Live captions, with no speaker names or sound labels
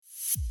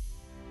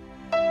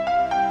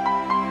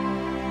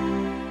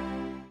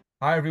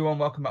Hi everyone,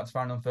 welcome back to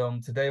Final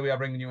Film. Today we are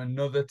bringing you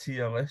another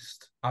tier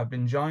list. I've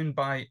been joined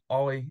by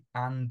Ollie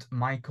and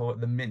Michael at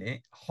the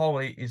minute.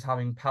 Holly is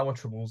having power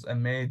troubles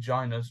and may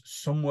join us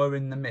somewhere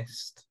in the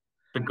mist.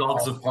 The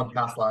gods of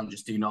podcast land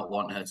just do not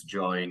want her to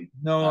join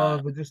No,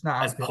 we're just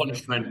not as happy.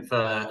 punishment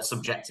for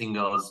subjecting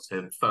us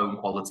to phone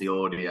quality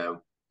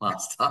audio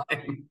last time.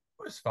 It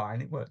was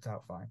fine. It worked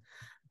out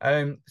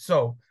fine.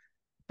 So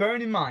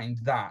bearing in mind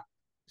that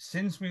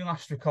since we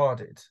last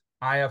recorded,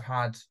 I have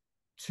had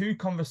two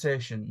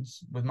conversations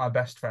with my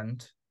best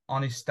friend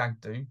on his stag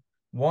do,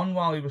 one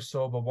while he was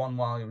sober, one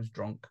while he was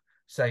drunk,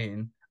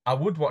 saying, I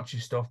would watch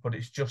your stuff, but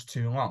it's just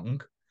too long.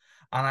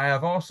 And I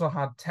have also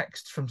had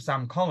texts from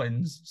Sam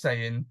Collins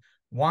saying,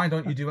 why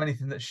don't you do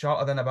anything that's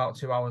shorter than about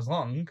 2 hours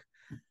long?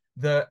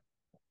 That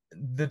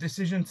the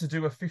decision to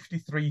do a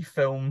 53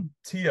 film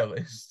tier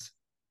list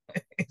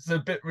is a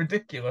bit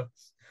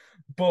ridiculous.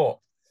 But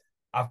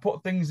I've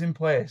put things in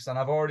place and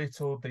I've already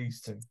told these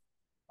two.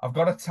 I've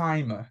got a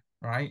timer,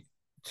 right?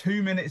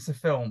 2 minutes of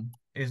film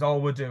is all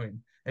we're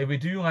doing. If we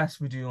do less,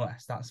 we do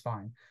less. That's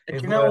fine. Do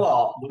If you know we're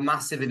what? We're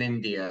massive in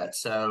India,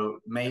 so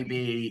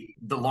maybe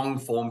the long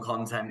form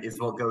content is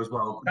what goes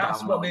That's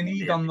down what well they in need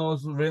India. on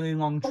those really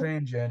long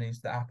train journeys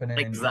that happen in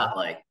India.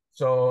 Exactly.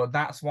 So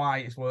that's why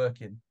it's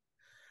working.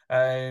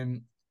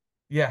 Um,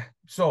 yeah,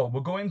 so we're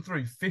going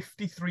through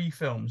 53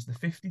 films, the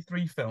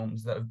 53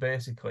 films that have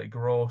basically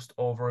grossed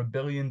over $1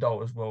 billion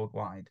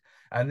worldwide.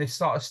 And this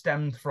sort of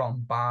stemmed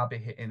from Barbie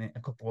hitting it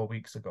a couple of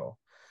weeks ago.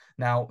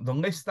 Now, the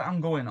list that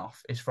I'm going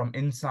off is from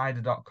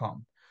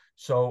insider.com.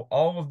 So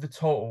all of the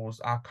totals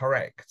are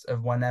correct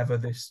of whenever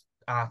this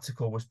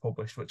article was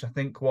published, which I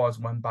think was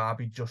when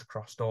Barbie just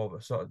crossed over.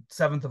 So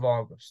 7th of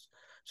August.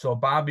 So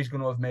Barbie's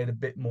going to have made a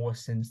bit more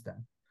since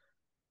then.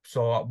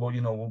 So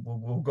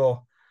we'll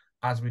go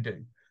as we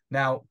do.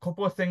 Now, a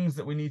couple of things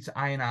that we need to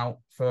iron out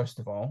first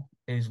of all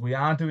is we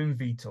are doing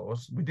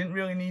vetoes. We didn't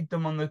really need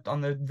them on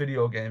the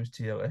video games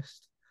tier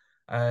list,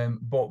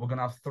 but we're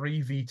gonna have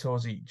 3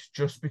 vetoes each,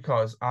 just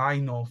because I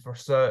know for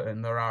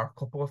certain there are a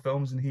couple of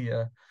films in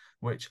here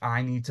which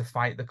I need to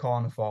fight the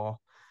corner for,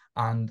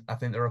 and I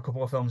think there are a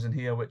couple of films in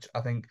here which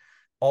I think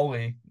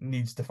Ollie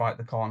needs to fight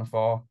the corner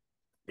for.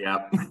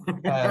 Yeah.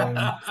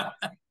 Um,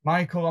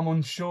 Michael, I'm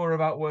unsure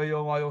about where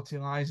your loyalty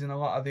lies in a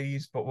lot of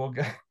these, but we'll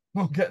get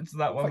to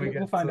that when we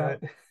We'll get find to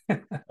out.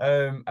 it.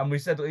 And we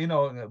said,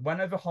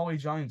 whenever Holly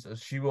joins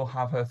us, she will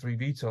have her 3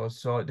 vetoes.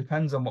 So it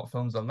depends on what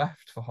films are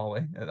left for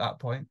Holly at that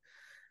point.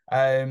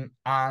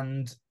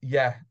 And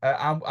yeah,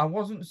 I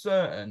wasn't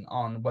certain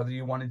on whether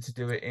you wanted to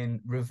do it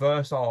in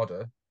reverse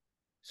order,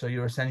 so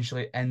you're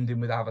essentially ending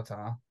with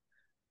Avatar,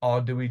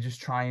 or do we just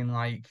try and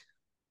I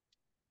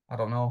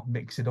don't know,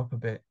 mix it up a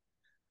bit?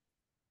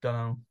 Don't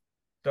know.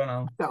 Don't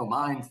know. Don't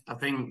mind. I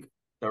think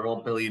they're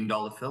all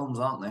billion-dollar films,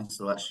 aren't they?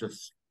 So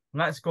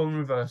Let's go in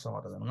reverse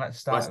order then. Let's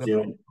start let's at the do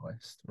bottom it. of the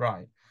list.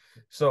 Right.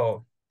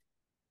 So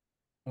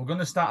we're going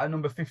to start at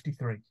number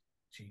 53.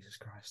 Jesus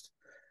Christ.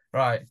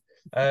 Right.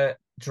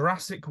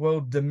 Jurassic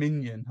World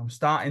Dominion. I'm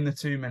starting the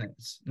 2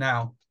 minutes.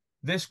 Now,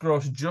 this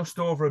grossed just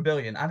over $1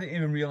 billion. I didn't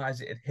even realize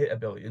it had hit $1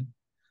 billion.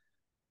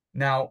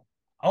 Now,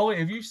 Ollie,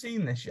 have you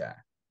seen this yet?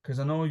 Because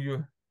I know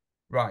you're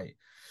right.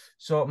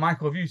 So,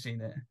 Michael, have you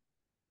seen it?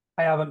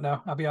 I haven't,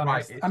 no, I'll be Right,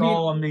 honest. it's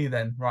all on me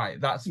then. Right,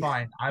 that's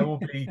fine. I will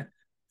be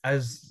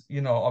as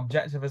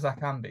objective as I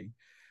can be.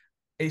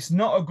 It's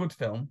not a good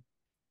film.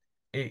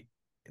 It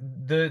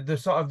the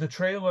sort of the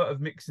trailer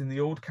of mixing the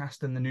old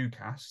cast and the new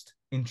cast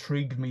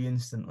intrigued me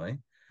instantly,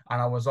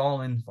 and I was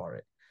all in for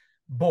it.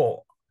 But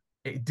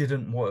it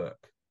didn't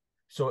work.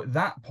 So at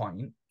that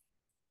point,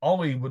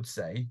 Ollie would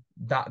say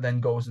that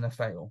then goes in a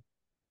fail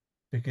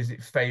because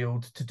it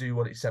failed to do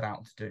what it set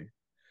out to do.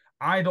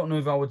 I don't know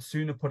if I would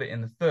sooner put it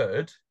in the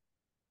third,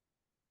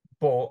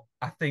 but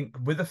I think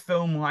with a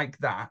film like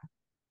that,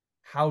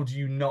 how do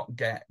you not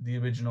get the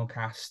original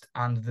cast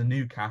and the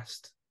new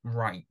cast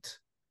right?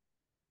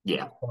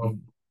 Yeah. So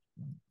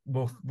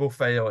we'll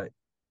fail it.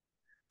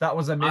 That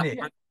was a minute.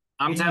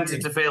 I'm tempted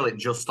Easy. to feel it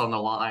just on the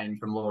line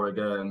from Laura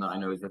Dern that I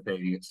know is the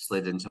thing that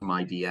slid into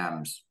my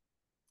DMs.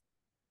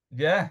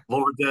 Yeah.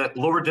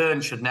 Laura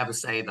Dern should never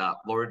say that.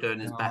 Laura Dern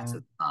is better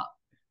than that.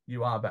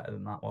 You are better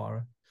than that,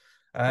 Laura.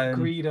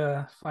 Greed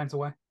finds a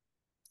way.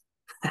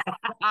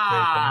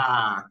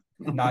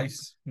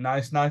 Nice.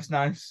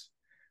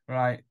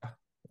 Right.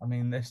 I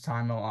mean, this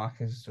time arc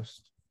is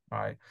just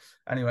right.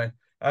 Anyway,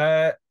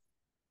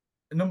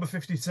 number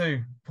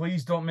 52.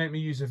 Please don't make me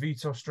use a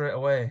veto straight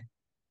away.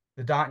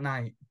 The Dark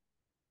Knight.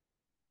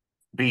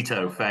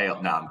 Veto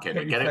fail. No, I'm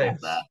kidding. Get it up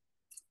there.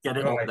 Get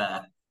it up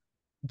there.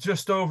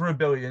 Just over $1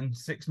 billion,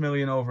 6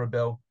 million over $1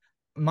 billion.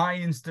 My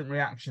instant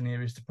reaction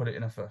here is to put it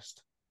in a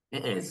first.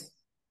 It is.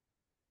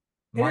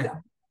 I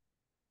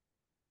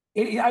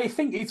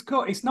think it's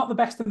good. It's not the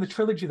best in the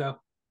trilogy, though.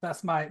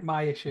 That's my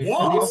issue.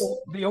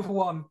 The other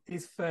one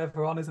is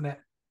further on, isn't it?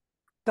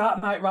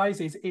 Dark Knight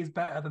Rises is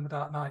better than The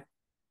Dark Knight.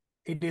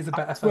 It is a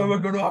better film. Well,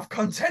 we're going to have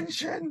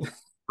contention.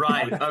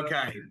 Right,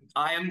 okay.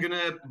 I am going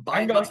to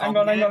hang on.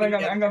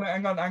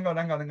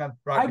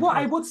 Right,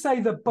 I would say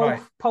that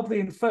both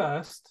probably in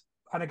first.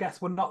 and I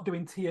guess we're not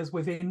doing tiers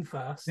within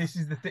first. This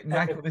is the thing,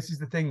 Michael. This is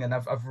the thing, and I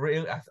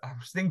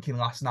was thinking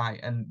last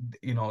night, and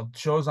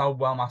shows how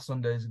well my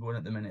Sundays are going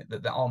at the minute.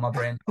 That all my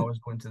brain power is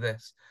going to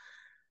this.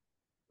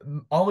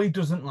 Ollie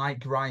doesn't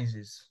like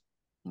Rises.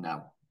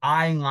 No.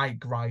 I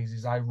like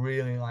Rises. I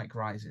really like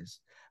Rises.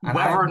 And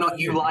whether or not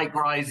you like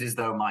Rises,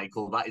 though,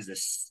 Michael, that is a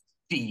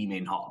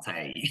steaming hot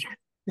take.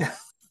 Yeah.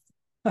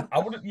 I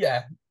wouldn't.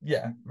 Yeah,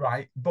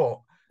 right.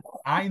 But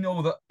I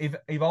know that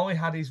if Ollie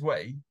had his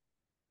way,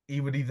 he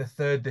would either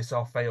third this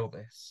or fail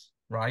this.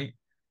 Right?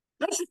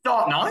 That's a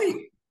Dark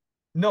Knight.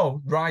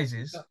 No,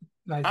 Rises.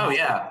 Oh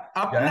yeah.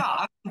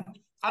 No,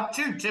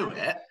 I'd do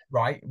it.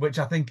 Right, which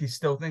I think is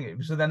still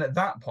thinking. So then at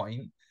that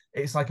point,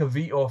 it's like a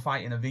veto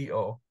fighting a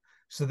veto.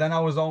 So then I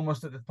was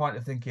almost at the point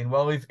of thinking,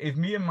 well, if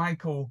me and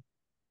Michael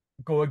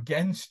go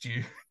against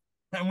you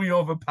and we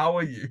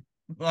overpower you,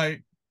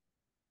 like,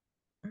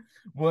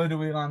 where do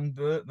we land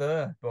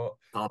there? But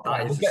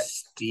that is a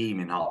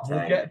steaming hot take.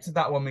 We'll get to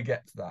that when we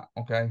get to that,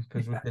 okay?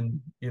 Because we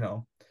can,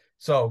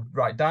 So,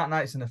 right, Dark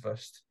Knight's in the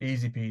first.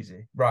 Easy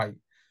peasy. Right.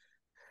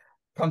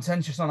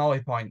 Contentious on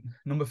Ollie point.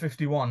 Number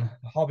 51,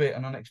 The Hobbit,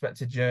 An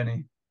Unexpected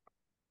Journey.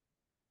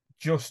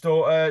 Just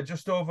over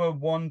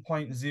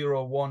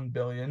 1.01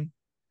 billion.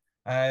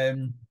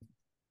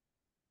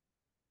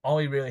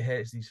 Ollie really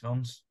hates these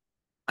films.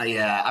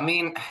 Yeah, I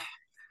mean,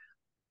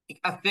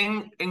 I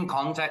think in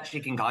context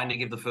you can kind of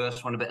give the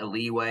first one a bit of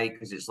leeway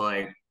because it's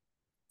like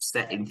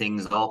setting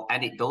things up,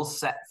 and it does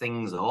set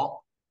things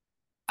up.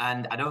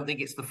 And I don't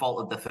think it's the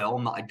fault of the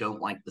film that I don't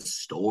like the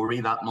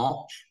story that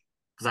much,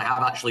 because I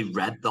have actually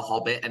read The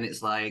Hobbit, and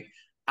it's like,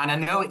 and I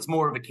know it's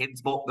more of a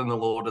kid's book than The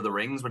Lord of the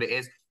Rings, but it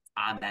is.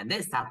 And then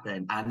this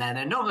happened, and then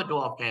another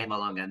dwarf came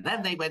along, and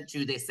then they went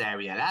to this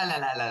area. La la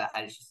la la.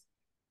 And it's just,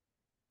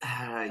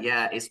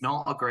 yeah, it's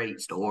not a great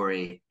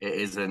story. It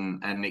isn't,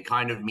 and it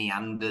kind of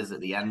meanders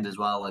at the end as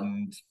well.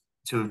 And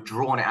to have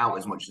drawn it out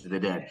as much as they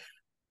did.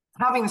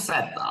 Having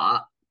said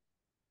that,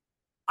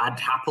 I'd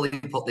happily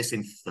put this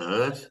in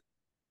third.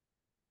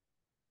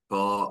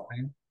 But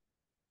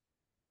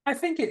I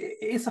think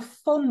it's a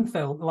fun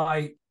film.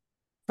 Like,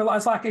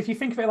 it's like if you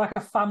think of it like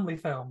a family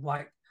film,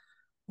 like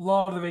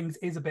Lord of the Rings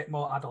is a bit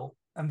more adult,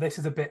 and this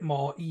is a bit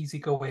more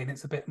easygoing.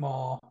 It's a bit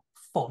more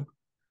fun.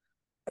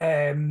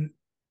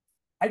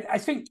 I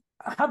think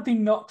had they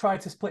not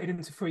tried to split it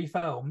into 3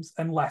 films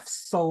and left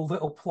so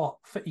little plot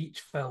for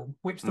each film,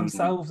 which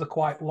themselves are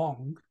quite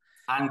long,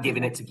 and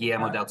giving it to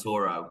Guillermo del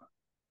Toro,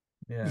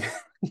 yeah,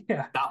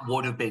 that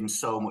would have been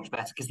so much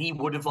better, because he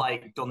would have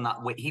done that.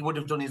 He would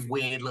have done his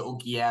weird little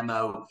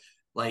Guillermo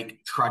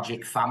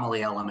tragic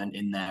family element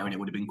in there, and it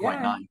would have been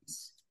quite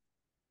nice.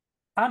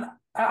 And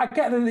I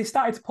get that they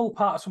started to pull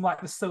parts from the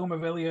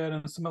Silmarillion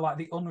and some of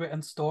the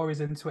unwritten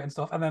stories into it and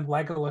stuff, and then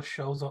Legolas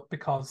shows up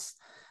because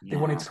they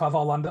wanted to have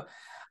Orlando.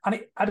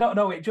 And I don't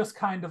know, it just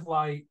kind of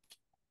I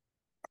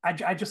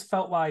just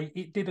felt like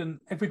it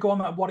didn't, if we go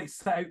on what it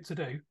set out to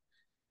do,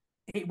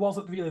 it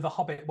wasn't really The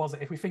Hobbit, was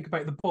it? If we think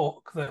about the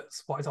book,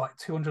 that's,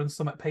 200 and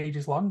some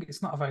pages long,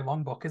 it's not a very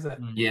long book, is it?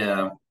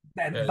 Yeah.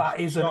 Then that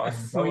isn't a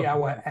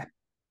 3-hour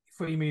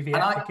movie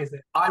epic, is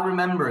it? I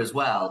remember as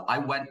well,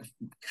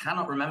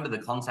 cannot remember the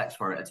context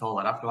for it at all.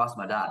 I'd have to ask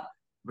my dad.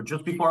 But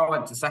just before I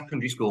went to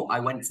secondary school,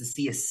 I went to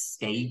see a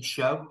stage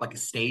show, a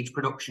stage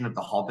production of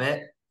The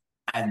Hobbit,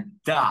 and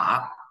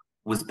that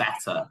was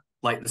better.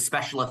 The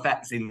special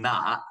effects in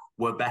that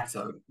were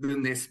better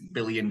than this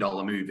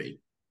billion-dollar movie.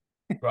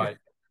 Right.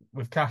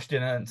 We've cashed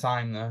in at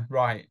time there.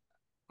 Right.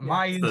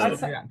 My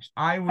instant reaction,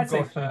 I would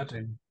go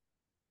third.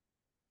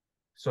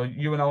 So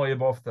you and Ollie are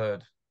both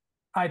third?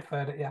 I'd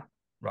third it, yeah.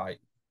 Right.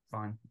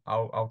 Fine.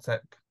 I'll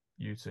take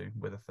you two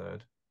with a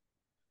third.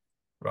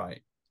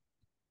 Right.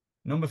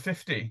 Number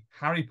 50,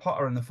 Harry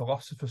Potter and the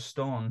Philosopher's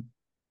Stone.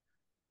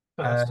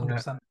 First,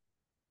 100%.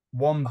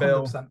 1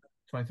 bill,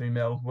 23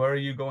 mil. Where are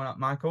you going at,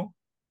 Michael?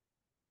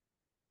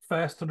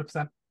 First,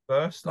 100%.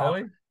 First,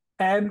 Ollie?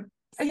 Yeah,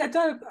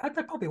 I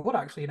probably would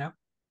actually, But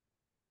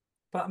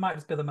that might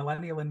just be the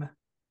millennial in me.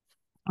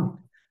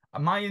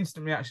 My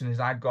instant reaction is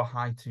I'd go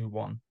high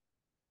 2-1.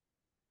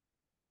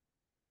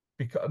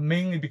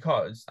 Mainly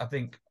because I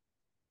think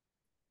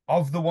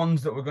of the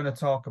ones that we're going to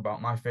talk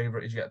about, my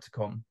favourite is yet to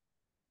come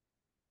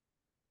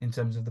in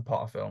terms of the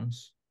Potter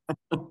films.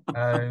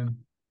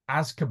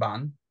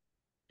 Azkaban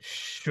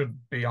should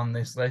be on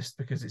this list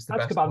because it's the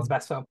best one. Azkaban's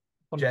best film.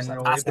 100%.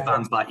 Generally,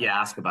 Azkaban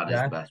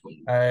is the best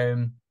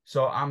one.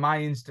 So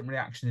my instant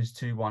reaction is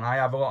 2-1. I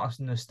have a lot of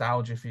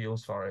nostalgia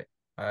feels for it.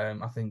 I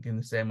think in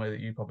the same way that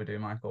you probably do,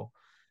 Michael.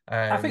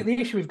 I think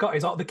the issue we've got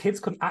is the kids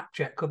couldn't act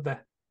yet, could they?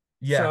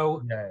 Yeah.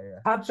 So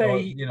had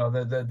they,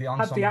 the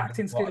had the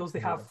acting skills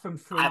they have from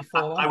 3,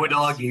 4. I would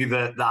argue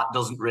that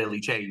doesn't really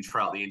change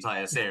throughout the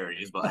entire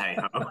series, but hey,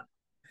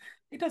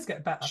 it does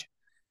get better.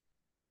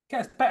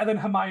 Gets better than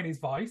Hermione's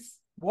voice.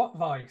 What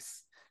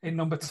voice in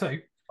number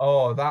 2?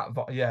 Oh,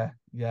 yeah.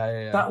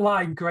 That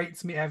line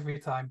grates me every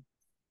time.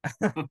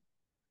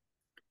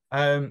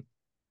 Can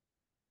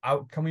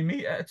we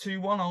meet at a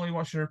 2-1? Ollie,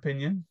 what's your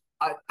opinion?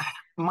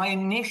 My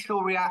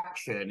initial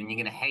reaction, and you're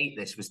going to hate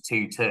this, was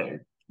 2-2.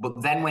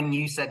 But then when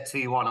you said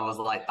 2-1, I was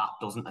like, that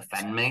doesn't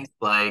offend me.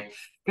 Like,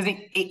 because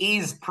it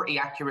is pretty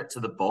accurate to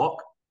the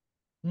book.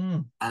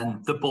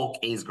 And the book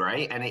is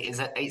great, and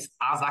it's as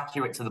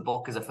accurate to the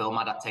book as a film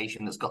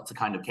adaptation that's got to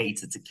kind of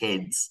cater to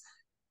kids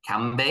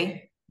can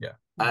be. Yeah.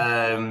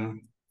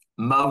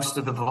 Most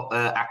of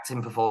the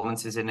acting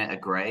performances in it are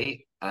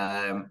great.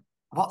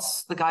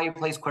 What's the guy who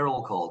plays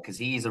Quirrell called? Because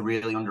he's a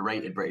really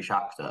underrated British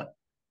actor.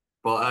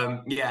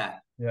 But yeah,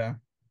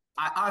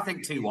 I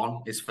think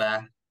 2-1 is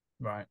fair.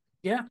 Right.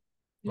 Yeah.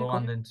 We'll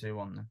land in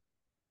 2-1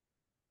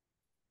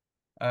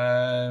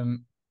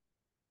 then.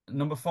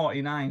 Number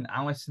 49,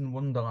 Alice in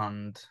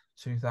Wonderland,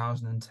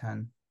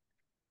 2010.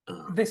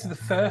 This is the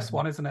first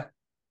one, isn't it?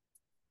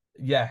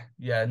 Yeah,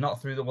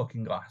 not Through the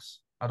Looking Glass.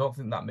 I don't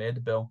think that made a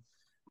bill.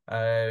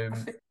 It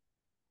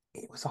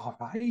was all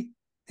right.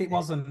 It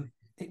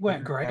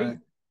weren't great.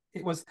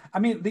 It was, I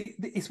mean,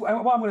 it's what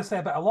I'm going to say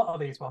about a lot of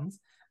these ones.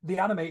 The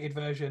animated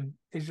version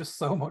is just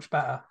so much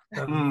better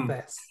than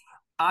this.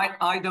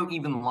 I don't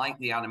even like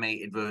the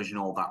animated version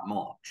all that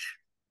much.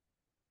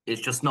 It's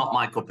just not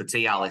my cup of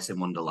tea, Alice in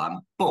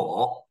Wonderland.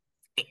 But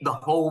the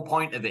whole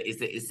point of it is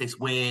that it's this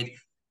weird,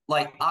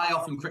 like, I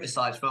often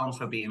criticize films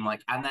for being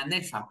like, and then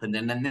this happened,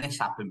 and then this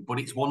happened, but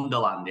it's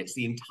Wonderland. It's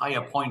the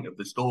entire point of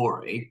the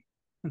story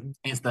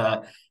is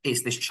that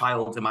it's this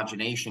child's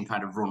imagination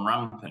kind of run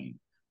rampant.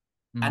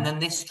 And then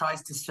this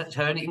tries to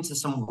turn it into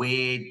some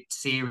weird,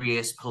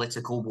 serious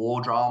political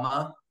war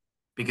drama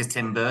because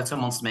Tim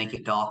Burton wants to make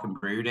it dark and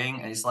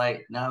brooding. And it's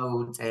like,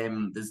 no,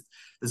 Tim,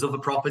 there's other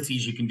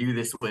properties you can do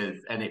this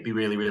with, and it'd be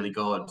really, really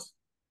good.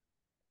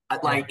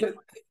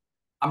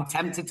 I'm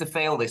tempted to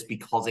fail this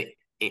because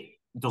it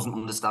doesn't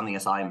understand the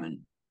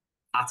assignment.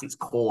 At its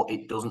core,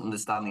 it doesn't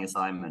understand the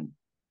assignment.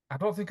 I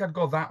don't think I'd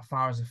go that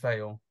far as a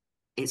fail.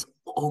 It's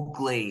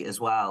ugly as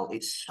well.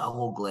 It's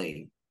so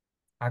ugly.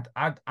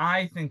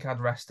 I think I'd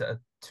rest at a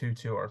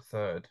 2-2 or a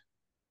third.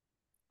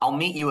 I'll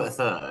meet you at a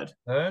third.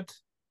 Third?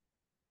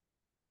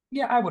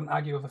 Yeah, I wouldn't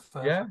argue with a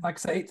third. Yeah. Like I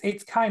say,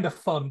 it's kind of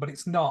fun, but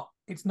it's not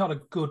a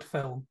good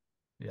film.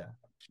 Yeah.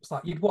 It's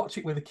like you'd watch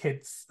it with the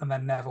kids and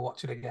then never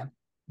watch it again.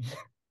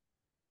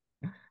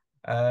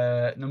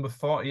 Number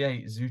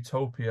 48,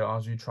 Zootopia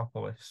or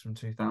Zootropolis from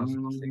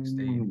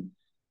 2016.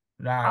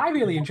 I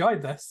really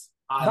enjoyed this.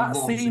 That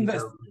scene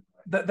Zootopia.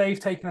 that they've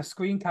taken a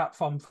screen cap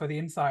from for the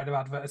Insider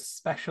advert,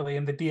 especially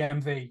in the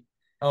DMV.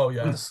 Oh,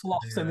 yeah. And the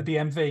sloths in the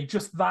DMV,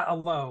 just that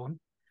alone.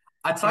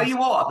 I tell you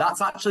what, that's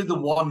actually the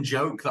one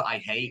joke that I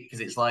hate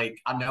because it's like,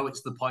 I know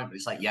it's the point, but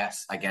it's like,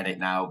 yes, I get it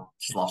now.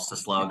 Sloths are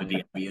slow, the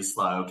DMV is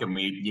slow. Can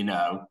we,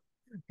 Can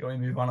we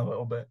move on a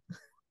little bit?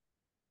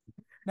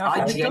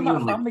 Now, they've done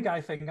that Family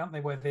Guy thing, haven't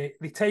they, where they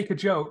take a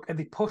joke and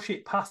they push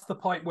it past the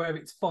point where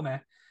it's funny,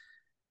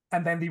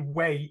 and then they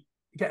wait,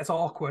 it gets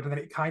awkward, and then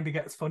it kind of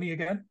gets funny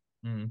again.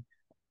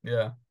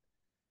 Yeah.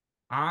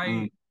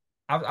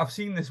 I've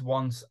seen this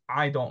once.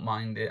 I don't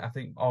mind it. I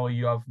think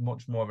you have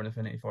much more of an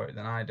affinity for it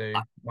than I do.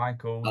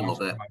 Michael, I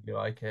love it. You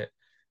like it.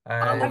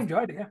 I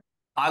enjoyed it. Yeah.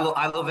 I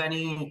love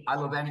any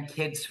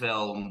kids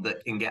film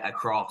that can get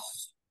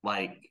across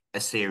like a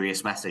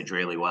serious message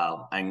really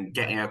well, and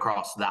getting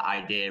across that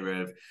idea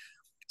of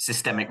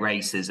systemic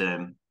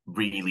racism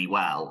really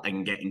well,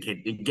 and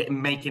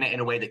making it in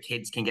a way that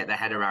kids can get their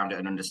head around it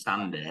and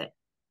understand it.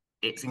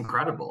 It's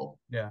incredible.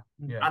 Yeah.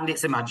 And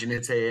it's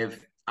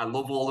imaginative. I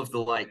love all of the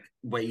like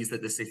ways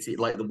that the city,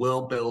 like the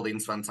world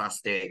building's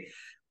fantastic.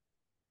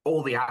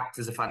 All the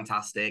actors are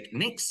fantastic.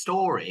 Nick's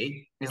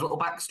story, his little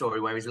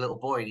backstory where he's a little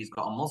boy and he's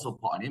got a muzzle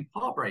put on him,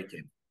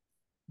 heartbreaking.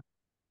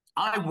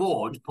 I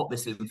would put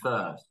this in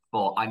first,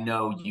 but I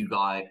know you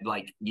guys,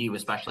 like you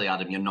especially,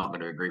 Adam, you're not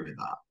going to agree with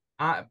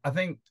that. I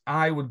think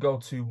I would go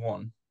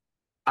 2-1.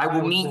 I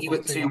will meet you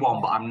at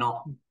 2-1, but I'm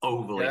not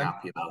overly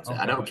happy about it. Okay.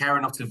 I don't care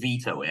enough to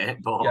veto it,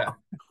 but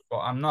but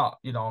I'm not,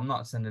 I'm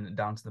not sending it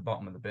down to the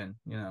bottom of the bin,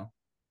 here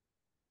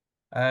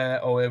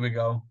we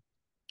go.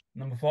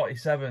 Number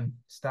 47,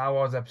 Star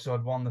Wars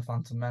Episode 1, The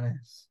Phantom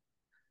Menace.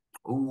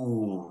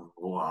 Ooh.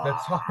 Wow. The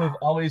top of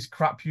Ollie's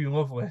crap you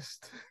love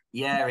list.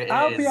 Yeah, it is.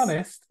 I'll be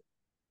honest.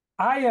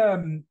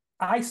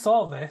 I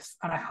saw this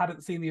and I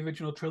hadn't seen the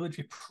original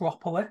trilogy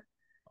properly.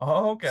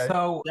 Oh, okay.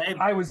 So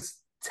I was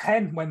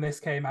 10 when this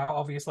came out,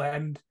 obviously,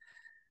 and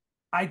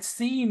I'd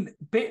seen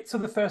bits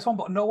of the first one,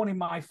 but no one in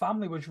my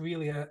family was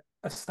really a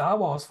Star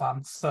Wars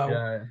fan.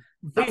 So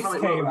this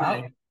came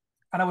out,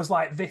 and I was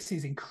like, this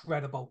is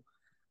incredible.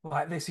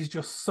 Like, this is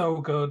just so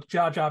good.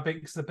 Jar Jar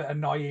Binks is a bit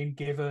annoying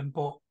given,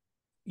 but,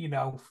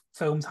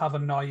 films have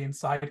annoying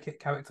sidekick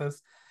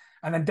characters.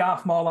 And then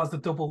Darth Maul has the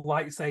double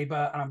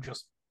lightsaber, and I'm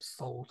just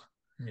sold.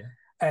 Yeah.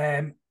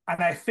 And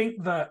I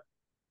think that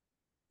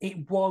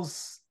it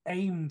was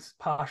aimed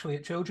partially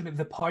at children.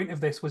 The point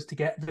of this was to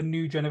get the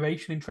new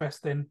generation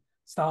interested in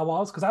Star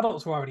Wars, because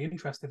adults were already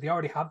interested. They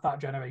already had that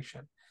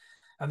generation.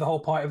 And the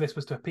whole point of this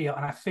was to appeal.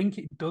 And I think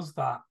it does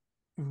that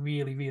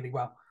really, really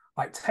well.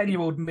 Like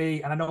 10-year-old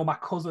me, and I know my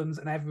cousins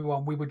and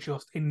everyone, we were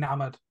just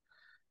enamored.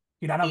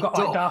 And I've got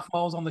like Darth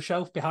Maul's on the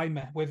shelf behind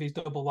me with his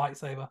double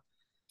lightsaber.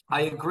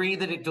 I agree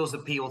that it does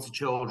appeal to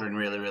children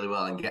really, really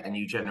well and get a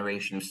new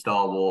generation of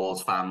Star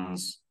Wars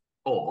fans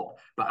up.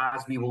 But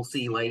as we will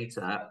see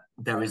later,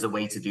 there is a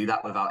way to do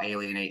that without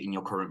alienating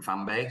your current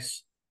fan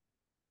base.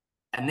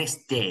 And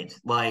this did.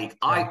 Like,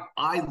 Yeah.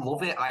 I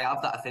love it. I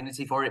have that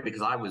affinity for it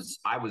because I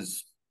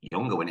was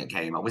younger when it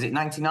came out. Was it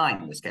 99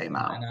 when this came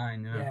out?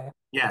 99, yeah. Yeah.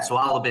 Yeah, so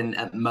I'll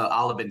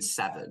have been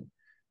 7.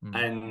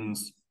 And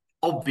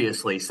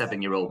obviously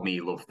 7-year-old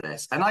me loved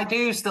this. And I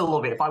do still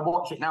love it. If I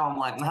watch it now, I'm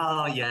like,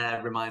 oh yeah,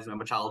 it reminds me of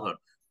my childhood.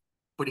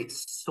 But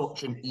it's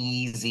such an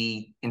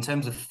easy, in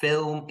terms of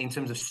film, in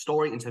terms of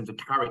story, in terms of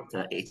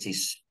character, it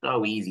is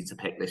so easy to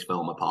pick this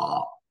film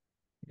apart.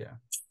 Yeah.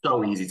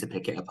 So easy to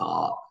pick it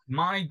apart.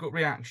 My gut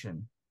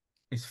reaction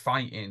is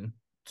fighting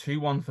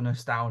 2-1 for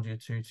nostalgia,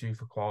 2-2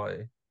 for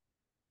quality.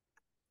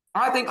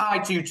 I think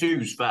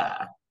I-22 is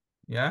fair.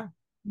 Yeah?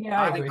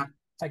 Yeah, I agree.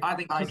 I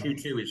think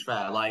I-22 is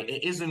fair. Like,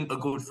 it isn't a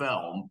good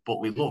film, but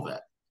we love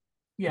it.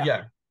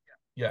 Yeah.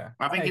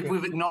 I think if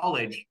we've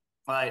acknowledged,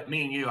 like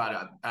me and you,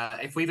 Adam,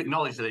 if we've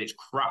acknowledged that it's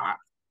crap,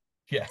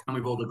 and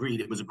we've all agreed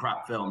it was a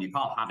crap film, you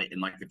can't have it in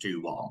like a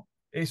 2-1.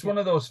 It's one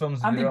of those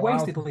films that And they you're allowed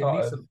wasted to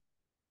Liam Neeson.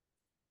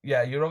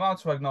 you're allowed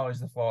to acknowledge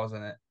the flaws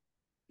in it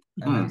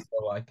and then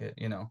still like it,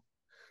 you know.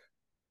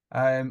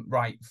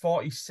 Right,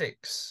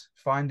 46,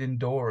 Finding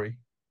Dory.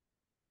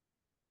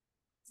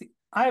 See,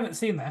 I haven't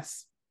seen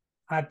this.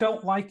 I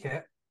don't like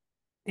it,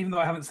 even though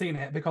I haven't seen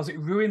it, because it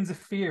ruins a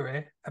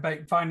theory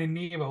about Finding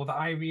Nemo that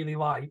I really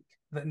like,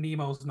 that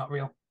Nemo's not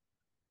real.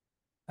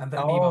 And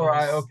that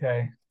Nemo's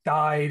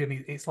died, and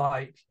it's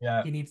like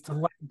he needs to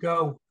let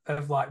go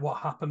of like what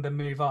happened and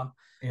move on.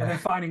 And then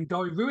Finding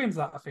Dory ruins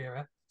that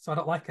theory, so I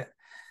don't like it.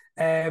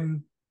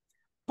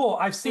 But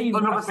I've seen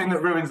another thing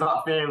that ruins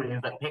that theory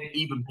is that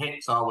even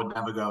Pixar would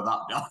never go that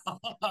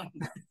down.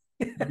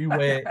 You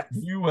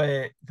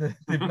wait.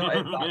 They've not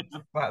hit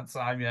that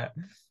time yet.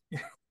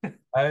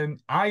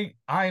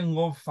 I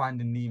love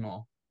Finding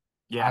Nemo.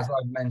 Yeah, as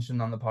I've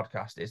mentioned on the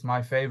podcast, it's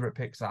my favorite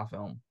Pixar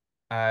film.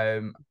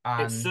 And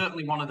it's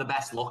certainly one of the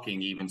best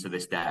looking, even to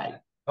this day.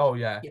 Oh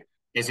yeah,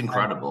 it's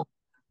incredible.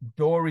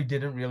 Dory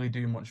didn't really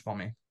do much for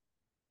me.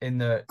 In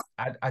the,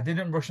 I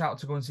didn't rush out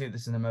to go and see it at the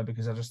cinema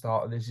because I just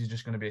thought this is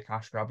just going to be a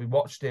cash grab. We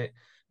watched it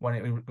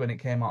when it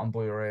came out on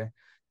Blu-ray.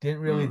 Didn't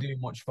really do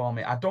much for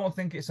me. I don't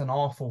think it's an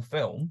awful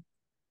film.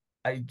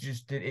 It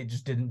just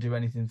didn't do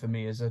anything for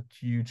me as a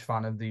huge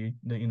fan of the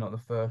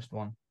first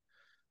one.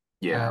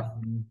 Yeah.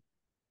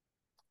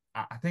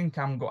 I think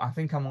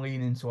I'm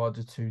leaning towards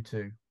a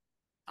 2-2.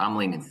 I'm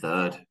leaning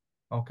third.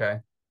 Okay.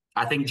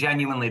 I think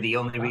genuinely the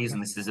only reason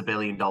this is $1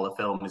 billion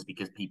film is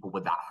because people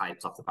were that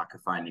hyped off the back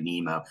of Finding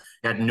Nemo.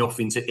 It had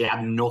nothing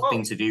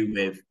to do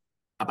with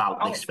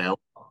this film.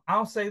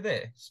 I'll say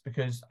this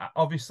because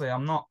obviously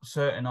I'm not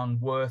certain on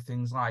where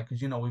things like,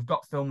 because we've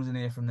got films in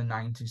here from the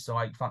 90s, so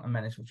like Phantom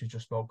Menace, which we've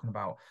just spoken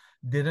about,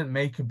 didn't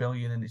make $1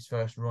 billion in its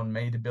first run,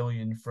 made $1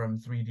 billion from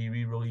 3D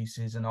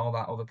re-releases and all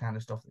that other kind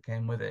of stuff that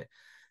came with it.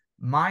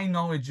 My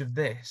knowledge of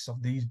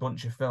these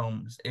bunch of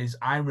films is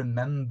I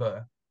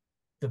remember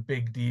the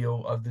big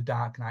deal of The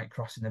Dark Knight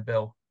crossing the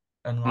bill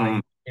and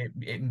like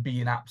it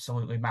being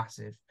absolutely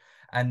massive.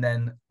 And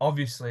then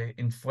obviously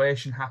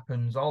inflation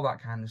happens, all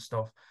that kind of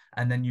stuff.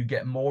 And then you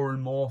get more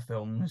and more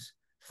films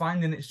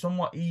finding it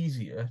somewhat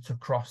easier to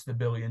cross the $1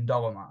 billion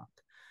mark.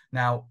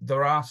 Now,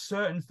 there are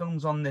certain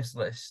films on this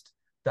list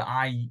that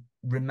I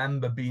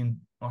remember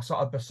being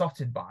sort of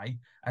besotted by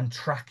and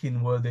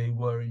tracking where they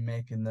were in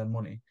making their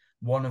money,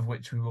 one of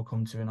which we will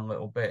come to in a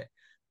little bit.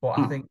 But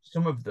I think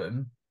some of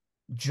them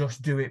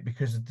just do it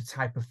because of the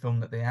type of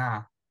film that they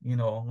are,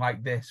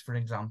 like this, for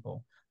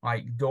example.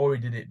 Like Dory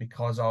did it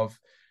because of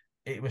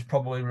it was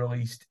probably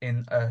released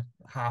in a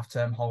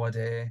half-term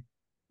holiday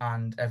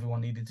and everyone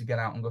needed to get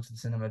out and go to the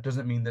cinema. It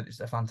doesn't mean that it's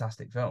a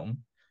fantastic film.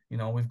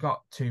 We've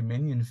got 2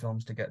 Minion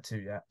films to get to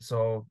yet.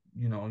 So,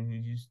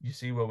 you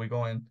see where we're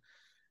going.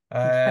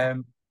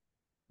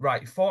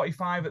 Right,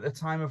 45 at the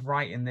time of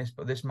writing this,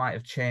 but this might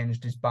have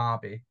changed, is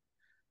Barbie.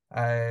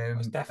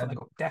 It's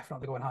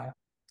definitely going higher.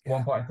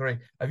 1.3.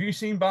 Have you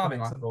seen Barbie,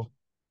 Michael?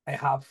 I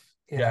have.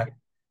 Yeah.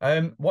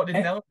 What did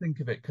Nella think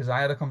of it? Because I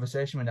had a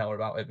conversation with Nella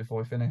about it before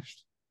we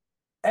finished.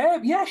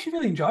 Yeah, she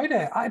really enjoyed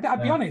it. I'd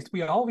be honest,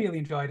 we all really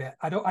enjoyed it.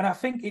 I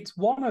think it's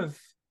one of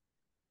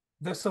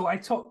the. So I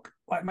took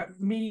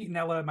me,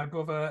 Nella, my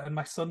brother, and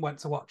my son went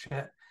to watch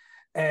it,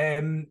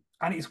 and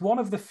it's one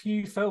of the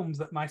few films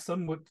that my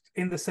son would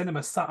in the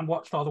cinema sat and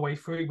watched all the way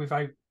through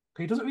without.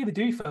 He doesn't really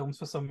do films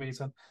for some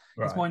reason.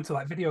 Right. He's more into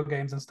like video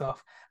games and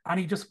stuff. And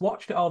he just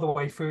watched it all the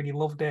way through and he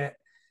loved it.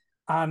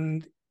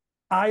 And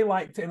I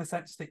liked it in the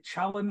sense that it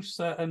challenged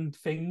certain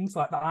things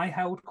like that I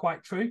held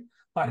quite true.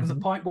 Like there's a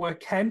point where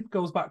Ken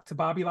goes back to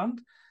Barbie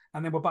Land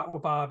and then we're back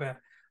with Barbie.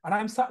 And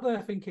I'm sat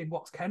there thinking,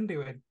 what's Ken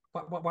doing?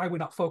 Why are we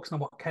not focusing on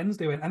what Ken's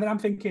doing? And then I'm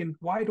thinking,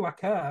 why do I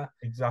care?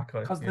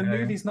 Exactly. Because the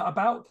movie's not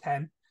about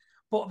Ken.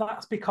 But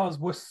that's because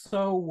we're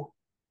so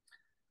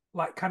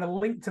like kind of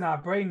linked in our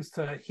brains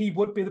to he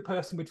would be the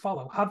person we'd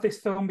follow. Had this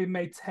film been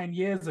made 10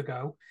 years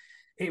ago,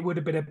 it would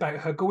have been about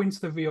her going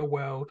to the real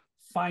world,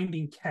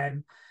 finding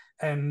Ken,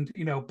 and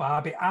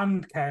Barbie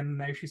and Ken.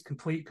 Now she's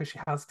complete because she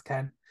has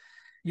Ken.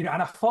 And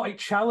I thought it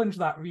challenged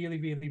that really,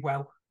 really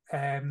well.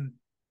 And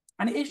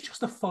it is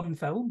just a fun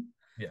film.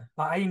 Yeah.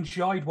 Like, I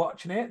enjoyed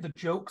watching it. The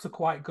jokes are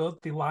quite good.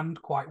 They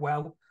land quite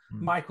well.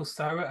 Michael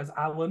Cera as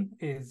Alan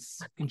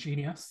is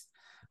ingenious.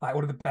 Like,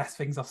 one of the best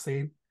things I've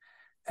seen.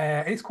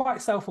 It's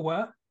quite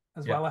self-aware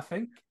as well, I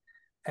think.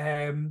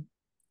 And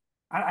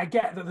I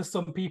get that there's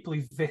some people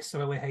who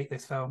viscerally hate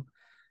this film.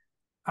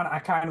 And I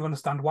kind of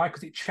understand why,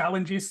 because it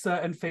challenges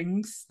certain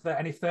things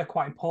and if they're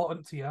quite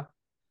important to you.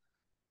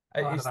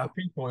 It's the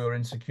people who are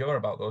insecure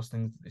about those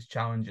things. It's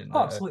challenging. Oh,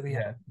 absolutely,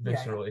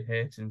 viscerally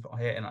hating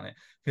on it.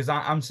 Because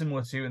I'm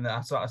similar to you in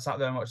that I sat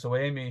there and watched. So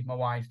Amy, my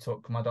wife,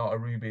 took my daughter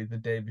Ruby the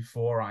day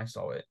before I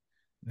saw it.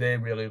 They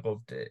really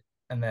loved it,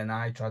 and then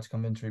I tried to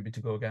convince Ruby to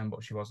go again,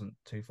 but she wasn't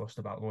too fussed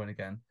about going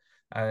again.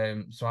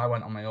 So I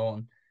went on my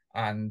own,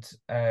 and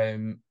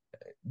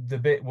the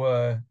bit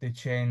where they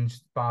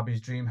changed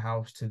Barbie's dream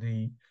house to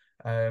the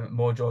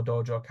Mojo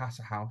Dojo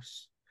Casa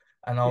house,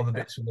 and all the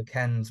bits with the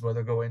Kens where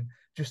they're going,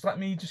 just let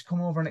me just come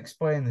over and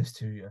explain this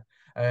to you.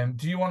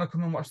 Do you want to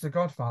come and watch The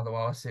Godfather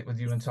while I sit with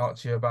you and talk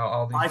to you about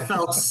all these? I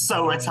felt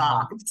so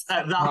attacked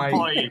at that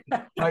point.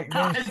 Like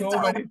there's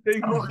so many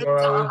things where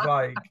I was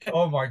like,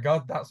 "Oh my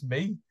god, that's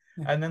me!"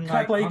 And then can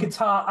I play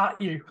guitar at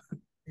you?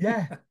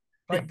 Yeah,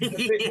 like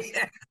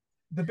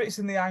the bits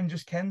in the "I'm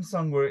Just Ken"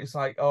 song where it's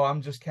like, "Oh,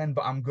 I'm just Ken,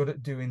 but I'm good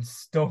at doing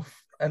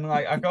stuff." And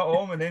like I got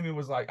home and Amy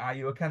was like, "Are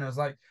you a Ken?" I was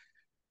like,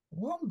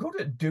 "Well, I'm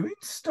good at doing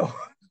stuff."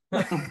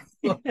 I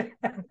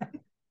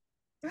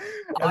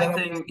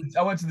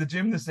went to the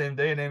gym the same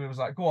day and Amy was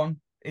like, "Go on,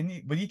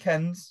 with your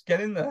Kens,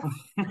 get in there."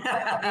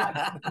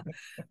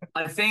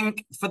 I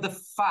think for the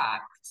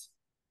fact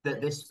that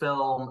this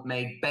film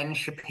made Ben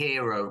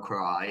Shapiro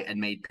cry and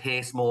made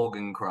Piers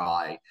Morgan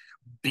cry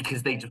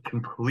because they just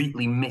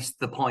completely missed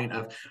the point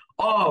of,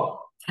 oh,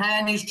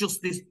 Ken is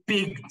just this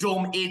big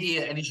dumb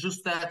idiot and he's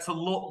just there to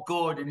look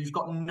good and he's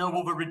got no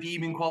other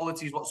redeeming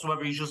qualities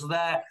whatsoever. He's just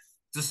there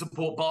to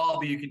support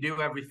Barbie. You can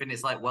do everything.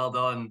 It's like, well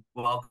done.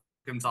 Welcome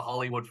to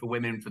Hollywood for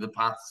women for the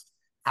past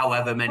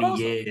however many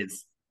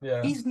years.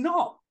 Yeah. He's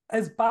not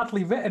as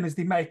badly written as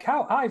they make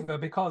out either,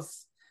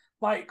 because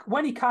like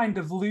when he kind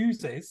of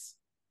loses,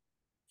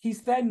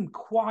 he's then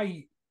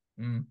quite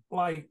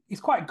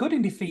he's quite good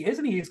in defeat,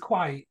 isn't he? He's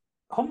quite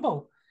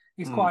humble.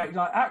 He's quite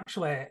like,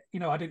 actually,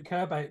 I didn't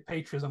care about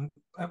patriotism.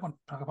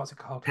 What's it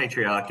called?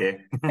 Patriarchy.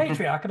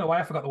 Patriarchy. I don't know why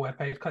I forgot the word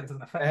patriarchy, because it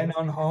doesn't affect me.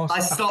 On horses. I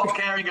stopped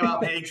caring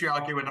about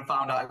patriarchy when I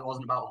found out it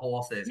wasn't about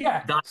horses.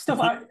 Yeah, that's stuff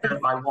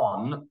I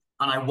want,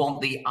 and I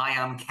want the "I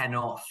am Ken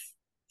Off"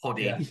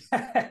 hoodie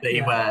that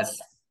he wears.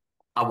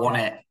 I want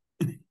it.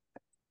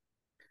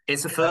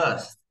 It's a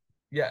first.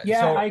 Yeah,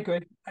 so I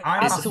agree.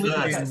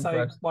 Absolutely sets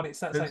out what it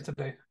sets out to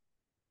do.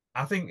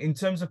 I think in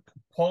terms of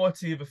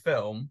quality of a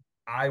film,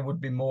 I would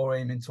be more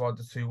aiming toward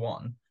the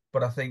 2-1.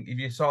 But I think if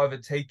you're sort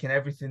of taking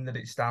everything that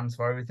it stands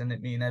for, everything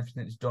it means,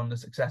 everything it's done, the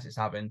success it's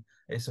having,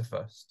 it's a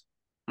first.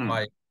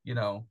 Like,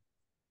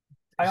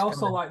 I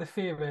also like the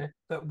theory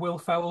that Will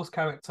Ferrell's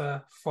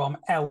character from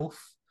Elf,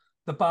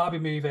 the Barbie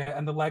movie,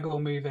 and the Lego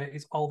movie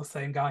is all the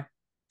same guy.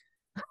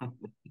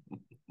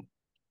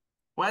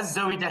 Where's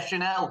Zooey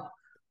Deschanel?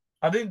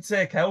 I didn't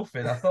take Elf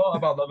in. I thought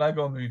about the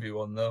Lego movie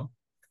one, though.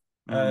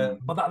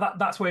 But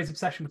that's where his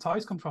obsession with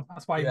toys comes from.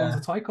 That's why he owns a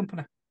toy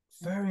company.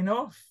 Fair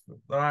enough.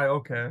 Right,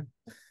 okay.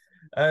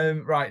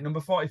 Right,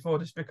 number 44,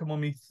 Despicable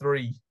Me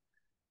 3.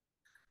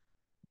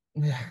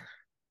 Yeah.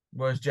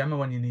 Where's Gemma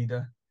when you need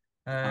her?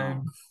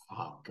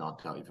 Oh God,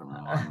 don't even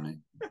remind me.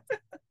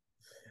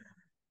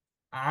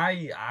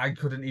 I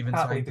couldn't even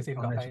tell you which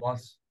one this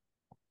was.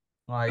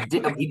 Like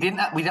we've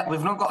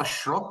not got a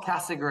shrug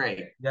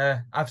category.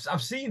 Yeah,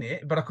 I've seen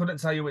it, but I couldn't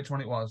tell you which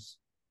one it was.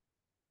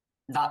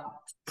 That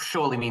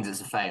surely means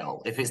it's a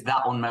fail if it's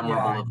that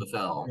unmemorable of the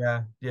film.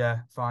 Yeah,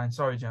 fine.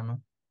 Sorry, Gemma.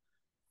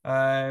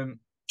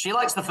 She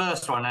likes the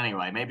first one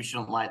anyway. Maybe she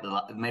don't like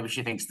maybe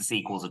she thinks the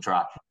sequels are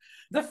trash.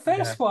 The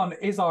first one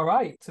is all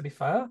right, to be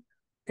fair.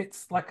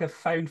 It's like a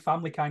found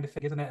family kind of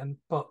thing, isn't it?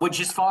 Which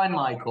is fine,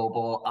 Michael,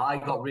 but I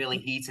got really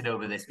heated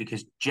over this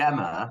because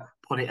Gemma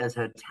put it as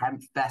her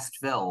 10th best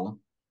film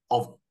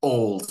of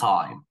all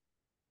time.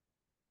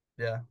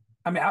 Yeah.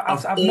 I mean,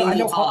 I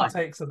know hot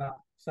takes on that.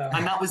 So.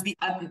 And that was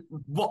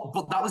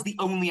that was the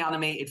only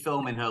animated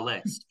film in her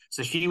list.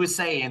 So she was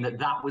saying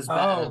that was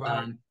better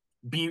than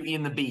Beauty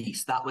and the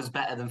Beast. That was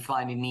better than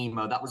Finding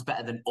Nemo. That was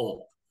better than Up.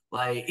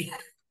 Like,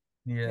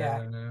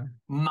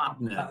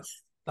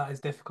 madness. That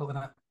is difficult,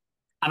 isn't it?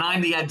 And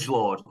I'm the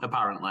edgelord,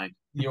 apparently.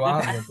 You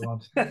are the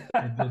edgelord.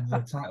 the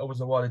title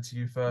was awarded to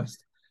you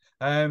first.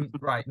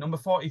 Right, number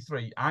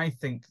 43. I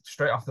think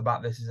straight off the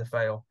bat, this is a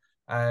fail.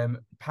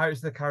 Pirates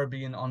of the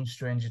Caribbean on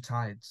Stranger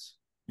Tides.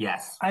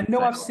 Yes. I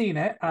know I've seen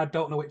it. I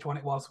don't know which one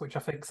it was, which I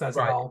think says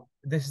it all.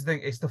 This is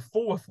it's the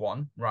fourth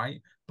one,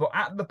 right? But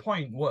at the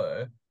point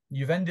where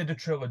you've ended a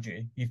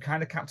trilogy, you've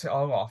kind of capped it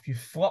all off, you've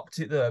flopped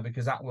it there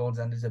because At World's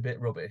End is a bit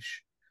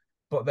rubbish.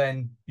 But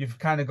then you've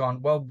kind of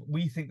gone, well,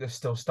 we think there's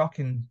still stock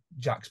in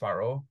Jack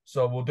Sparrow,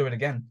 so we'll do it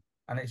again.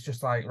 and it's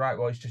just like, right,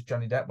 well, it's just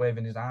Johnny Depp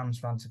waving his arms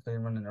frantically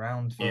and running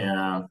around for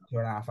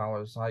 2.5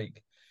 hours.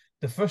 Like,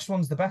 the first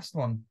one's the best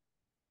one.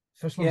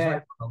 First one's not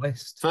even on the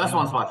list. First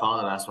one's by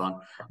far the best one.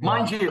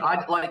 Mind you,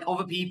 I like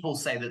other people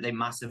say that they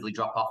massively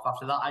drop off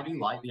after that. I do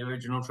like the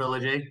original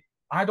trilogy.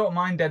 I don't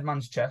mind Dead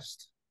Man's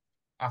Chest.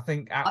 I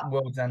think At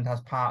World's End has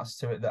parts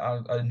to it that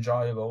are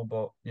enjoyable,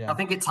 but yeah. I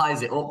think it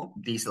ties it up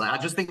decently. I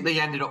just think they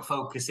ended up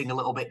focusing a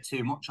little bit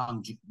too much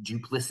on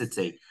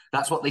duplicity.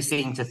 That's what they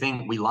seem to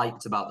think we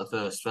liked about the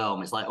first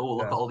film. It's like, oh,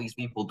 look at all these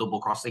people double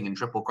crossing and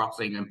triple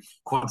crossing and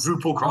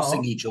quadruple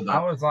crossing each other.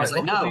 I was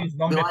like, no, these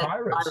we like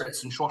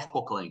pirates and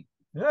swashbuckling.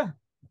 Yeah.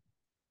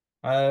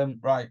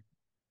 Right.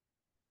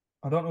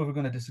 I don't know if we're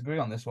going to disagree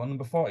on this one.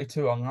 Number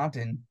 42,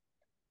 Aladdin.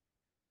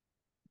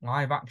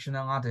 Live action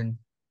Aladdin.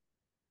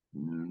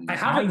 I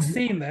haven't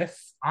seen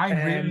this. I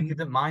really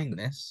didn't mind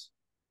this.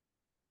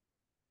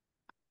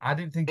 I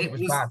didn't think it was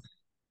bad.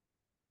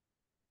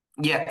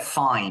 Yeah,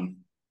 fine.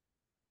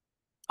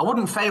 I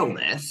wouldn't fail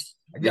this.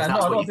 Yeah,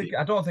 no,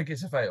 I don't think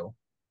it's a fail.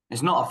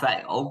 It's not a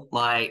fail.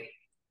 Like,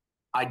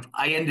 I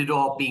ended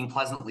up being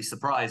pleasantly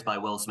surprised by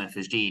Will Smith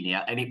as Genie,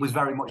 and it was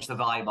very much the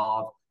vibe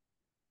of,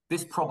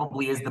 this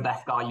probably is the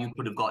best guy you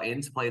could have got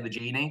in to play the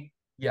Genie.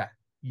 Yeah.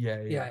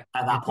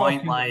 At that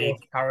point, like, the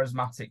most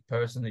charismatic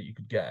person that you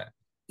could get.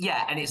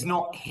 Yeah, and it's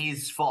not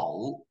his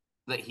fault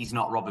that he's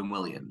not Robin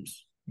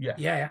Williams.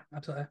 Yeah,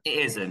 absolutely.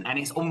 It isn't, and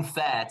it's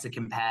unfair to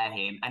compare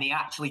him. And he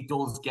actually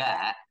does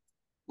get,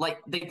 like,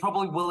 they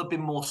probably will have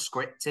been more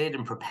scripted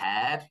and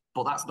prepared,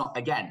 but that's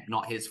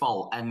not his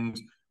fault. And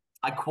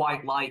I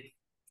quite like,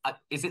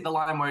 is it the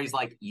line where he's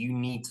like, "You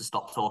need to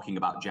stop talking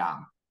about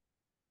jam,"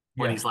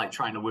 when he's like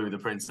trying to woo the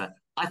princess?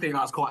 I think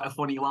that's quite a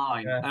funny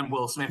line, and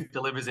Will Smith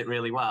delivers it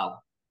really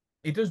well.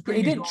 He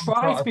didn't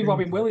try to be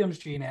Robin Williams,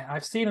 Genie.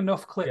 I've seen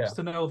enough clips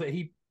to know that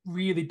he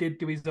really did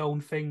do his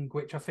own thing,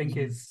 which I think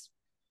is,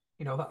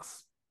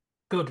 that's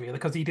good, really,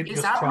 because he didn't.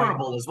 It's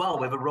admirable as well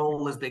with a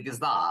role as big as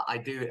that.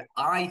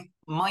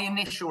 My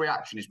initial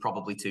reaction is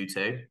probably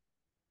 2-2.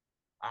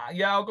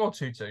 Yeah, I'll go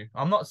 2-2.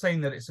 I'm not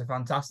saying that it's a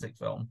fantastic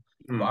film,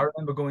 but I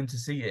remember going to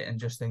see it and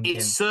just thinking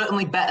it's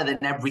certainly better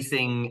than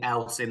everything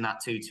else in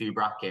that 2-2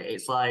 bracket.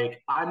 It's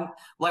like, I'm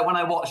like, when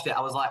I watched it,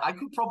 I was like, I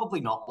could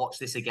probably not watch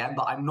this again,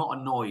 but I'm not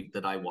annoyed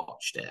that I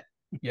watched it.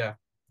 Yeah.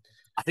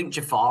 I think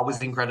Jafar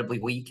was incredibly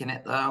weak in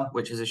it though,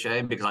 which is a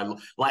shame because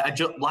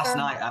last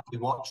night we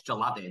watched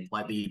Aladdin,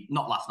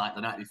 not last night,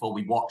 the night before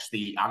we watched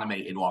the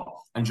animated one,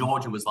 and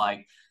Georgia was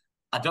like,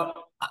 I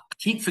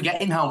keep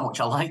forgetting how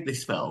much I like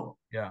this film.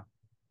 Yeah.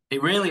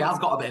 It really has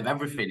got a bit of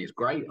everything. It's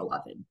great,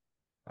 Aladdin.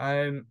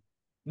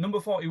 Number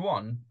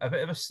 41, a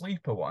bit of a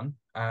sleeper one,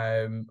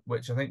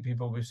 which I think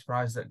people will be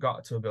surprised that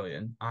got to 1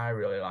 billion. I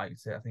really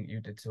liked it. I think you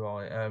did too,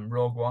 Ollie.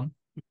 Rogue One.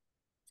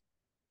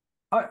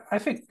 I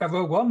think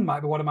Rogue One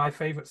might be one of my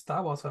favourite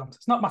Star Wars films.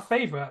 It's not my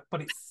favourite,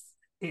 but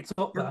it's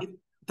up there.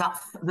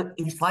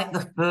 It's like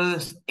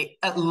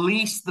at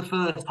least the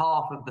first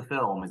half of the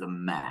film is a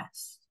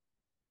mess.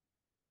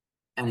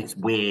 And it's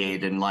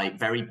weird and like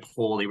very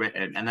poorly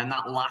written. And then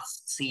that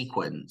last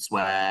sequence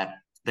where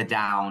they're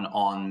down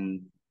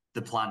on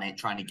the planet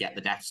trying to get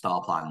the Death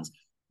Star plans,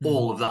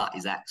 all of that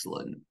is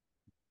excellent.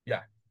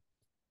 Yeah.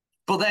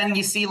 But then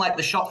you see like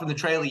the shot from the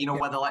trailer,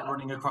 where they're like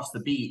running across the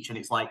beach and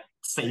it's like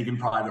Saving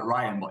Private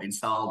Ryan, but in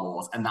Star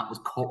Wars, and that was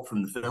cut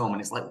from the film.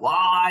 And it's like,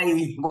 why?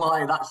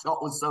 That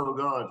shot was so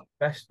good.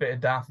 Best bit of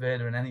Darth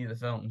Vader in any of the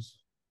films.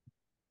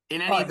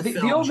 In any of the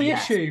films, the only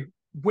issue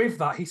with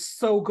that, he's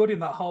so good in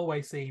that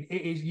hallway scene.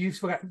 It is, you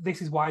forget, this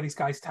is why this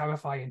guy's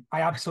terrifying.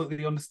 I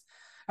absolutely understand.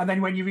 And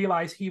then when you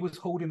realise he was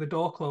holding the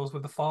door closed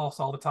with the Force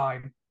all the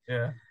time.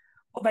 Yeah.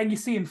 But then you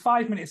see him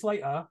 5 minutes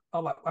later,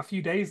 or like a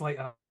few days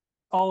later,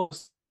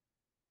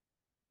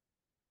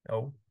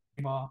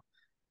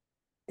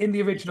 in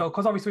the original,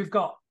 because obviously we've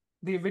got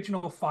the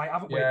original fight,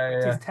 haven't we?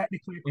 It is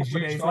technically a couple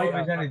of days later.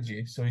 His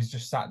energy, so he's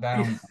just sat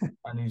down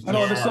and he's. And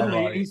all of a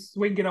sudden he's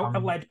swinging out a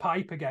lead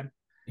pipe again.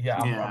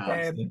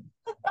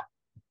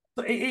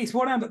 So it's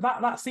one end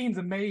that scene's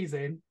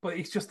amazing, but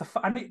it's just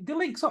and it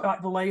links up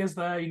like the layers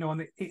there,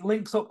 and it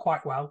links up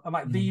quite well. And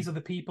like these are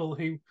the people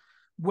who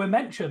were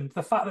mentioned.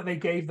 The fact that they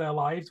gave their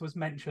lives was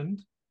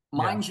mentioned.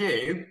 Mind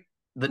you,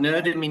 the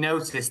nerd in me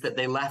noticed that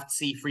they left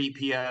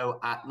C-3PO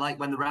at like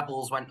when the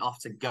rebels went off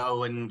to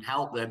go and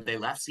help them. They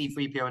left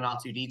C-3PO and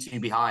R2-D2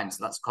 behind,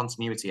 so that's a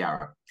continuity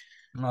error.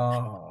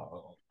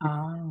 Oh,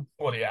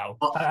 bloody hell!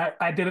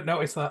 I didn't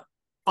notice that.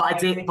 But I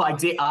did.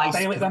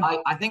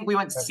 I think we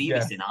went to see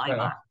this in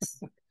IMAX.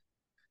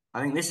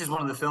 I think this is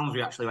one of the films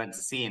we actually went to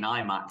see in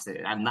IMAX,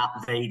 and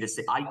that Vader.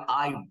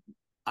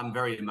 I'm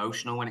very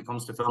emotional when it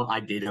comes to film. I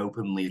did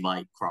openly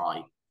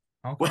cry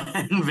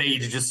when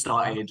Vader just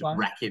started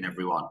wrecking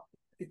everyone.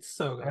 It's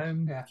so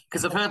good.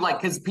 Because I've heard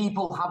because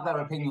people have their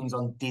opinions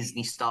on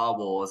Disney Star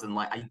Wars, and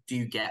I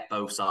do get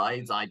both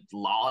sides. I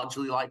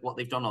largely like what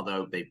they've done,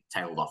 although they've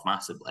tailed off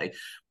massively.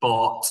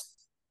 But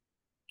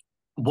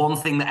one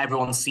thing that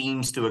everyone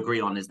seems to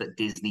agree on is that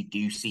Disney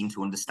do seem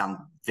to understand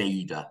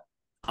Vader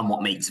and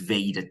what makes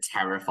Vader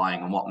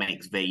terrifying and what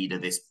makes Vader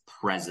this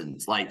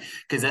presence. Like,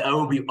 because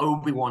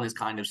Obi-Wan is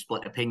kind of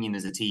split opinion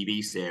as a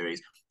TV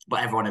series,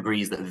 but everyone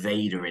agrees that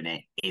Vader in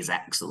it is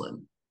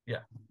excellent. Yeah.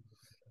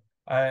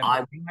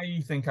 I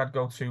think I'd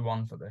go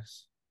 2-1 for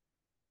this.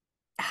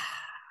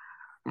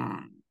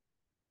 I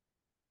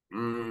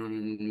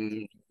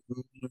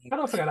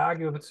don't think I'd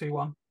argue with a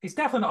 2-1. It's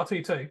definitely not a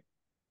 2-2.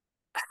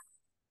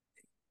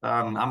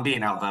 I'm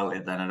being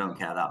outvoted then. I don't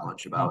care that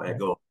much about it.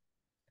 Go.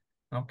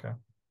 Okay.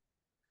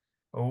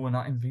 Oh, we're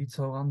not in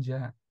veto land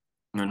yet.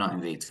 We're not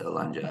in veto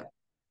land yet.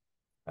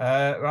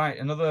 Right,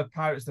 another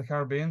Pirates of the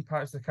Caribbean.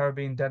 Pirates of the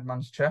Caribbean, Dead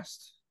Man's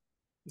Chest.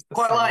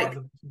 Quite like.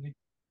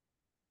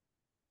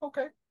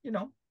 Okay, you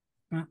know.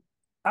 Yeah.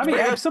 I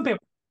mean, some people.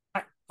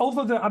 I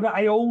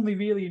only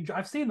really enjoy.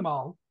 I've seen them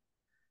all.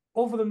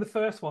 Other than the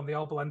first one, they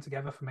all blend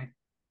together for me.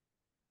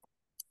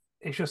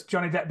 It's just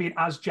Johnny Depp being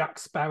as Jack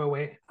Sparrow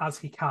as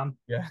he can.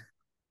 Yeah.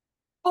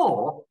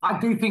 Or I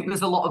do think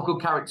there's a lot of good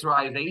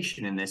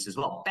characterization in this as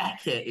well.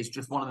 Beckett is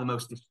just one of the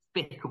most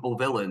despicable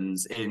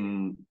villains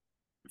in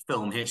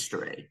film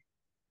history.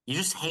 You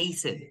just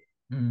hate him.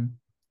 Mm.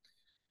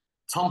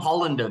 Tom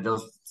Hollander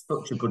does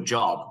such a good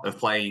job of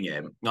playing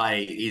him.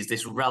 Like he's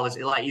this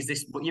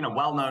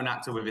well-known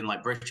actor within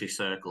like British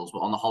circles, but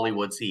on the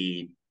Hollywood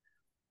scene,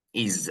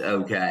 he's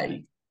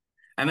okay.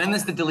 And then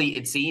there's the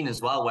deleted scene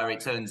as well, where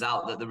it turns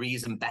out that the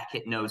reason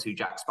Beckett knows who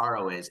Jack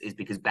Sparrow is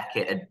because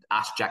Beckett had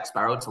asked Jack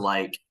Sparrow to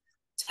like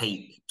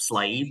take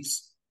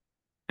slaves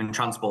and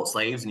transport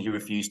slaves, and he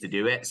refused to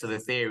do it. So the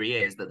theory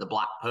is that the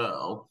Black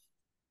Pearl,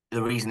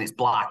 the reason it's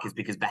black is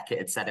because Beckett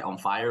had set it on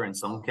fire and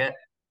sunk it.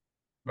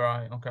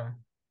 Right. Okay.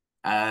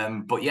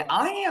 But yeah,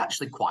 I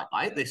actually quite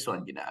like this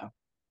one, you know.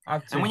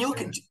 And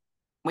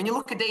when you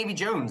look at Davy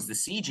Jones, the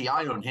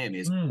CGI on him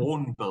is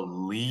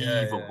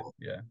unbelievable.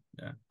 Yeah.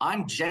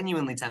 I'm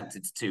genuinely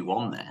tempted to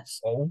 2-1 this.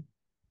 Oh.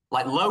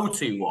 Like low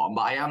 2-1,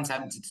 but I am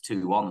tempted to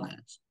 2-1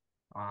 this.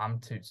 I'm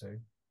 2-2.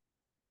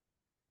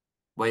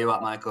 Where you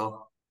at,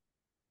 Michael?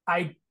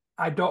 I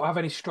don't have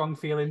any strong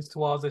feelings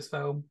towards this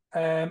film.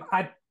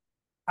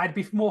 I'd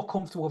be more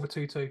comfortable with a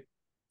 2-2.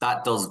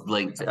 That does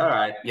link to... All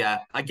right,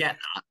 yeah, I get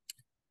that.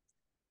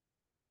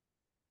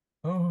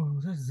 Oh,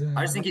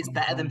 I just think it's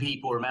better than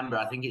people remember.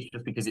 I think it's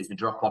just because it's a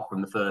drop off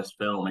from the first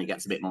film and it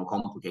gets a bit more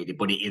complicated,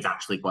 but it is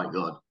actually quite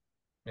good.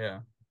 Yeah.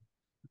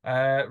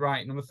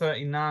 Right, number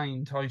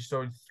 39, Toy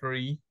Story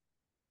 3.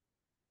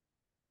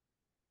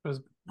 It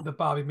was the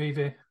Barbie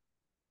movie,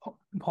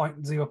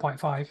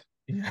 0.5.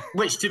 Yeah.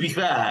 Which, to be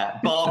fair,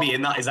 Barbie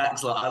in that is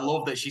excellent. I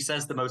love that she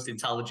says the most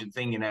intelligent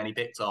thing in any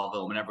Pixar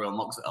film and everyone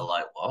looks at her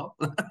like, what?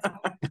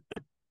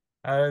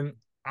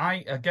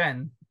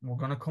 We're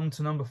going to come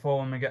to number 4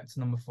 when we get to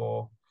number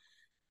 4.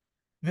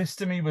 This,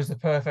 to me, was the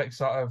perfect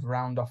sort of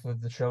round off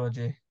of the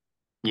trilogy.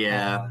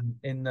 Yeah.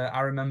 I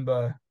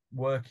remember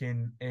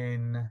working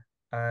in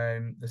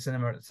the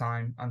cinema at the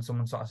time, and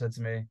someone sort of said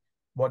to me,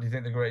 what do you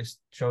think the greatest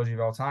trilogy of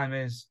all time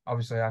is?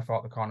 Obviously, I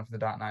thought the corner for the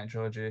Dark Knight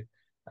trilogy.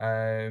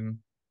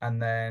 And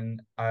then,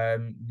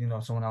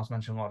 someone else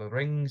mentioned Lord of the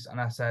Rings,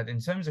 and I said, in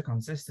terms of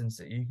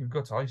consistency, you could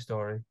go Toy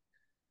Story.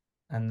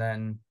 And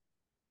then,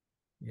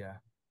 yeah,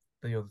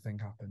 the other thing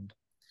happened.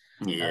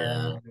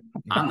 Yeah.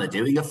 And they're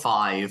doing a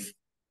 5.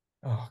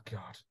 Oh,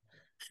 God.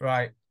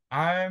 Right.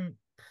 I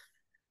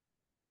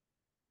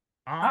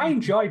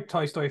enjoyed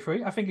Toy Story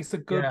 3. I think it's a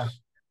good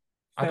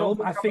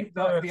film. I think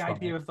that the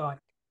idea of like...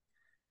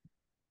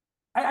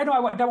 I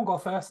know I don't go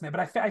first in it,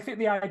 but I think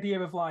the idea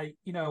of like,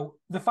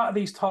 the fact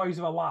these toys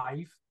are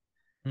alive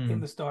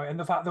in the story, and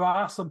the fact there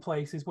are some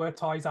places where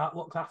toys aren't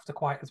looked after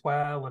quite as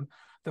well, and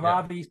there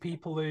are these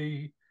people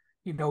who,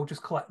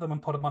 just collect them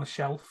and put them on a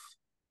shelf,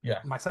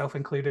 myself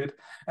included,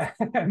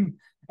 and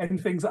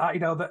things like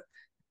that,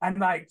 and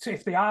like,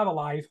 if they are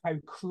alive, how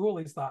cruel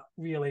is that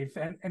really?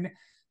 And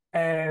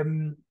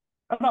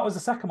that was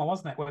the second one,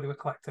 wasn't it, where they were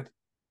collected?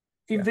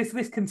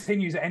 This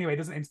continues it anyway,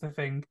 doesn't it, into the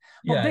thing?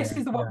 But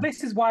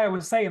this is why I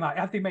was saying, like,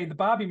 had they made the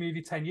Barbie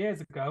movie 10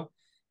 years ago,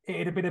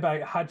 it'd have been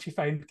about had she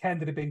found Ken,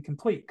 did it been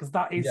complete? Because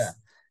that is,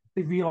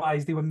 they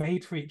realised they were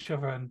made for each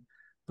other, and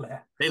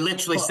they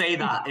literally say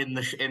that in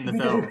the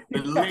film.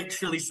 They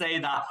literally say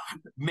that,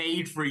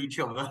 made for each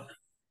other.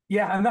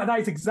 Yeah, and that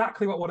is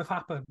exactly what would have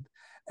happened.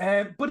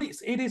 But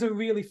it is a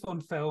really fun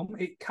film.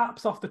 It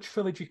caps off the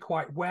trilogy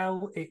quite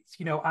well. It's,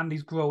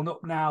 Andy's grown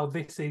up now.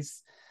 This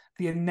is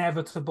the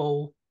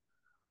inevitable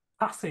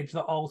passage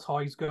that all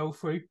toys go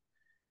through,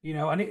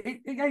 and I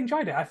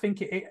enjoyed it. I think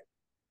they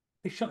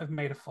shouldn't have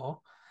made a 4,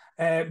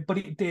 but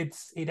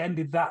it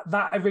ended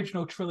that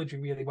original trilogy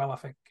really well, I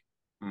think.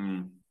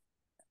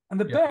 And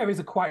the bear is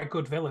quite a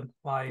good villain,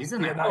 like,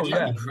 isn't it?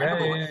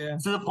 Incredible. Yeah.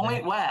 To the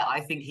point where I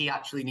think he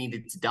actually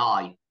needed to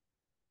die.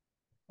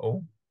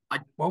 I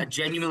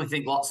genuinely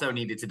think Lotso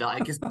needed to die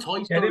because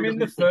Toy Story get him in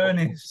the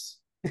furnace.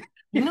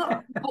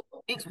 But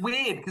it's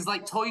weird because,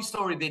 like, Toy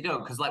Story, they don't,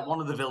 because, like, one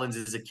of the villains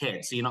is a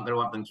kid, so you're not going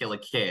to have them kill a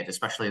kid,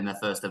 especially in their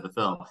first ever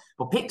film.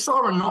 But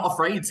Pixar are not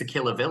afraid to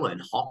kill a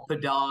villain. Hopper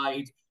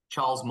died,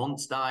 Charles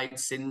Muntz died,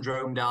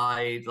 Syndrome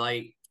died.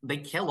 Like, they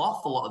kill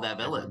off a lot of their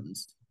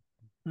villains.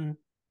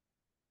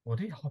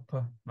 Woody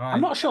Hopper. Right.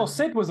 I'm not sure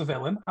Sid was a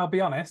villain, I'll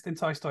be honest, in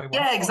Toy Story 1.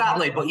 Yeah,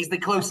 exactly. But he's the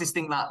closest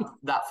thing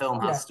that film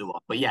Yeah. has to one.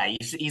 But yeah,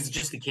 he's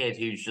just a kid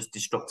who's just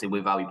destructive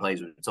with how he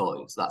plays with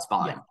toys. That's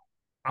fine. Yeah.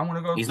 I'm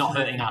gonna go. He's not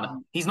hurting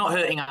He's not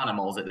hurting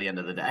animals at the end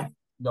of the day.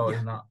 No, Yeah.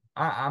 he's not.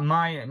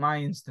 My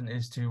instant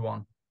is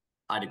 2-1.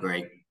 I'd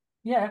agree.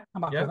 Yeah,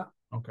 I'm happy Yeah. with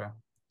that. Okay.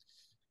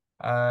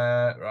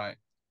 Right.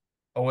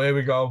 Oh, here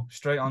we go.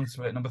 Straight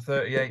onto it. Number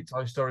 38,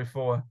 Toy Story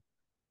 4.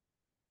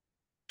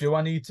 Do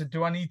I need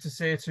to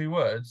say 2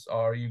 words,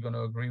 or are you going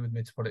to agree with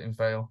me to put it in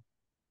fail?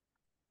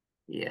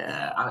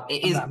 Yeah,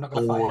 it is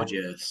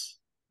gorgeous.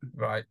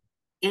 Right.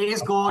 It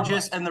is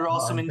gorgeous, and there are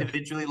some I'm-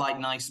 individually like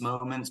nice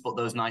moments, but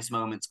those nice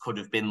moments could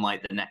have been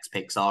like the next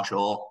Pixar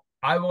short.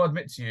 I will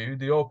admit to you,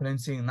 the opening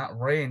scene, that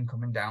rain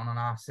coming down on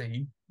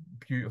RC,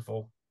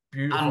 beautiful.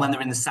 Beautiful. And when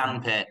they're in the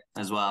sand pit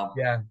as well.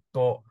 Yeah,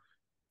 but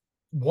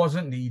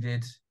wasn't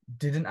needed.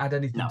 Didn't add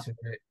anything No. to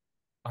it.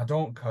 I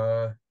don't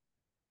care.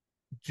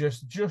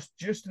 Just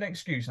an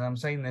excuse, and I'm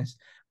saying this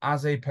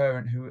as a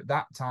parent who at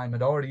that time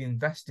had already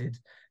invested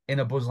in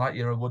a Buzz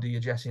Lightyear, a Woody, a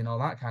Jessie, and all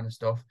that kind of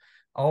stuff.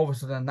 All of a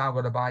sudden, I'm now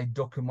got to buy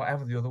Duck and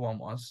whatever the other one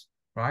was.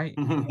 Right?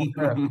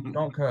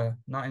 Don't care.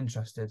 Not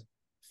interested.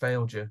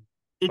 Failed you.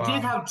 It Bye.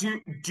 did have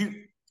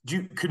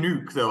Duke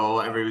Canuck though, or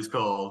whatever he was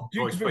called.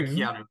 Duke Voiced by Caboon.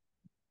 Keanu.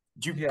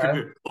 Duke Yeah.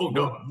 Canuck. Oh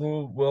god.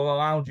 We'll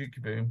allow Duke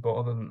Caboon, but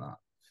other than that,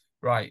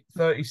 right?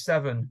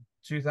 37,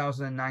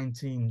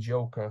 2019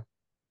 Joker.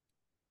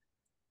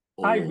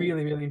 I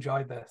really, really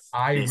enjoyed this.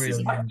 I This is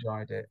really a-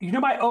 enjoyed it. You know,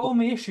 my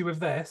only issue with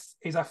this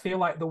is I feel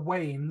like the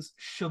Waynes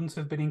shouldn't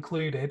have been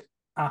included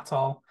at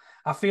all.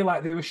 I feel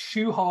like they were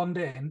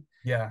shoehorned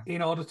Yeah,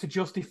 in order to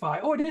justify,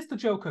 oh, it is the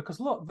Joker, because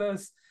look,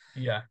 there's,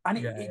 yeah, and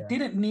yeah, it yeah.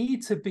 didn't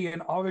need to be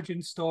an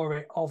origin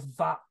story of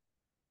that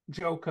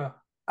Joker.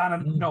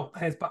 And no,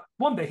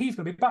 one day he's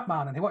going to be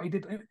Batman, and what he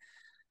did,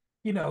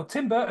 you know,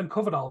 Tim Burton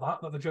covered all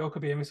that the Joker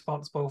being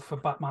responsible for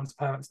Batman's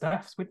parents'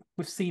 deaths.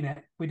 We've seen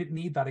it. We didn't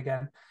need that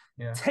again.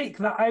 Yeah. Take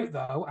that out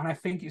though, and I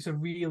think it's a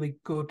really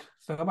good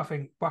film. I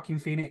think Joaquin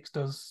Phoenix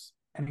does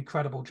an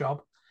incredible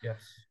job.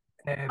 Yes.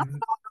 I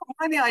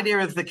the idea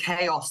of the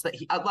chaos that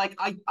he like.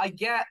 I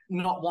get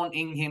not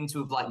wanting him to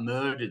have like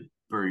murdered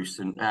Bruce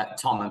and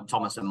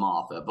Thomas and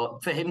Martha,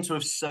 but for him to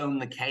have sown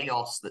the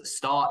chaos that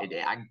started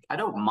it, I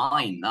don't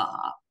mind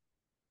that.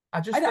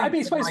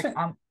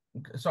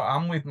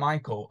 I'm with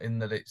Michael in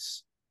that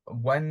it's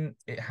when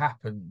it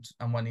happened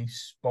and when he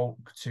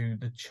spoke to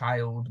the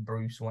child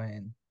Bruce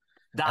Wayne.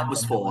 That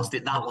was forced.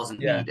 That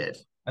wasn't needed.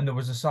 And there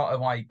was a sort of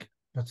like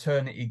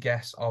paternity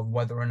guess of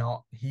whether or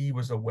not he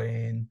was a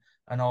Wayne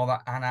and all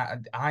that. And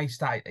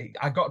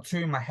I got 2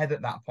 in my head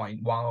at that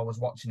point while I was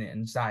watching it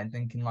and started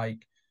thinking like,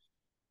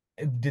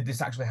 did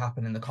this actually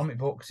happen in the comic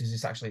books? Is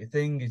this actually a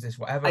thing? Is this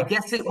whatever? I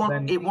guess it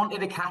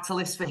wanted a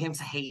catalyst for him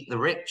to hate the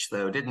rich,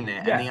 though, didn't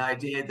it? Yeah. And the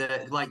idea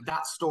that, like,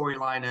 that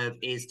storyline of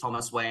is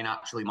Thomas Wayne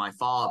actually my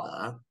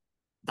father,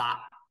 that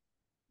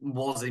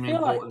was an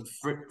important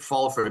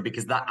fall through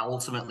because that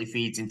ultimately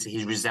feeds into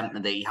his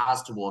resentment that he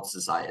has towards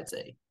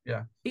society.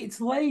 Yeah.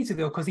 It's lazy,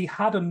 though, because he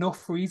had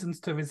enough reasons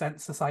to resent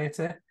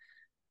society.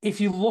 If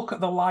you look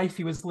at the life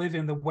he was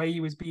living, the way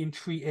he was being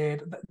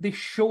treated, they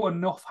show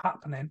enough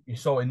happening. You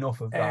saw enough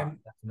of that.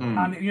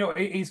 And, you know,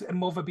 his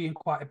mother being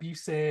quite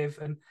abusive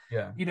and,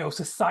 you know,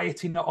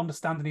 society not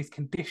understanding his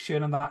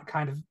condition and that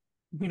kind of,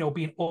 you know,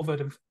 being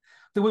othered. And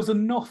there was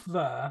enough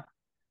there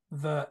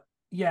that,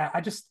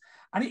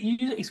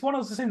 it's one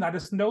of those things I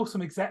just know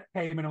some exec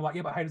came in and I'm like,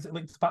 yeah, but how does it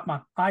link to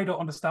Batman? I don't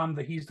understand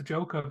that he's the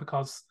Joker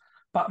because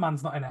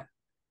Batman's not in it.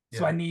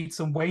 So I need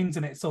some Waynes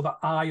in it so that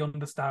I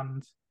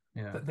understand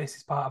that this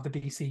is part of the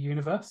DC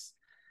universe.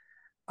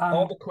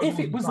 And if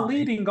it was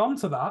leading on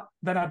to that,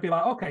 then I'd be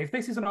like, okay, if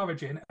this is an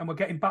origin and we're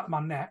getting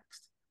Batman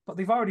next, but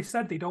they've already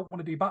said they don't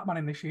want to do Batman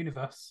in this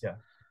universe. Yeah.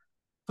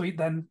 So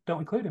then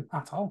don't include him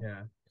at all.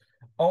 Yeah.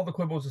 All the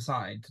quibbles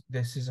aside,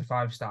 this is a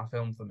 5-star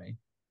film for me.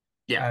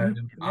 Yeah.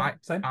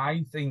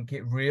 I think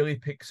it really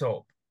picks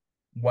up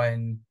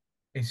when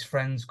his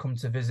friends come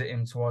to visit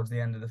him towards the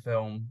end of the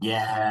film.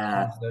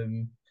 Yeah.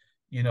 Them,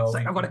 you know,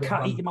 I've got a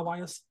cat eating my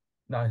wires.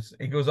 Nice.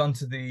 He goes on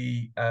to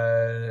the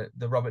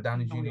Robert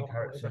Downey Jr.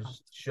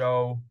 characters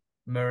show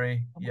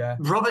Murray. Yeah.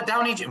 Robert De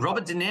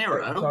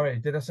Niro. Sorry,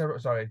 did I say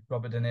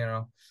Robert De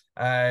Niro?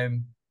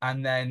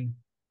 And then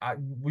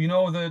we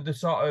know the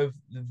sort of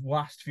the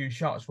last few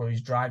shots where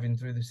he's driving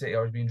through the city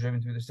or he's being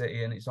driven through the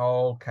city and it's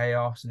all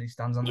chaos and he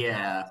stands on the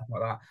car, stuff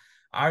like that.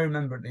 I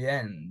remember at the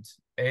end,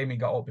 Amy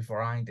got up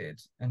before I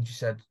did and she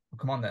said, well,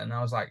 come on then. And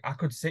I was like, I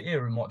could sit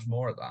here and watch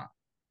more of that.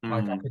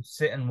 Like I could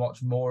sit and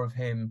watch more of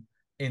him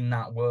in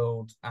that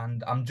world.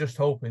 And I'm just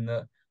hoping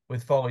that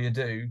with Follow You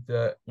Do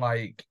that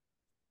like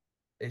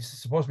it's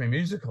supposed to be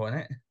musical, isn't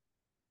it?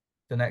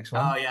 The next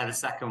one. Oh yeah, the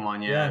second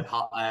one, yeah.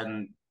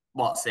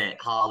 What's it?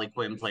 Harley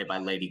Quinn played by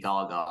Lady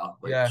Gaga.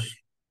 Yeah.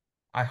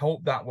 I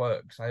hope that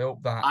works.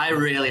 I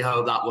really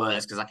hope that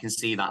works because I can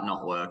see that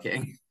not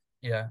working.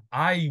 Yeah.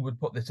 I would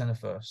put this in a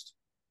first.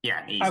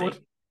 Yeah, easy. I would.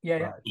 Yeah,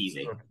 right.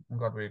 Easy. Good. I'm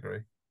glad we agree.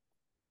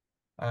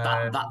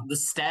 That the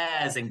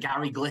stairs and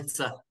Gary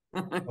Glitter.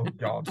 Oh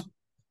God.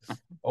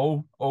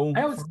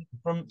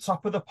 From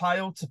top of the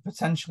pile to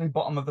potentially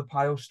bottom of the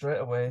pile straight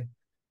away.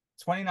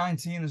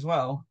 2019 as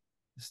well.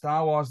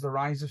 Star Wars: The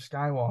Rise of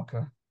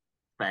Skywalker.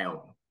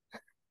 Fail.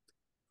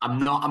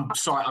 I'm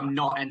sorry, I'm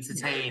not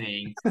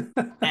entertaining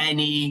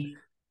any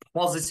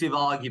positive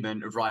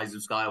argument of Rise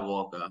of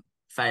Skywalker.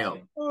 Fail.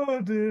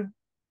 Oh dear.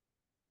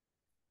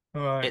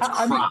 All right. It's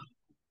crap.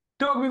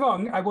 Don't get me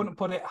wrong, I wouldn't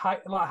put it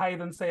higher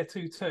than say a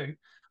 2-2,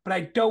 but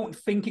I don't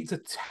think it's a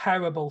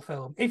terrible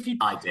film.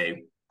 I do.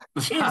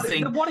 I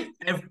think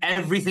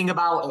everything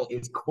about it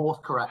is course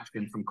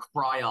correction from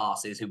cry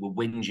arses who were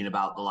whinging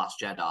about The Last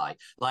Jedi.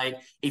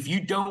 Like, if you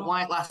don't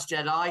like Last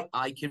Jedi,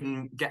 I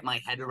can get my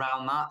head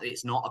around that.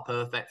 It's not a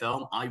perfect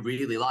film. I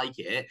really like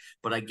it,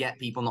 but I get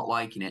people not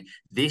liking it.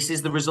 This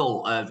is the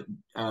result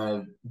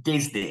of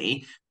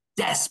Disney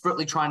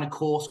desperately trying to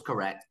course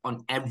correct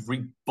on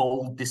every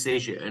bold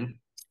decision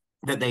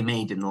that they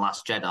made in The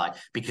Last Jedi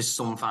because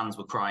some fans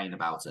were crying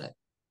about it.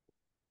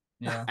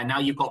 Yeah. And now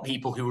you've got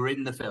people who are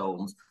in the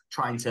films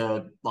trying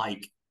to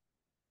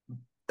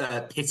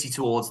pity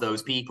towards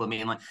those people. I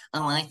mean, like,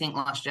 oh, I think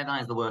Last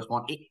Jedi is the worst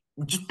one. It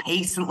just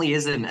patently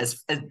isn't.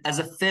 As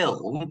a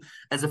film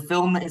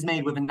that is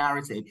made with a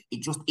narrative,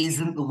 it just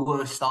isn't the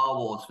worst Star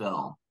Wars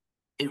film.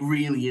 It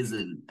really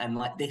isn't. And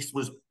like, this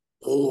was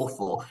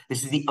awful.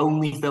 This is the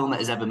only film that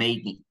has ever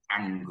made me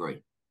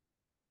angry.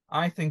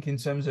 I think in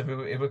terms of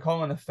if we're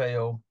calling a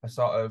fail, a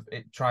sort of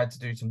it tried to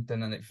do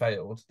something and it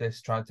failed.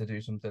 This tried to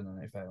do something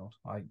and it failed.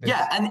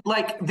 Yeah, and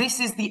like this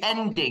is the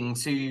ending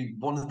to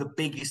one of the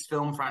biggest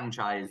film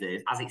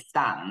franchises as it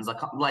stands.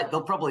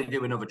 They'll probably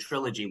do another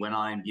trilogy when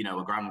I'm,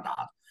 a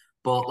granddad.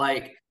 But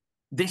like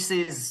this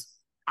is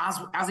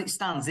as it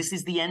stands, this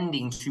is the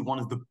ending to one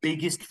of the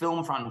biggest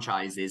film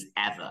franchises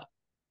ever.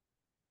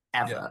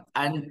 Yeah.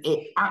 And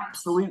it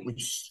absolutely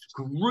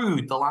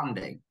screwed the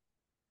landing.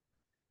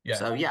 Yeah.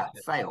 So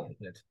fail.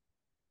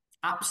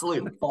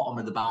 Absolute bottom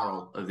of the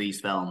barrel of these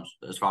films,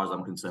 as far as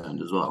I'm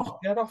concerned, as well.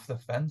 Get off the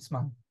fence,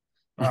 man.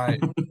 Right.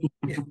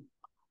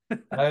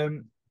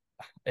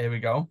 Here we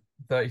go.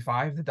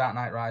 35, The Dark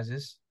Knight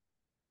Rises.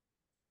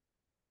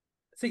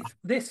 See,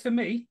 this for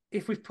me,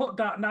 if we've put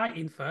Dark Knight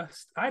in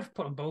first, I've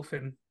put them both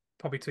in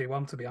probably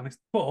 2-1, to be honest.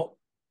 But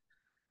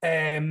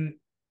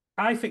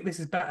I think this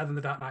is better than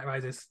The Dark Knight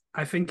Rises.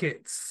 I think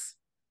it's.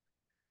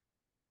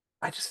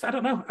 I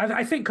don't know.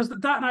 I think because The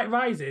Dark Knight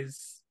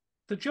Rises,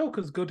 the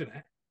Joker's good in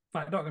it.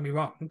 Like, don't get me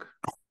wrong.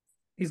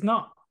 He's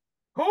not.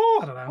 I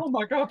don't know. Oh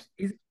my God.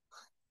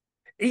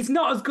 He's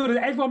not as good as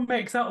everyone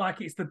makes out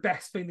like it's the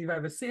best thing they've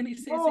ever seen.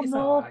 It's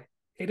all right.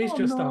 It is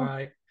just all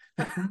right.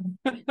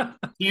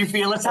 You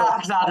feel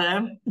attacked,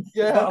 Adam?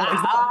 Yeah.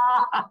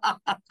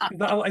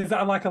 Is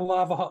that like a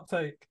lava hot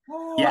take?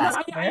 Yes.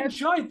 I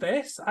enjoyed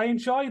this. I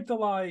enjoyed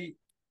the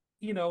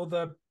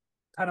the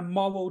kind of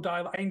moral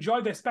dialogue. I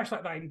enjoyed it, especially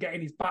like that in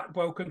getting his back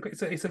broken.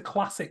 It's a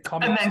classic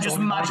comic. And then just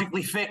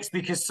magically fixed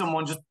because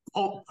someone just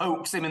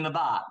pokes him in the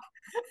back.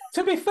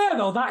 To be fair,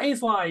 though, that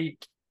is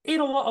like, in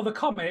a lot of the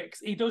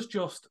comics, he does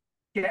just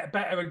get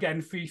better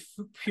again through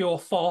pure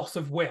force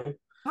of will.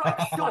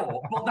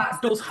 Sure, but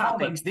that does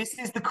happen. This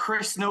is the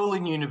Chris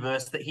Nolan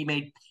universe that he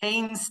made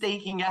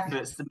painstaking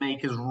efforts to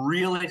make as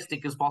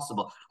realistic as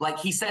possible. Like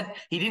he said,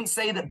 he didn't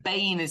say that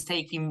Bane is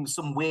taking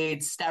some weird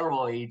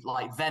steroid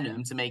like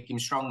Venom to make him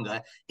stronger.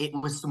 It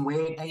was some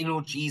weird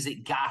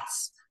analgesic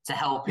gas to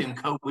help him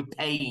cope with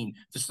pain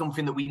for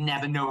something that we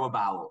never know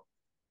about.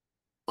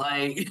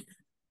 Like,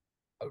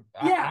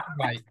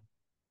 right.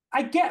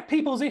 I get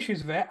people's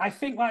issues with it. I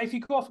think like if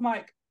you go from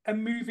like a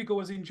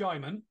moviegoer's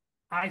enjoyment,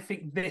 I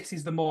think this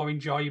is the more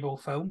enjoyable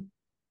film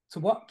to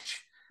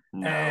watch.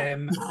 No.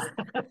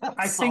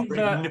 I think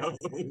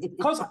that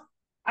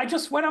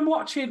because when I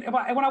watch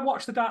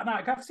The Dark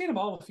Knight, I've seen them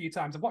all a few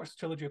times. I've watched the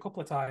trilogy a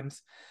couple of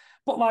times,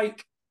 but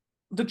like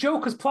the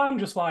Joker's plan,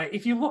 just like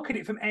if you look at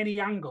it from any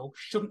angle,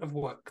 shouldn't have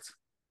worked.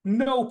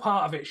 No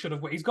part of it should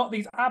have worked. He's got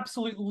these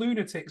absolute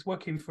lunatics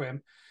working for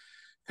him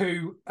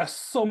who are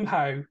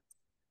somehow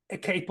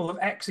capable of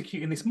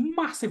executing this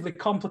massively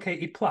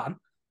complicated plan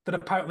that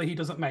apparently he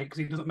doesn't make because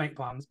he doesn't make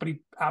plans, but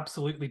he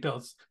absolutely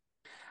does.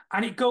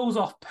 And it goes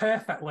off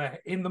perfectly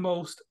in the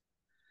most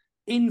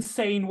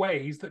insane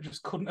ways that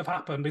just couldn't have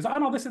happened. He's like, oh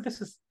no, this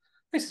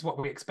is what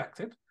we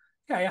expected.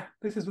 Yeah,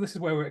 this is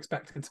where we're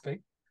expecting to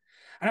be.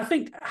 And I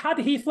think had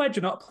Heath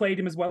Ledger not played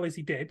him as well as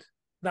he did,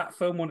 that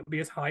film wouldn't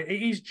be as high.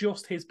 It is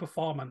just his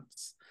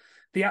performance.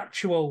 The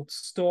actual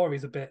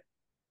story's a bit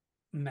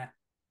meh.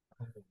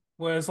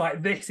 Whereas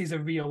like this is a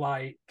real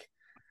like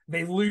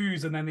they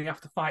lose and then they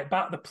have to fight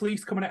back. The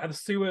police coming out of the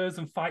sewers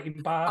and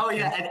fighting back. Oh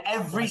yeah, and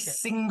every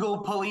single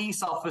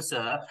police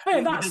officer.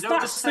 Hey,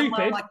 that's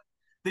stupid.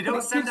 They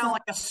don't send out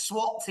like a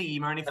SWAT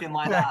team or anything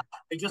like that.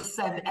 They just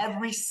send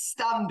every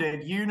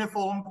standard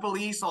uniformed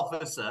police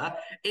officer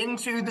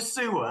into the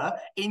sewer,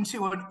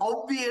 into an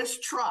obvious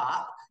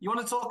trap. You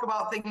want to talk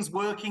about things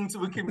working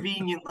to a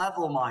convenient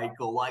level,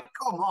 Michael? Like,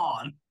 come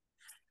on.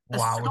 a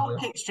Wow.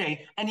 stock exchange,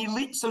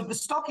 so the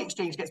stock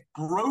exchange gets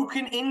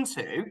broken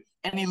into,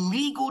 an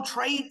illegal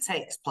trade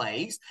takes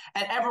place,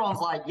 and everyone's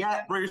like,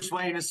 yeah, Bruce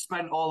Wayne has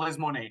spent all his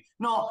money.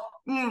 Not,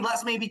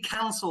 let's maybe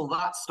cancel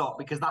that stock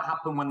because that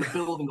happened when the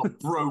building got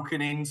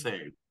broken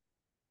into.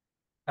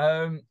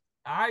 I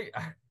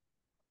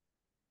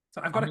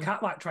So I've got a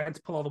cat like trying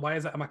to pull all the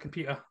wires out of my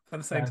computer at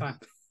the same time.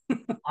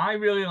 I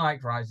really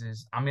like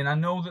Rises. I mean, I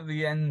know that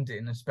the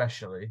ending,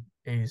 especially,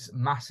 is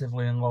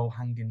massively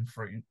low-hanging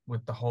fruit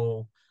with the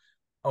whole,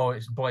 oh,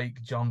 it's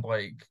Blake, John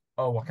Blake.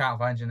 Oh, I can't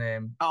find your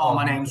name. Oh,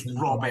 my name's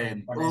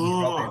Robin. My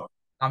name's Robin.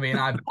 I mean,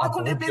 Why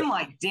couldn't it have been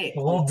like Dick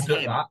or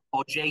Tim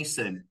or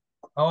Jason?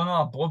 Oh no,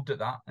 I blubbed at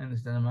that in the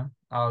cinema.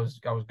 I was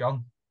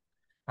gone.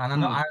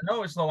 And I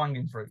know it's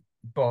low-hanging fruit,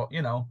 but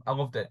you know, I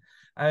loved it.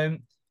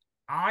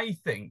 I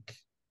think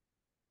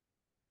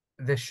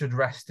this should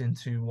rest in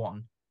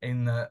 2-1.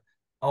 In that,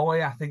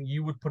 Ollie, I think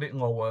you would put it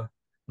lower.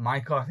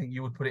 Michael, I think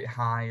you would put it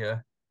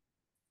higher.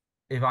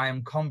 If I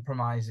am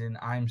compromising,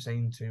 I'm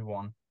saying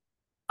 2-1.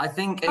 I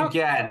think,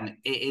 again,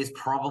 it is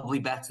probably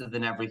better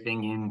than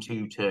everything in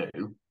 2-2.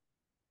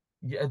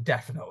 Yeah,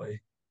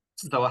 definitely.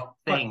 So I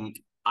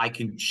think I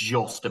can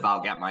just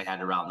about get my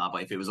head around that.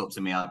 But if it was up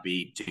to me, I'd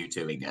be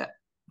 2-2ing it.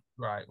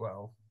 Right,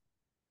 well,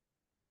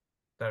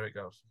 there it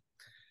goes.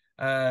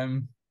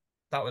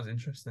 That was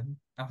interesting.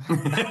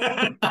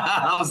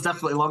 That was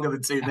definitely longer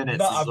than 2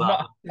 minutes.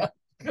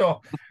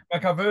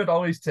 Like I've heard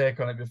Ollie's take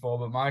on it before,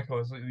 but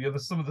Michael,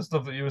 some of the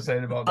stuff that you were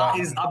saying about that.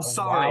 I'm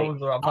sorry.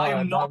 I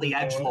am not the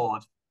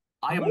edgelord.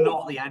 I am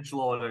not the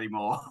edgelord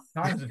anymore.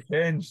 Times have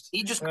changed.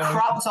 He just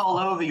crapped all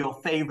over your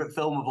favorite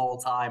film of all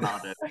time,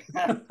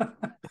 Adam.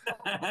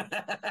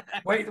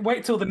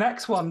 Wait till the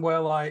next one where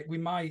like we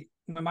might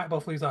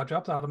both lose our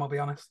jobs, Adam, I'll be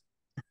honest.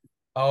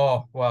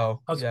 Oh,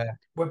 well, yeah.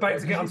 We're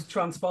about to get onto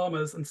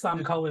Transformers and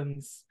Sam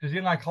Collins. Does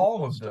he like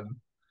all of them?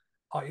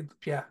 Oh,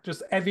 yeah,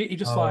 he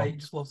just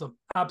loves them.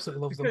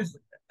 Absolutely loves them.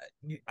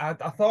 I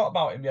thought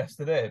about him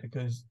yesterday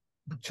because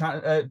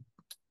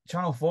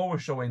Channel 4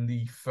 was showing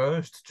the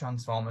first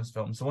Transformers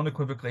film, so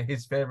unequivocally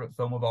his favourite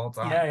film of all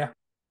time. Yeah.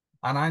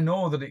 And I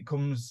know that it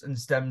comes and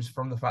stems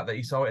from the fact that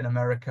he saw it in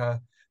America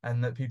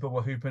and that people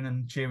were hooping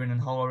and cheering and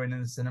hollering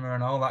in the cinema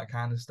and all that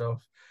kind of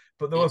stuff.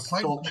 But there were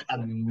such a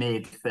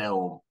mid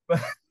film.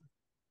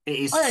 It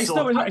is.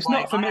 It's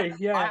not for me.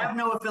 Yeah, I have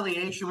no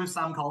affiliation with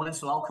Sam Collins,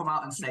 so I'll come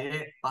out and say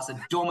it. That's a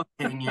dumb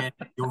opinion.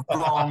 You're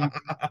wrong.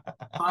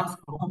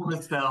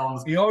 Transformers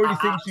films. He already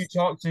thinks you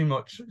talk too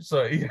much,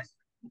 so yeah.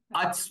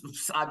 I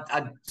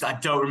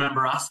don't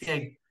remember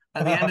asking.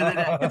 At the end of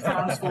the day, the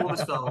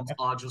Transformers films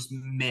are just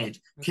mid.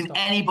 Can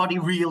anybody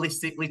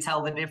realistically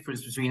tell the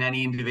difference between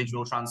any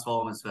individual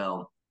Transformers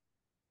film?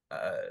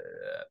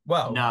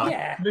 Well, no.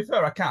 To be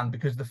fair, I can,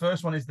 because the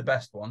first one is the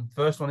best one.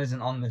 First one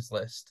isn't on this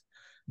list.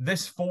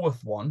 This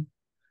fourth one,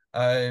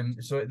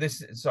 just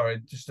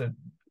to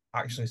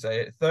actually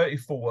say it,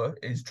 34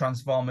 is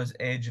Transformers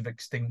Age of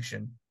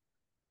Extinction.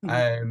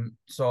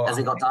 So has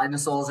it got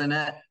dinosaurs in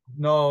it?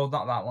 No,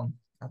 not that one.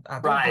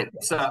 Right,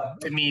 so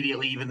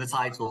immediately even the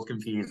title's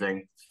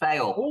confusing.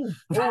 Fail.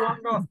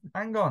 Oh,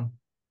 hang on.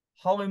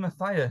 Holly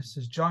Matthias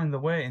has joined the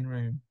waiting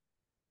room.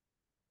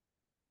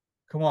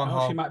 Come on,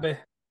 Holly. She might be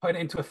putting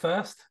it into a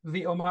first.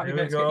 Vito might be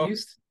able to get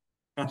used.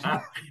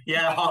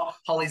 Yeah,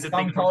 Holly's a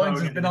Sam big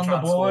Collins has been on the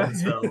blower.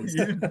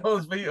 Use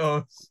those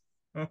vetoes.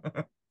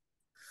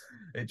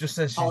 It just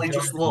says Holly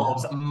just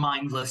loves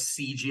mindless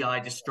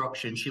CGI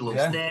destruction. She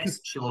loves this.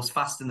 She loves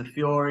Fast and the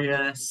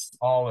Furious.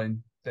 All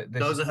in.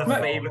 Those are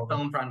her favorite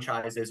film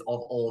franchises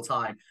of all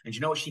time. And you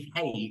know what she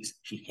hates?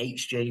 She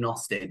hates Jane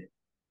Austen.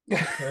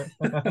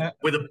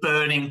 With a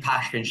burning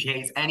passion. She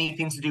hates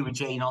anything to do with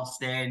Jane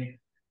Austen.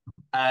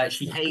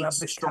 She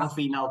hates strong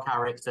female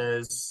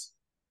characters.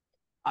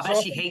 I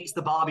bet she hates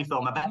the Barbie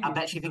film. I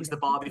bet she thinks the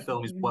Barbie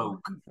film is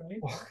woke.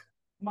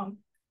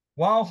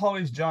 While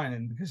Holly's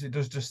joining, because it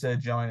does just say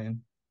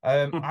joining,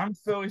 I'm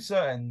fairly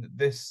certain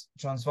this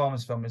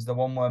Transformers film is the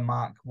one where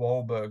Mark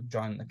Wahlberg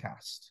joined the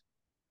cast.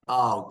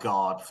 Oh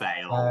God,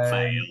 fail.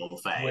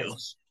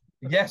 Which,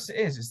 yes, it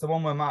is. It's the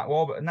one where Mark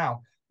Wahlberg.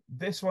 Now,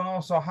 this one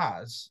also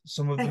has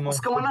some of the most. What's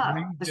going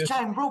on? There's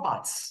giant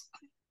robots.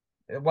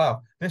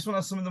 Well, this one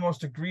has some of the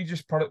most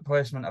egregious product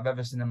placement I've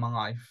ever seen in my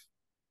life,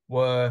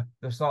 where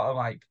they're sort of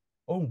like,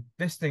 "Oh,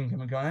 this thing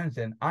can go on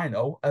anything." I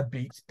know, a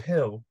Beats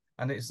pill,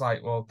 and it's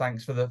like, well,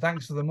 thanks for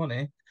the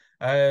money.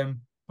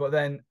 But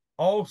then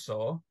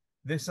also,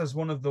 this has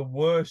one of the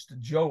worst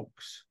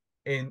jokes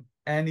in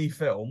any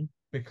film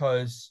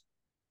because.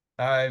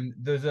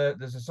 There's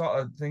a sort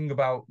of thing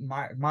about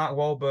Mark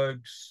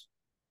Wahlberg's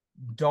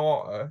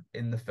daughter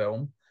in the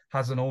film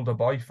has an older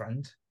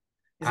boyfriend.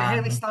 Is it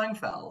Haley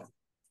Steinfeld?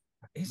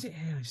 Is it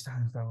Haley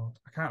Steinfeld?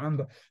 I can't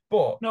remember.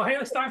 But no,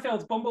 Haley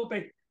Steinfeld's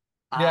Bumblebee.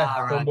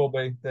 Yeah, right.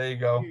 Bumblebee. There you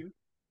go.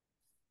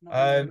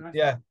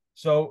 Yeah.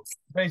 So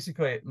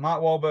basically,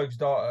 Mark Wahlberg's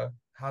daughter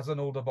has an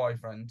older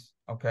boyfriend.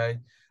 Okay,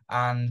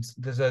 and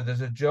there's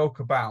a joke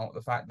about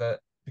the fact that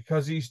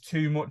because he's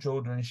too much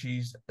older and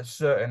she's a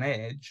certain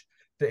age,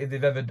 that if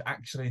they've ever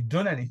actually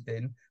done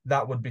anything,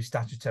 that would be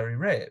statutory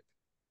rape.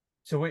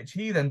 To which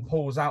he then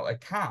pulls out a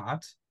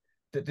card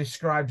that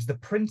describes the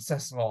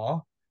princess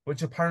law,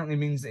 which apparently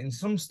means that in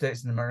some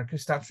states in America,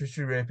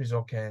 statutory rape is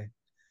okay.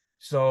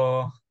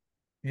 So,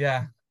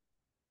 yeah.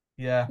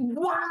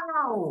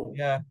 Wow.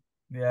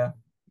 Yeah.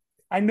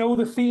 I know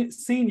the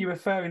scene you're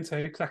referring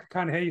to because I can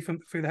kind of hear you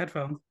through the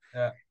headphones.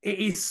 Yeah. It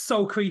is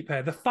so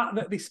creepy. The fact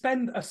that they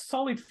spend a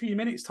solid few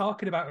minutes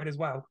talking about it as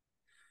well.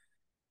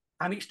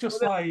 And it's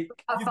just like...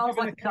 You've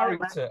given a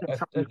character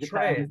a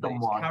trait that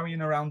he's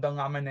carrying around a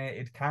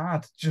laminated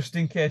card just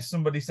in case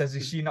somebody says,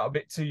 is she not a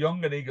bit too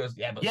young? And he goes,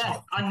 yeah, but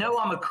I know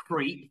I'm a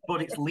creep,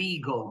 but it's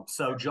legal,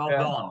 so jog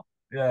on.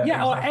 Yeah,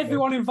 exactly.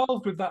 Everyone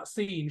involved with that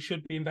scene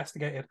should be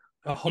investigated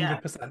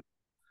 100%.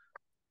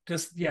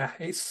 Just,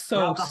 it's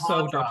so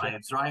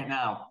drives right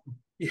now.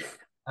 Yeah.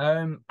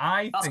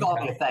 That's got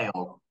to be a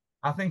fail.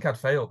 I think I'd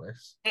fail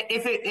this.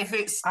 If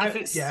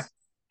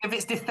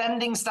it's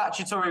defending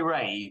statutory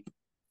rape,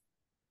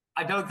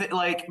 I don't think,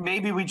 like,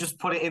 maybe we just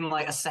put it in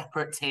like a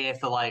separate tier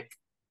for like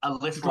a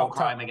literal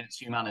crime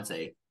against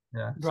humanity.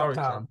 Yeah, sorry,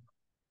 Sam.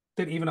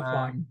 Didn't even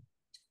apply.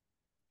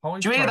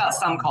 Do you hear that,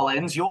 Sam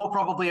Collins? You're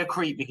probably a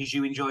creep because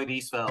you enjoy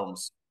these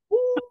films.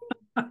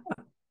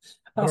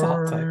 That's a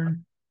hot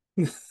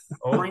take.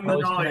 Bring the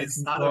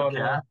noise. I don't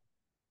care.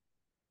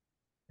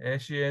 Here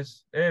she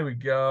is. Here we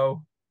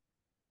go.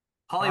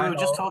 Holly, we were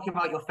just talking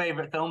about your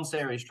favourite film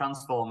series,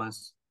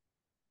 Transformers.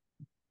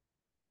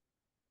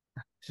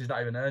 She's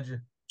not even heard you.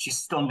 She's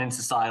stunned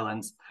into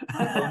silence.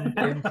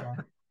 I'm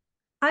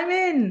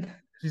in.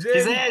 She's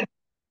in.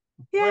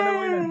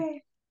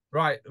 Yay!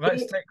 Right,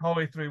 let's take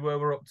Holly through where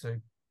we're up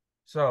to.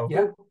 So,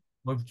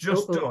 we've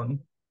just done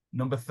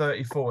number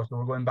 34, so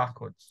we're going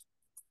backwards.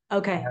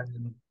 Okay.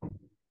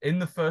 In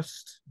the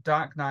first,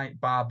 Dark Knight,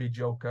 Barbie,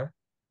 Joker.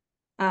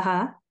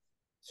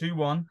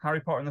 2-1,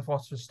 Harry Potter and the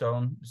Philosopher's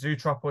Stone,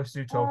 Zootropolis,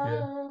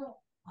 Zootopia,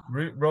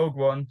 Rogue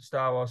One,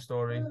 Star Wars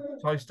Story,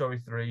 Toy Story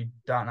 3,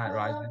 Dark Knight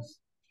Rises.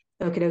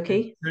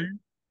 Okay. 2,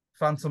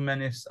 Phantom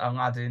Menace,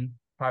 Aladdin,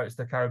 Pirates of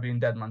the Caribbean,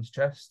 Dead Man's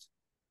Chest.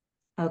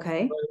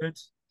 Okay.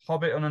 3rd,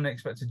 Hobbit, An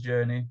Unexpected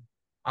Journey,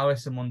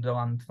 Alice in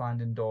Wonderland,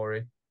 Finding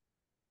Dory.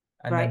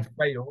 And then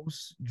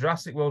fails,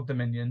 Jurassic World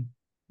Dominion,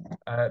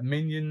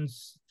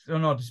 Minions,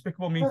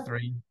 Despicable Me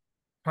 3,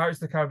 Pirates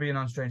of the Caribbean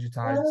and Stranger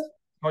Tides,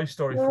 Toy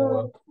Story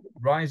 4,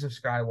 Rise of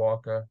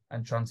Skywalker,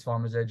 and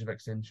Transformers Age of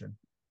Extinction.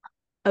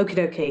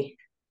 Okay.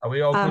 Are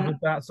we all good with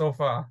that so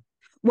far?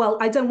 Well,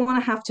 I don't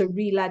want to have to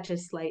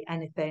re-legislate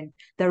anything.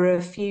 There are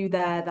a few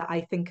there that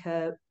I think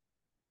are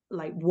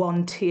like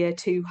one tier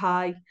too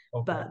high,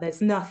 but there's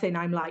nothing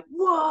I'm like,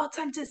 what?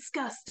 I'm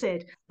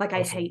disgusted. Like,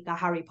 I hate the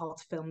Harry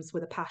Potter films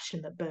with a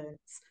passion that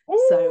burns.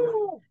 Ooh.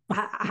 So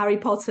Harry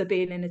Potter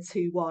being in a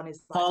 2-1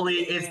 is like,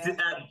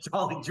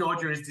 Holly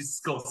Georgia is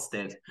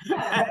disgusted.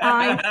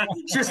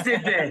 Just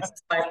did this.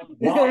 Like,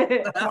 what?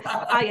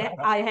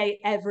 I hate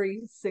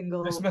every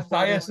single. Miss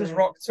Matthias has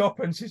rocked up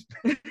and she's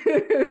been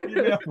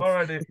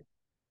already.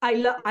 I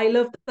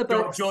love the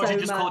book Georgia so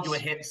just much. Called you a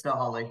hipster,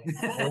 Holly.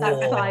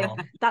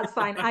 That's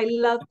fine. I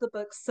love the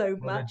book so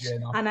much,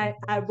 and I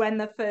when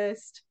the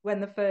first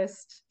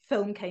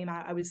film came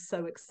out, I was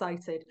so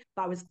excited,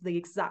 but I was the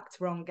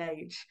exact wrong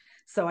age.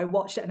 So I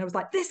watched it and I was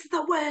like, "This is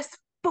the worst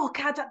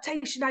book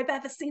adaptation I've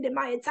ever seen in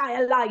my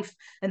entire life,"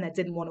 and I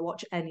didn't want to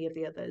watch any of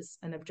the others,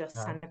 and I've just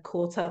kind of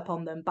caught up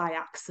on them by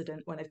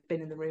accident when I've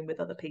been in the room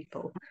with other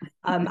people.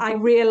 I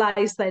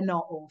realise they're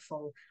not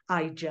awful.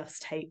 I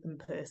just hate them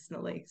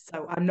personally,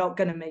 so I'm not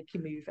going to make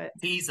you move it.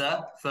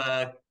 Teaser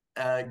for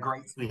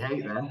Greats We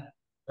Hate then.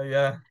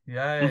 Yeah.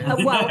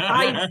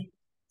 Well,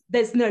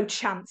 there's no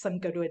chance I'm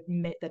going to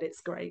admit that it's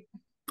great.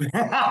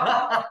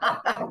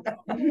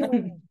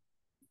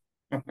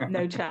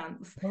 No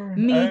chance.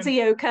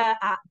 Mediocre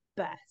at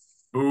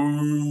best.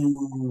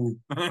 Ooh.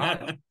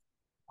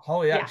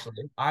 Holly,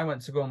 actually, I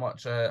went to go and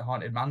watch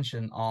Haunted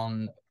Mansion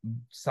on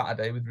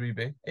Saturday with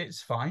Ruby.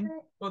 It's fine,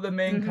 but the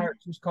main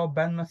character is called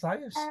Ben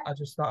Matthias. I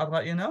just thought I'd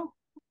let you know.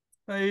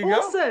 There you go.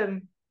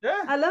 Awesome.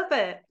 Yeah. I love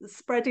it.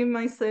 Spreading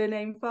my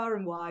surname far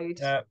and wide.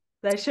 Yeah.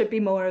 There should be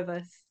more of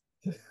us.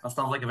 That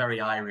sounds like a very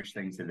Irish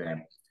thing to do.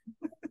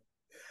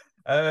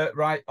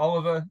 Right,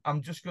 Oliver,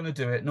 I'm just going to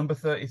do it. Number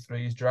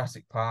 33 is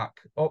Jurassic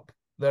Park. Up,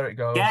 there it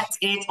goes. Get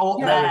it up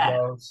there. There it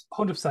goes.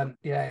 100%.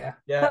 Yeah.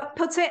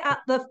 Put it at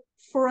the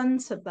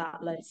front of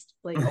that list,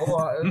 please.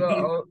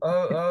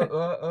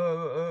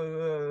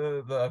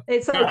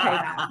 It's okay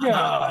now.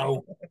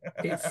 No.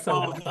 It's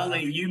so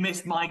Holly, you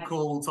missed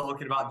Michael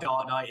talking about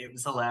Dark Knight. It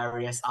was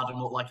hilarious. Adam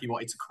looked like he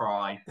wanted to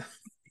cry.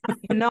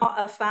 You're not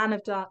a fan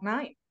of Dark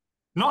Knight?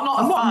 Not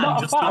a fan,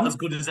 just not as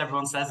good as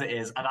everyone says it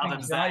is. And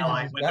Adam's there,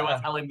 like, when do I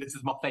tell him this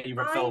is my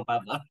favourite film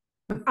ever?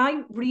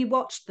 I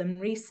rewatched them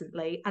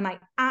recently and I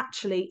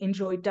actually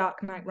enjoyed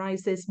Dark Knight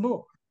Rises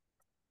more.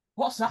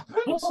 What's happened?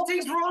 What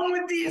is wrong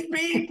with these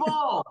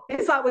people?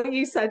 Is that what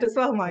you said as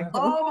well, Michael?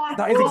 Oh my God.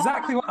 That is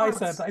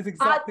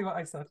exactly what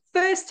I said.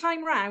 First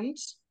time round,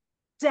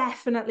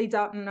 definitely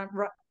Dark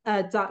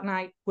Dark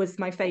Knight was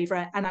my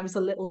favorite, and I was a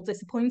little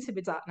disappointed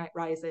with Dark Knight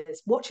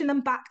Rises. Watching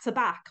them back to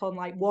back on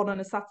like one on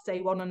a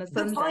Saturday, one on a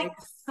Sunday. Like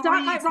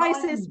Dark Knight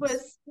Rises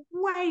was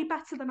way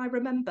better than I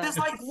remember. There's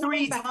like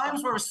three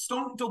times where a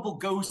stunt double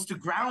goes to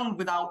ground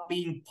without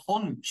being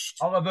punched.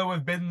 Although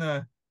we've been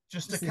there.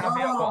 Just to caveat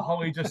what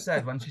Holly just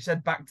said, when she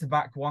said back to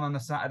back, one on a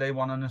Saturday,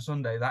 one on a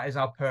Sunday, that is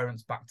our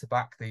parents back to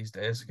back these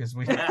days because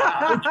we can't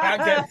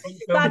get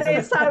that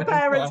is our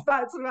parents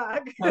back to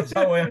back. That's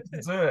how we have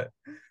to do it.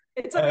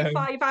 It took me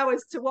 5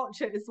 hours to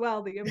watch it as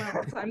well, the amount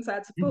of times I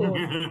had to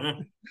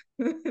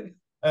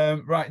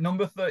pause. Right,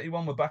 number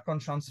 31, we're back on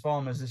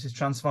Transformers. This is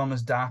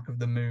Transformers Dark of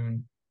the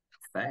Moon.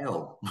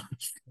 Fail.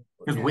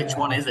 Because which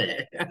one is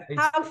it?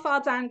 How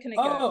far down can it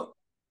go?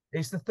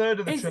 It's the third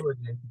of the trilogy,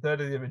 the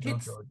third of the original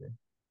trilogy.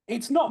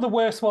 It's not the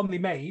worst one they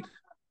made.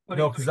 But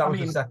no, because that was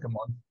the second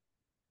one.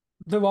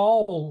 They're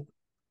all...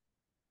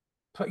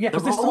 Yeah,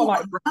 because this is the one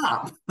like...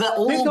 crap. They're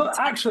all...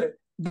 Actually...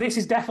 This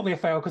is definitely a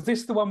fail because this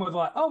is the one with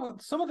like, oh,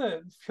 some of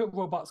the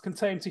robots can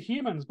turn to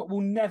humans, but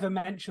we'll never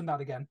mention that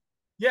again.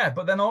 Yeah,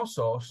 but then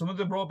also some of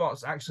the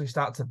robots actually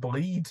start to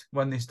bleed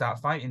when they start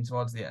fighting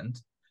towards the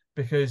end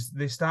because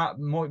they start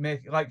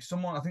making like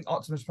someone. I think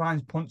Optimus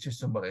Prime punches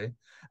somebody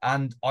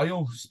and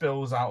oil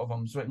spills out of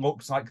them, so it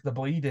looks like they're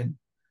bleeding.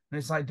 And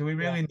it's like, do we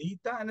really need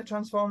that in a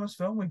Transformers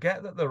film? We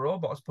get that the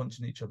robots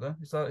punching each other.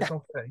 It's okay,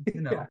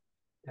 you know.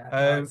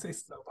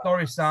 It's so bad.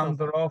 Sorry, Sam,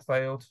 they're all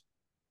failed.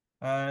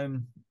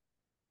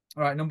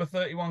 All right, number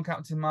 31,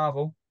 Captain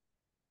Marvel.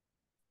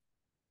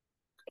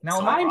 Now,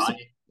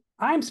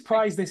 I'm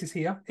surprised this is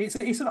here.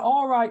 It's an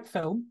all right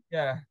film.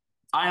 Yeah.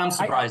 I am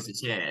surprised it's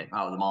here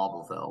out of the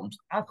Marvel films.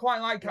 I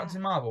quite like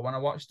Captain Marvel when I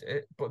watched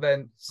it, but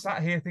then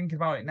sat here thinking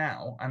about it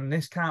now, and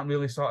this can't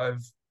really sort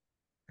of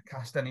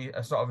cast any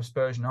sort of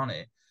aspersion on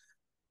it.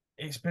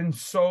 It's been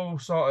so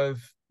sort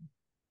of...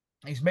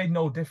 It's made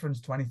no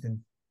difference to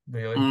anything,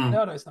 really.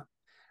 No, it's not.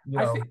 You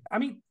know, I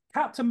mean...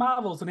 Captain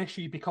Marvel's an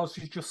issue because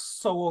she's just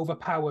so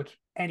overpowered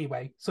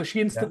anyway. So she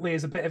instantly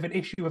is a bit of an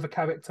issue of a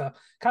character.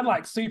 Kind of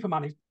like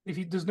Superman.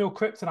 If there's no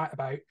kryptonite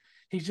about,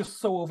 he's just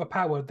so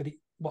overpowered that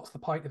what's the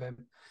point of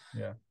him?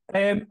 Yeah.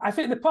 I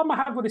think the problem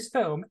I have with this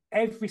film,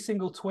 every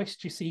single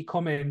twist you see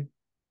coming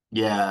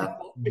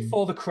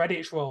before the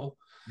credits roll.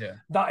 Yeah.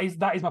 That is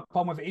my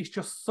problem with it. It's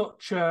just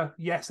such a,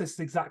 yes, this is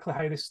exactly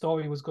how this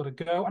story was going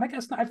to go. And I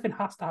guess not everything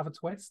has to have a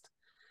twist.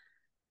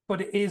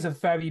 But it is a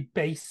very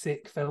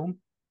basic film.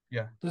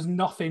 Yeah, there's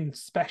nothing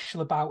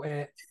special about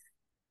it.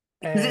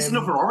 Because it's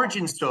another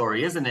origin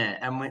story, isn't it?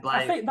 And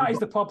I think that is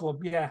the problem.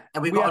 Yeah,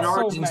 and we've got an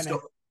origin story.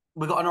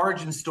 We've got an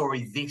origin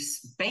story.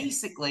 This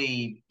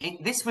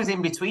was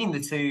in between the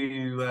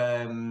two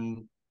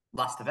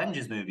last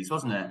Avengers movies,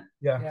 wasn't it?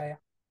 Yeah.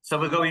 So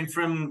we're going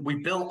from we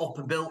built up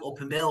and built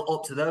up and built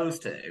up to those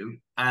two,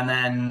 and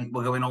then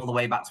we're going all the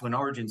way back to an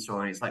origin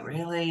story. It's like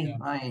really,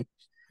 like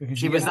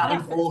she was that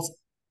important.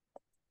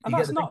 And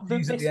that's not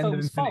this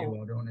film's fault.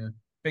 War, don't you?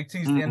 Big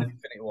tease at the end of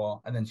Infinity War,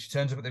 and then she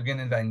turns up at the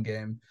beginning of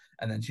Endgame,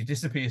 and then she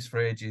disappears for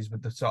ages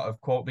with the sort of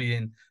quote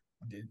being,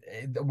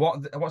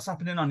 what's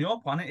happening on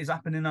your planet is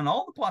happening on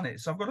all the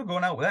planets, so I've got to go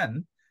out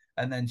then.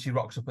 And then she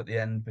rocks up at the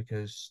end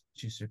because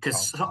she's super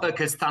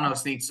because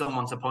Thanos needs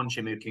someone to punch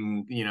him who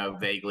can,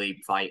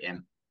 vaguely fight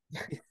him.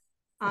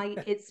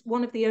 It's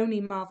one of the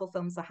only Marvel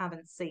films I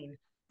haven't seen.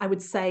 I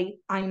would say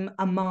I'm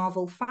a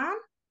Marvel fan.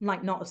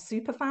 Like not a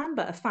super fan,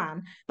 but a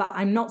fan. But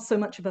I'm not so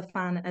much of a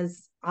fan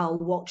as I'll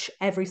watch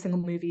every single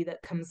movie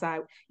that comes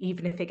out,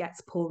 even if it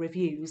gets poor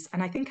reviews.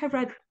 And I think I've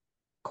read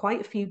quite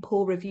a few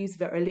poor reviews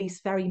that are at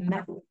least very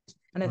metal.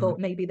 And I thought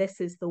maybe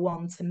this is the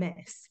one to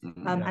miss.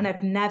 And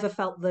I've never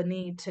felt the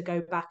need to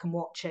go back and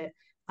watch it.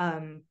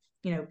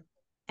 Endgame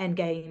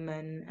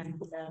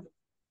and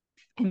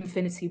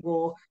Infinity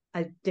War.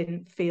 I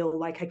didn't feel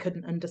like I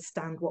couldn't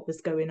understand what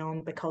was going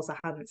on because I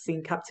hadn't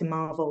seen Captain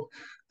Marvel.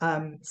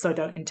 So I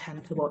don't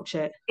intend to watch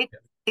it.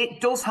 It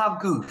does have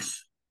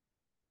Goose.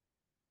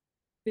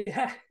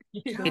 Yeah.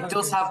 It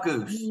does have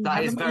Goose.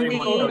 That is very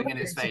much going in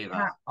its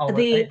favour.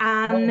 The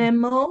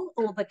animal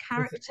or the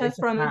character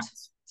from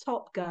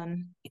Top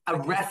Gun? A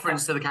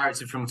reference to the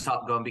character from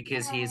Top Gun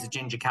because he is a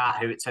ginger cat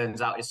who it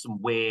turns out is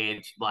some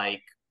weird,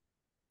 like,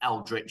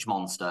 eldritch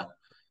monster.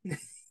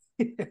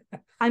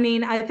 I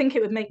mean, I think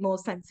it would make more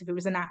sense if it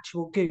was an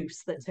actual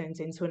goose that turns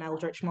into an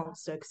eldritch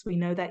monster because we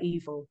know they're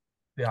evil.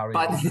 They are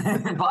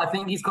evil. But I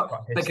think he's got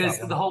because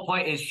the whole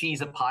point is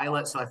she's a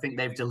pilot, so I think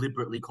they've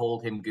deliberately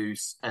called him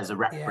Goose as a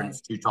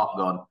reference to Top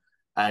Gun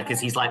because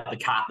he's like the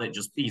cat that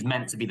he's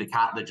meant to be the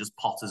cat that just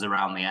potters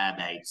around the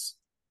airbase.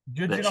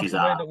 Judging off the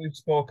way that we've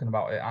spoken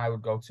about it, I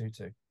would go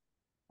 2-2.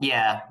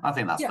 Yeah, I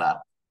think that's fair.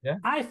 Yeah,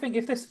 I think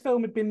if this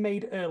film had been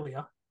made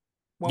earlier.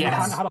 When we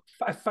hadn't had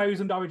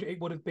 1,000 origin, it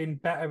would have been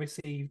better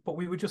received, but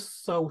we were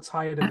just so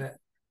tired of it.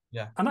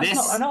 Yeah. And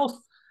that's and also,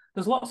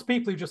 there's lots of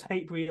people who just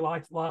hate Brie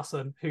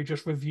Larson who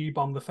just review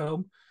bomb the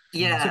film.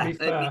 Yeah, to be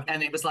fair.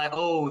 And it was like,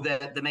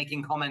 they're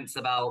making comments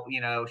about,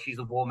 she's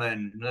a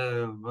woman,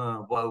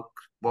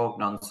 woke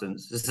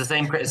nonsense. It's the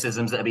same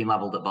criticisms that have been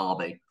levelled at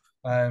Barbie.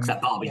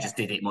 Except Barbie just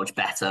did it much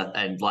better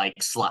and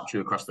like slapped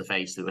you across the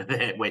face with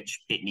it, which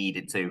it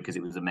needed to because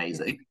it was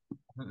amazing.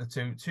 I think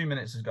the 2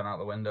 minutes has gone out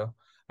the window.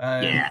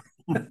 Yeah.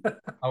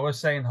 I was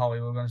saying, Holly,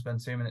 we were going to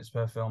spend 2 minutes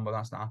per film, but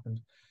that's not happened.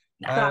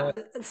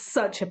 That's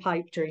such a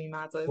pipe dream,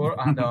 Adam.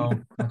 I know.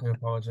 I do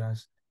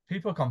apologise.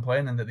 People are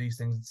complaining that these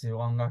things are too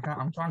long.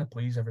 I'm trying to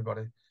please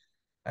everybody.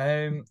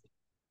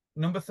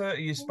 Number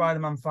 30 is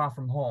Spider-Man Far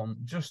From Home.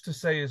 Just to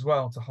say as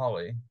well to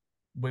Holly,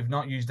 we've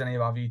not used any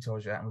of our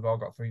vetoes yet, and we've all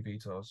got 3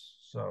 vetoes.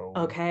 So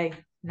okay,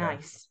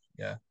 nice.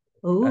 Yeah.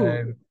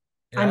 Ooh.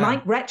 I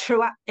might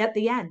at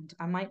the end.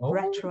 I might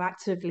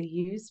retroactively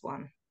use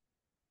one.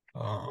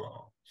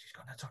 Oh, she's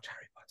gonna touch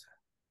Harry Potter.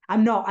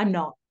 I'm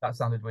not. That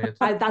sounded weird.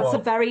 That's a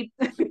very.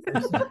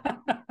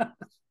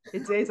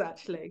 It is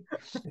actually.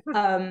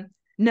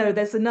 No,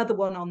 there's another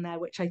one on there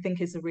which I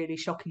think is a really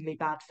shockingly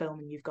bad film,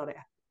 and you've got it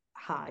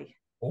high.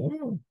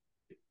 Oh.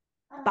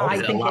 But I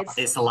think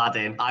it's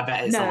Aladdin. I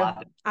bet it's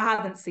Aladdin. I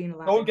haven't seen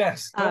Aladdin. Don't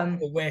guess.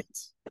 Wait.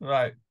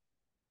 Right.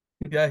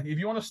 Yeah, if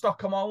you want to stock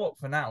them all up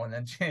for now and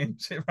then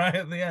change it right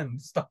at the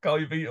end, stock all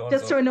your vetoes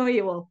just to annoy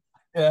you all.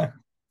 Yeah.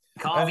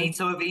 Can't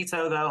veto a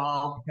veto though,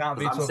 Hall.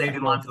 I'm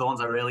saving mine for the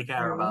ones I really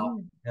care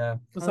about. Yeah.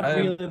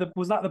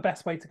 Was that the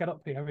best way to get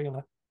up here,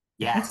 really?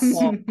 Yes.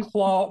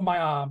 Claw my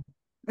arm.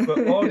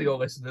 For audio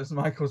listeners,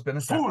 Michael's been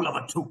attacked. Fool of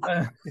a took.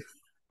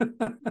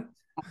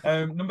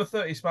 Number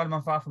 30,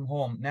 Spider-Man Far From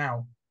Home.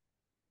 Now,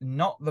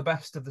 not the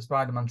best of the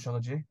Spider-Man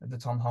trilogy, of the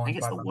Tom Holland. I think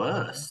it's the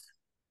worst.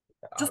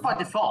 Just by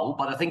default,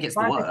 but I think it's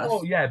the worst.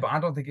 Default, yeah, but I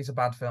don't think it's a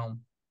bad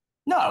film.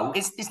 No,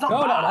 it's not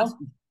bad.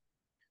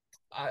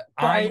 No.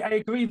 I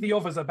agree the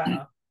others are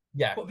better.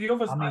 Yeah. But the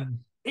others,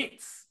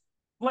 it's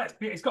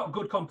got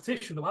good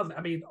competition though, hasn't it?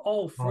 I mean,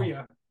 all 3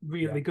 are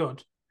really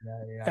good.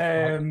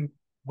 Yeah.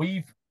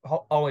 We've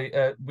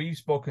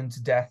spoken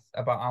to death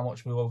about how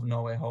much we love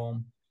No Way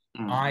Home.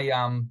 I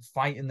am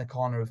fighting the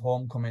corner of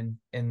Homecoming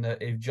in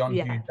that if John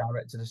Hughes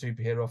directed a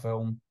superhero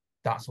film,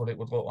 that's what it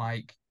would look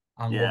like.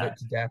 I love it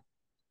to death.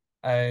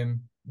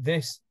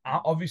 This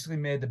obviously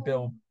made the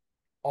build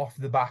off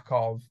the back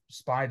of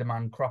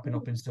Spider-Man cropping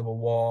up in Civil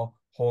War,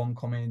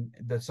 Homecoming,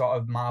 the sort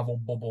of Marvel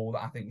bubble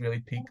that I think really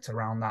peaked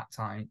around that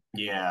time.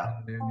 Yeah.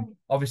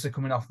 Obviously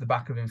coming off the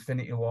back of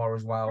Infinity War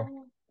as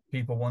well,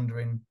 people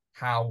wondering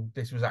how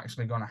this was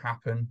actually going to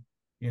happen,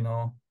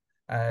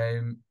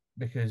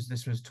 because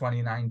this was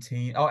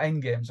 2019,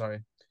 Endgame, sorry.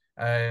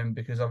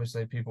 Because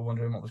obviously people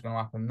wondering what was going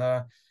to happen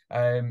there.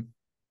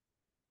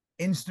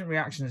 Instant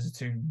reaction is a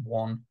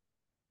 2-1.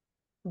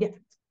 Yeah.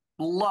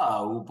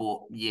 Low,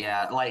 but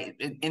yeah, like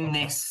in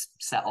this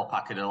setup,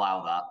 I could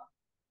allow that.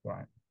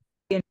 Right.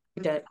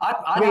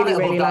 I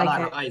really Dark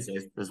Knight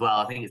Rises as well.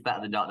 I think it's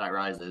better than Dark Knight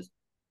Rises.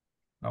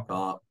 Okay.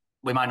 But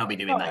we might not be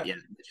doing that yet,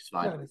 which is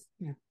fine.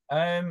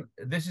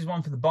 This is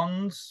one for the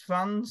Bonds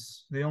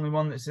fans, the only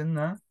one that's in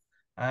there.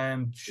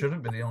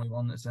 Shouldn't be the only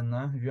one that's in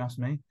there, if you ask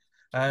me.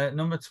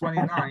 Number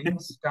 29,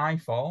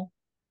 Skyfall.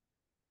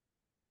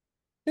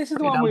 This is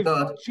the one with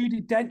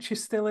Judi Dench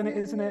is still in it,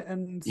 isn't it?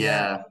 And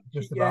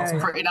just about.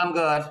 It's pretty damn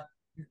good.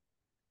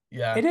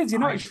 Yeah, it is.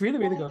 It's really,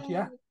 really good.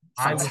 Yeah,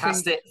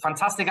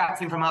 fantastic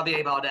acting from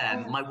Javier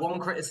Bardem. My one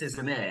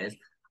criticism is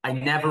I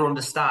never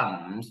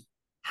understand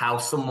how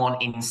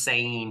someone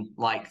insane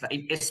like that,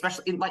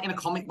 especially in a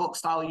comic book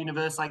style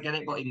universe, I get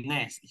it, but in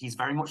this, he's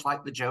very much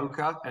like the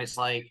Joker, and it's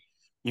like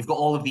you've got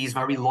all of these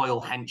very loyal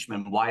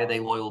henchmen. Why are they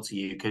loyal to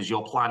you? Because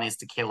your plan is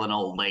to kill an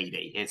old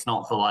lady. It's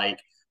not for like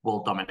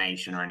world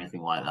domination or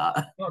anything like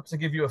that. Not to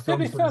give you a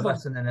film studies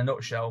lesson in a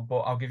nutshell,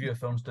 but I'll give you a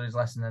film studies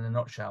lesson in a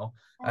nutshell.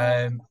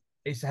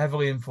 It's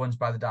heavily influenced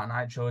by the Dark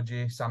Knight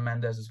trilogy. Sam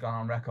Mendes has gone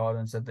on record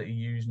and said that he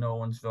used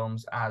Nolan's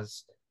films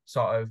as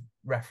sort of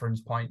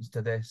reference points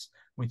to this.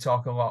 We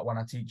talk a lot when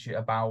I teach it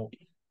about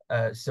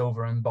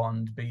Silver and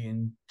Bond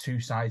being 2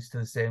 sides to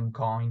the same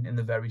coin in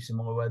the very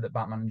similar way that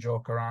Batman and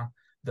Joker are.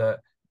 That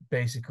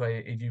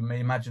basically, if you may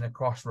imagine a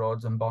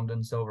crossroads and Bond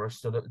and Silver are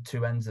stood at the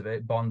 2 ends of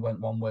it, Bond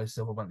went one way,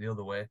 Silver went the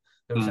other way.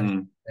 They're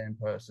essentially the same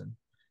person.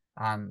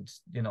 And,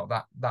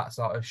 that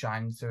sort of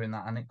shines through in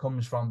that. And it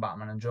comes from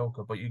Batman and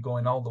Joker, but you're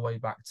going all the way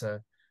back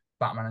to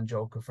Batman and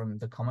Joker from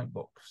the comic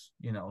books,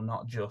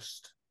 not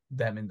just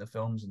them in the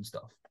films and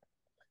stuff.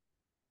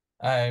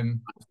 I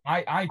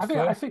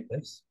think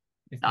this.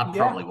 I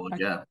probably would,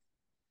 yeah.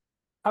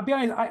 I'll be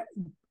honest,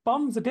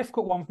 Bond's a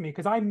difficult one for me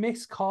because I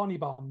miss corny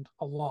Bond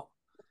a lot.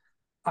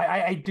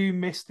 I do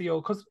miss the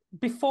old, because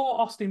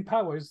before Austin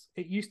Powers,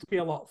 it used to be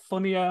a lot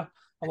funnier,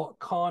 a lot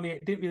corny.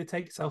 It didn't really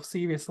take itself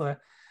seriously.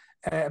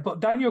 But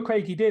Daniel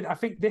Craig, he did. I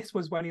think this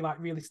was when he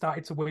really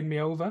started to win me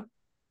over.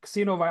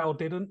 Casino Royale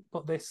didn't,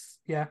 but this,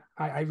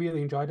 I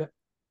really enjoyed it.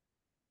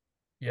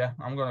 Yeah,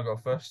 I'm gonna go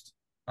first.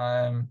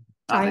 I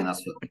think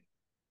that's good.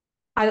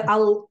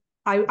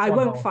 I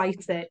won't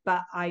fight it,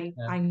 but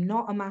I'm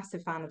not a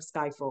massive fan of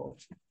Skyfall.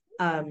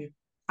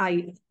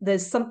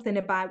 There's something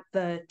about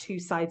the 2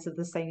 sides of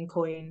the same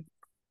coin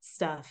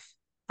stuff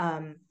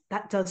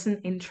that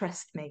doesn't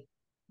interest me.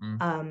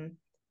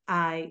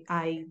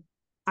 I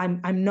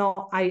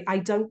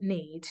don't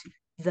need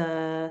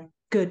the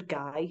good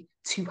guy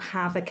to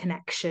have a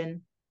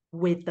connection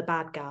with the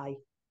bad guy,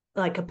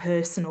 like a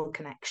personal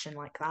connection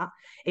like that.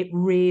 It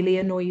really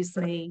annoys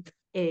me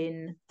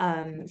in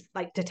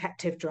like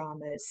detective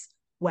dramas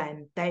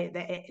when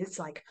it's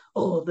like,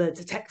 oh, the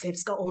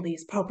detective's got all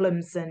these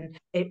problems and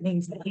it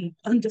means that he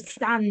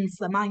understands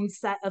the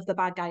mindset of the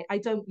bad guy. I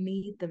don't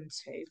need them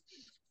to.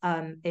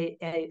 And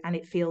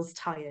it feels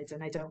tired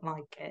and I don't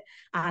like it.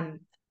 And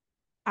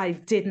I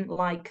didn't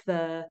like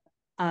the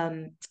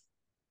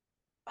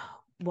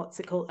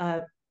what's it called?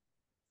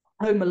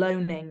 Home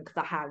Aloneing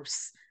the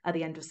house at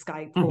the end of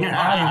Skyfall.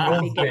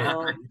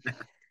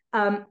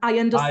 I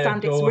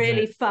understand it's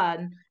really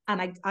fun,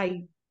 and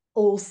I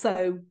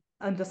also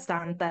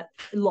understand that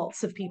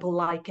lots of people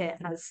like it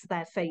as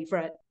their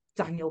favorite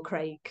Daniel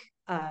Craig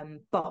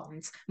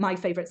Bond. My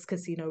favorite's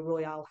Casino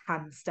Royale,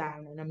 hands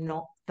down, and I'm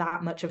not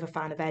that much of a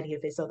fan of any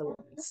of his other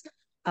ones.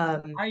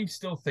 I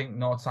still think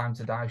No Time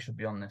to Die should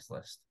be on this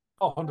list.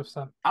 Oh,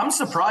 100%. I'm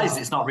surprised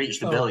it's not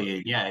reached a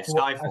billion. Yeah, if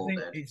Skyfall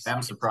did.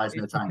 I'm surprised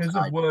No Time to Die.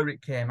 Because of where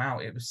it came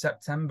out, it was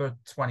September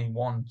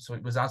 21, so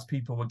it was as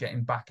people were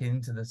getting back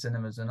into the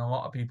cinemas, and a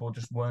lot of people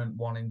just weren't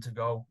wanting to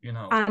go, you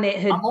know. And it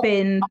had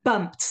been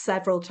bumped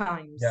several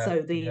times,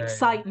 so the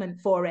excitement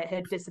for it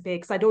had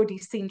disappeared, because I'd already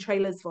seen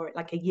trailers for it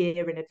like a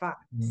year in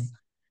advance.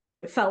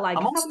 It felt like...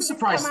 I'm also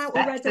surprised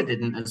Spectre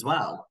didn't as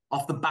well.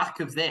 Off the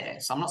back of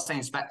this, I'm not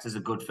saying Spectre's a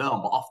good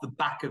film, but off the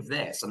back of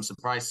this, I'm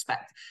surprised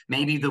Spectre...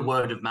 Maybe the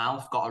word of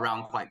mouth got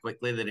around quite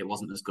quickly that it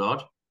wasn't as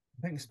good.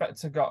 I think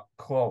Spectre got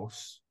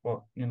close,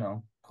 but, you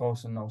know,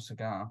 close and no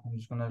cigar. I'm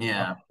just going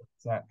to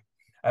check.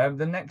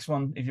 The next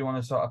one, if you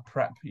want to sort of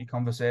prep your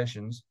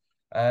conversations,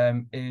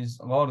 is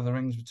Lord of the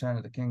Rings: Return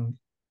of the King.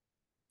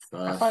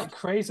 I find it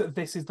crazy that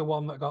this is the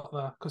one that got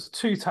there, because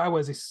Two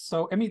Towers is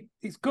so... I mean,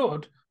 it's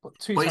good, but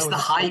it's the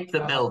hype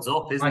that builds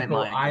up, isn't it,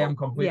 Mike? I am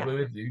completely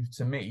with you.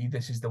 To me,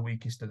 this is the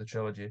weakest of the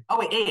trilogy. Oh,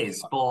 it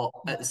is, but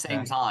at the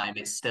same time,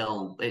 it's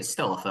still a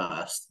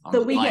first.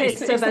 The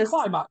weakest it's the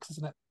climax,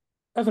 isn't it?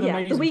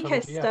 The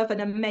weakest of an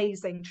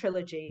amazing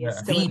trilogy. Is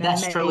still the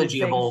best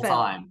trilogy of all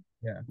time.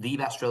 Yeah, the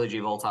best trilogy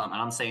of all time,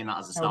 and I'm saying that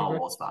as a Star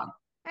Wars fan.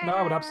 No,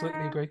 I would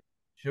absolutely agree.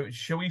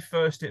 Shall we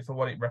first it for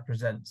what it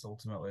represents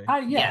ultimately?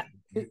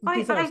 It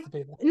deserves to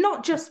be there.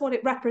 Not just what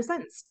it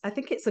represents. I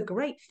think it's a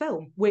great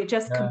film. We're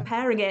just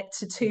comparing it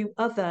to two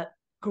other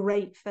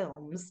great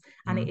films,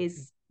 and it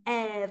is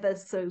ever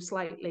so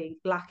slightly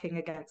lacking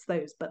against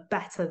those, but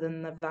better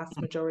than the vast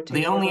majority.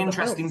 The only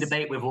interesting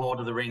debate with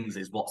Lord of the Rings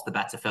is what's the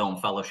better film,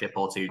 Fellowship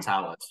or Two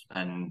Towers,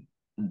 and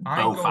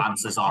both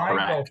answers are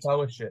correct. I go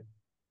Fellowship.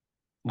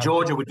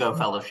 Georgia would go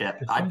Fellowship.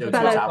 I'd go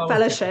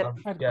Fellowship.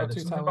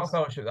 There's something about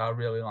Fellowship that I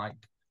really like.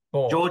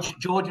 But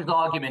George's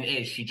argument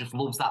is she just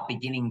loves that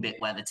beginning bit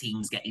where the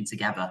team's getting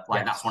together.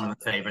 Like that's one of her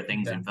favourite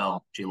things in film.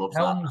 She loves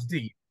Helm's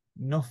Deep.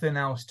 Nothing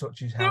else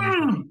touches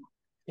Helm's Deep.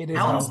 It is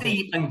Helm's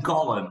Deep and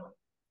Gollum.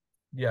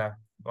 Yeah,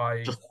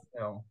 right.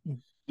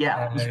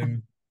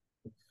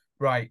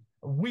 A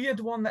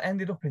weird one that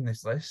ended up in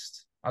this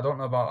list. I don't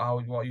know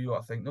about what you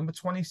think. Number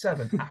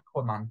 27,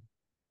 Aquaman.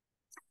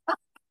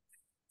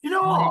 You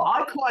know what?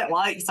 I quite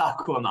liked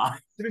Aquaman.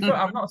 To be fair,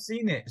 I've not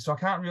seen it, so I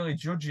can't really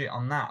judge it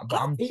on that.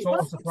 But I'm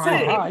so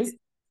surprised.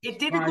 It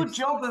did a good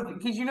job of,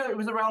 because it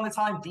was around the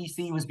time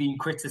DC was being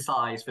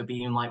criticised for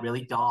being like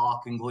really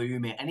dark and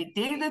gloomy, and it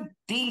did a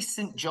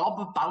decent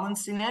job of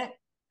balancing it.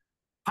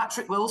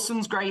 Patrick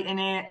Wilson's great in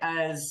it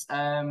as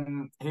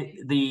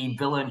the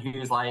villain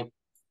who's like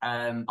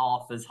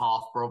Arthur's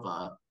half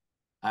brother.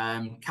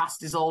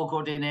 Cast is all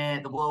good in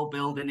it. The world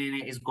building in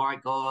it is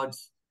quite good.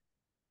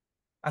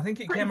 I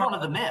think it Pretty came out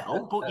of the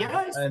mill, but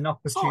it's an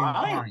opportune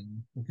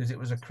time because it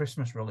was a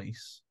Christmas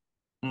release.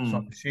 So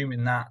I'm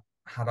assuming that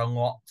had a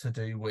lot to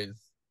do with,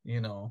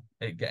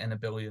 it getting $1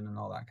 billion and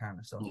all that kind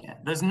of stuff. Yeah,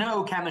 there's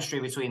no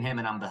chemistry between him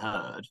and Amber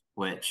Heard,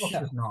 which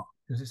there's not,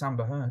 because it's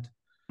Amber Heard.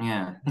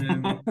 Yeah,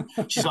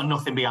 she's got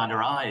nothing behind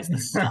her eyes.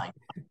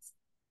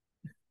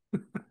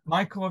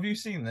 Michael, have you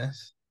seen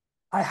this?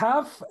 I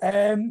have.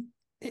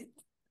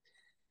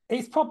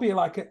 It's probably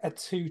like a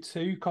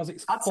 2-2 because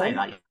it's. I'd say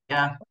that.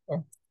 Yeah.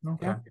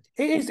 Okay. Yeah.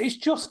 It is. It's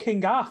just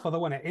King Arthur,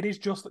 though, isn't it? It is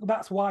just.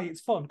 That's why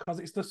it's fun, because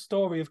it's the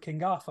story of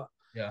King Arthur.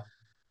 Yeah.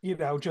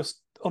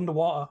 Just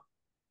underwater.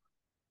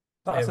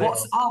 That's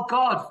it. Oh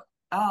God!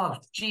 Oh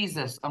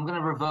Jesus! I'm going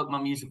to revoke my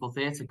musical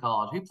theatre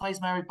card. Who plays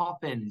Mary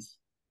Poppins?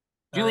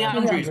 Julie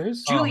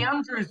Andrews. Julie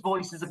Andrews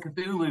voices a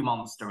Cthulhu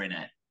monster in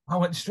it. I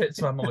went straight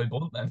to Emily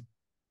Blunt then.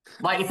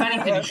 Like, if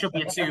anything, it should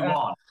be a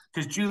 2-1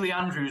 because Julie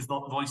Andrews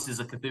voices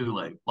a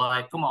Cthulhu.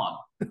 Like, come on.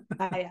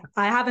 I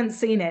haven't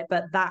seen it,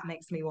 but that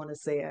makes me want to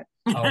see it.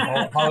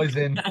 Holly's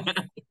in.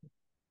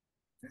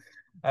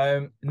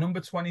 Number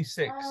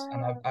 26,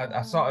 and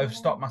I sort of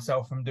stopped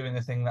myself from doing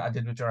the thing that I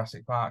did with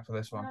Jurassic Park for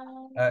this one.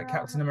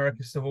 Captain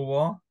America: Civil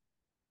War.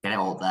 Get it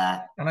up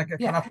there.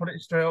 Can I put it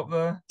straight up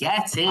there?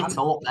 Get it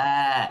up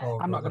there.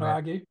 I'm not going to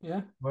argue.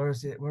 Yeah. Where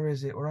is it? Where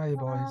are you,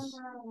 boys?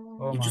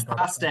 You just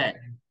passed it.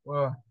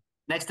 Where?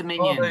 Next to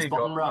Minions,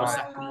 bottom row,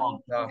 second one.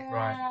 That's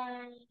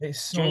right.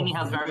 It's so Jamie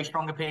has very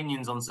strong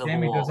opinions on Civil War.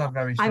 Jamie does have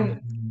very strong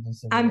opinions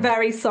I'm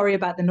very sorry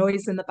about the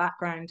noise in the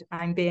background.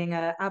 I'm being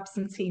an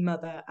absentee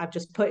mother. I've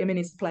just put him in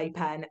his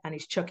playpen and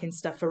he's chucking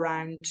stuff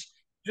around,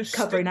 just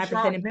covering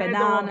everything in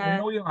banana. I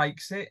know he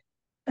likes it.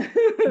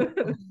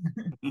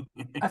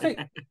 I think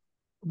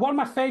one of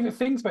my favourite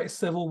things about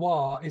Civil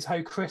War is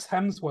how Chris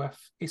Hemsworth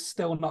is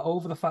still not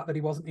over the fact that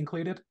he wasn't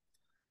included.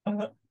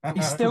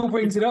 He still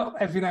brings it up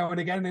every now and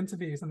again in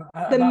interviews. And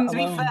to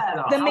be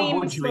fair, the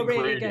memes were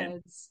really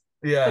good.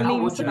 Yeah, the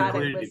memes about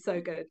it were so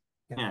good.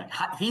 Yeah,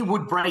 he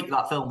would break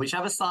that film,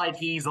 whichever side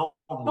he's on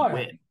would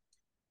win.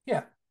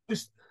 Yeah,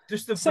 just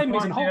the same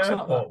reason Hulk's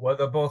not there, where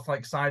they're both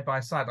like side by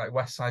side, like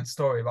West Side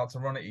Story, about to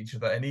run at each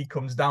other, and he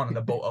comes down in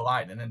a bolt of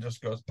lightning and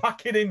just goes,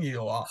 "Pack it in,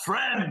 you lot,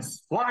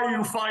 friends. Why are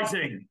you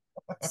fighting?"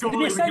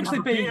 It'd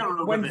essentially be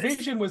when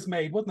Vision was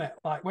made, wouldn't it?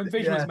 Like when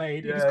Vision was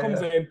made, he just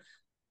comes in.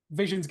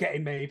 Vision's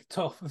getting made.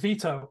 Tough.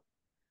 Veto.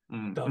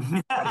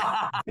 Done.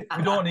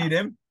 We don't need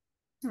him.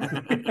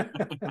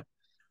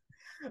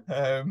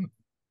 I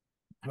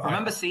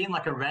remember seeing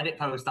like a Reddit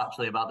post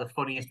actually about the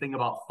funniest thing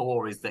about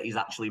Thor is that he's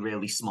actually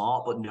really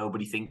smart, but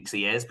nobody thinks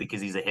he is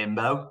because he's a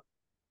himbo.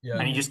 Yeah.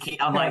 And he just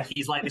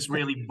he's like this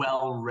really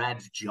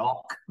well-read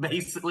jock,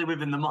 basically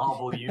within the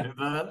Marvel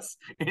universe.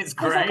 It's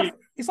great.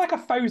 He's like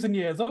 1,000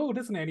 years old,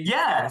 isn't he?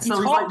 So he's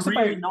like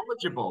really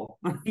knowledgeable.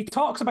 He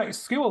talks about his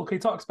school. He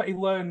talks about he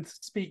learned to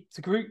speak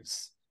to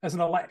Groots as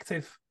an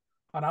elective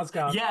on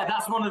Asgard. Yeah,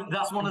 that's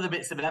one of the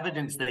bits of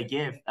evidence they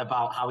give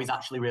about how he's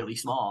actually really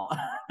smart.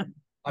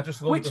 I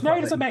just love which now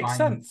doesn't make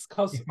sense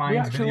because he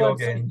finds video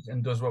games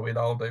and does what we'd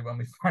all do when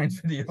we find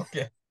video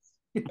games.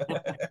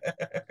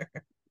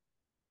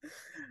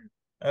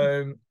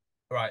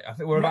 Right, I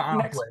think we're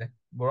about halfway.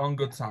 We're on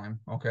good time.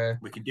 Okay,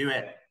 we can do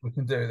it. We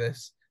can do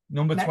this.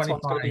 Number 25.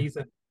 One's gonna be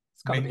easy.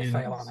 It's got to be a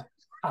fail on it.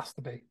 Has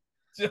to be.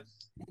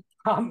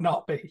 Can't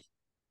not be.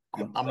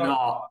 I'm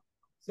not.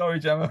 Sorry,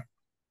 Gemma.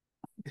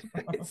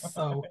 It's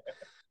so.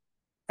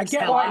 I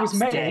get why it was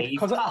made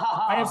because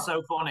I have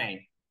so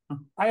funny.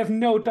 I have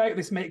no doubt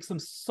this makes them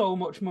so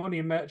much money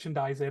in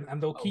merchandising,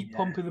 and they'll keep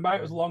pumping them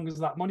out as long as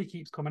that money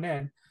keeps coming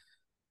in.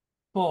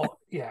 But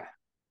yeah.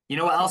 You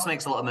know what else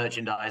makes a lot of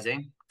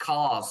merchandising?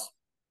 Cars.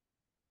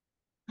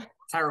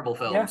 Terrible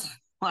films.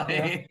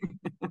 Yeah.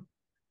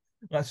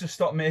 Let's just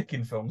stop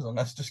making films and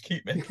let's just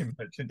keep making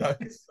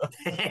merchandise.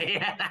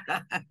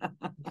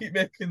 Keep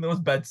making those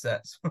bed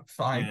sets.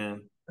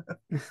 Fine.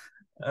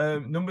 Yeah.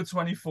 Number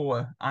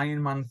 24,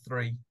 Iron Man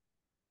 3.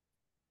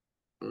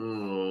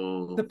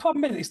 Ooh. The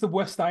problem is it's the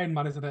worst Iron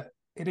Man, isn't it?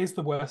 It is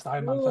the worst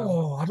Iron Man film.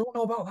 Oh, I don't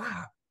know about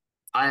that.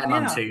 Iron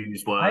Man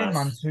 2's worse. Iron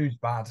Man 2's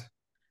bad.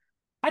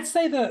 I'd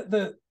say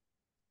that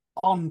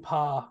on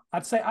par.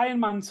 I'd say Iron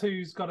Man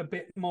 2's got a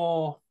bit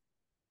more.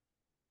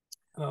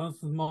 But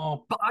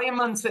Iron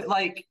Man's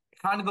like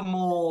kind of a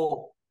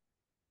more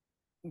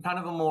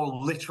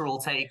literal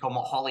take on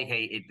what Holly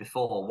hated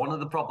before. One of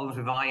the problems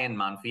with Iron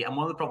Man and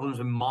one of the problems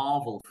with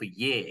Marvel for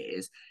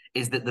years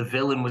is that the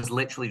villain was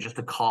literally just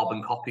a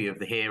carbon copy of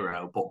the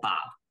hero, but bad.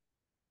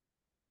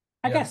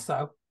 I guess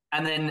so.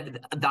 And then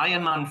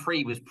Iron Man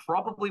 3 was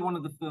probably one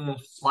of the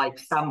first like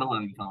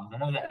standalone films. I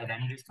know that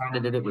Avengers kind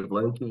of did it with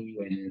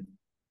Loki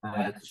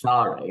and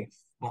Shari.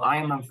 But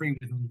Iron Man 3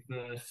 was one of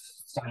the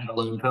first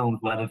standalone films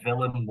where the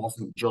villain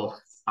wasn't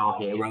just our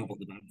hero, but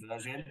the bad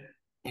version.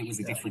 It was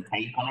a different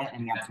take on it,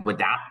 and you had to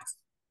adapt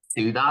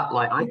to that.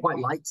 Like, I quite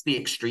liked the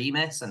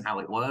Extremis and how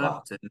it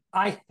worked.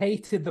 I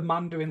hated the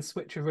Mandarin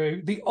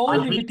switcheroo. The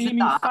only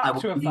redeeming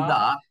factor of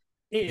that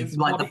is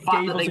like the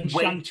fact that they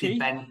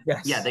waited.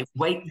 Yeah, they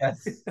wait.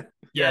 Yes.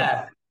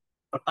 Yeah.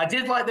 I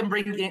did like them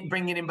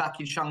bringing him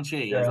back in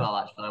Shang-Chi as well,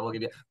 actually. I will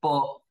give you.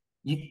 But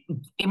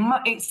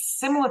it's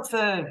similar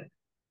to...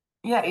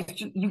 Yeah, it's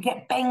just, you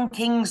get Ben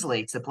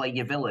Kingsley to play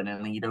your villain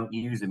and then you don't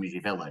use him as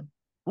your villain.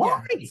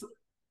 Why? Yeah,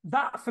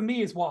 that for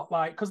me is what,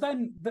 like, because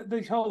then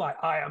the whole,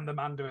 like, I am the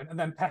Mandarin, and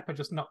then Pepper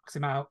just knocks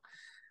him out.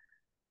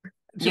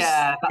 That's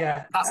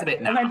a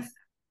bit naff. And then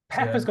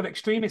Pepper's got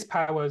extremist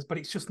powers, but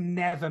it's just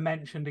never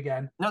mentioned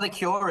again. No, they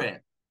cure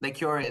it. They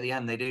cure it at the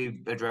end. They do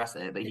address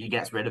it, but he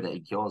gets rid of it.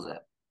 He cures it.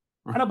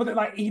 I know, but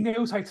like he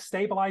knows how to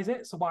stabilize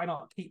it, so why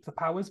not keep the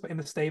powers, but in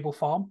the stable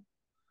form?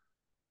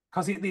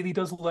 Because he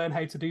does learn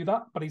how to do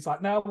that, but he's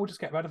like, no, we'll just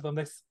get rid of them.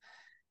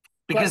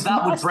 Because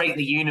that would break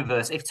the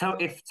universe. If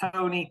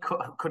Tony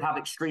could have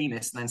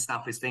extremists and then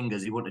snap his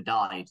fingers, he wouldn't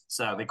have died.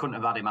 So they couldn't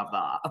have had him have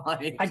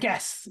that. I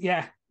guess,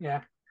 yeah.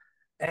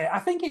 I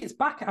think it's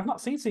back. I've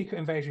not seen Secret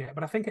Invasion yet,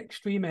 but I think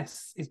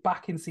Extremis is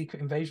back in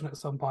Secret Invasion at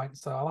some point.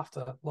 So I'll have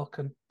to look,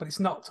 but it's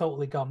not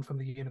totally gone from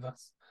the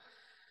universe.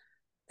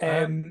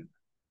 I mean,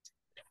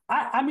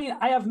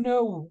 I have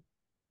no.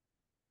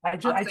 I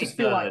just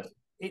feel like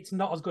it's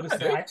not as good as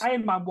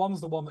Iron Man 1's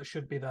the one that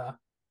should be there.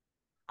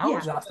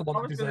 That's the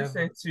one that deserves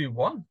it.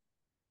 2-1.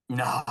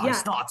 No,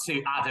 it's not a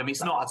 2, Adam.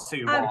 It's not a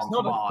 2-1. It's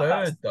not a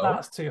third, though.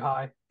 That's too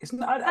high. It's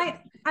not. I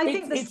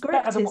think the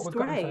script is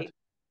great.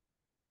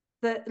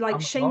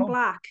 Shane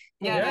Black.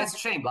 Yeah,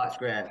 Shane Black's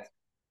great.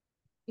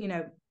 You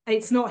know,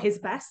 it's not his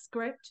best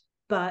script,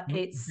 but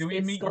it's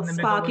got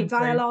sparky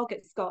dialogue.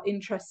 It's got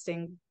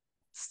interesting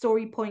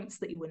story points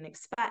that you wouldn't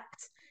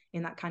expect.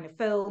 in that kind of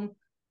film.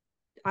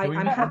 So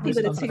I'm happy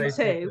with a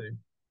 2-2.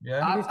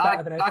 Yeah,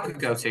 I could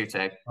go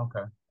 2-2.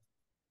 Okay.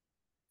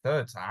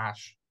 Third's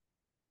Ash.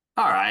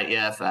 All right,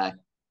 yeah, fair.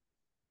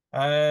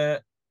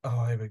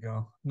 Here we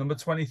go. Number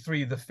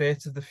 23, The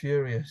Fate of the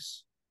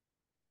Furious.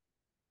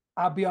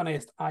 I'll be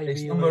honest,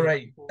 It's number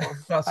 8.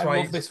 That's I why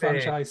love this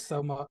franchise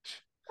so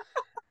much.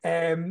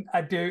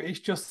 I do.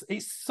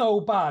 It's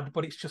so bad,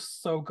 but it's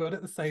just so good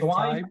at the same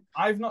time.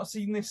 I've not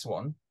seen this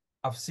one.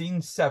 I've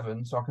seen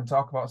 7, so I can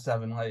talk about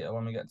 7 later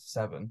when we get to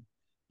 7.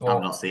 But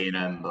I've not seen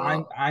them.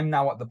 But I'm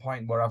now at the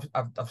point where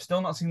I've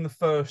still not seen the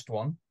first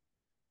one.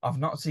 I've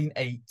not seen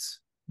 8,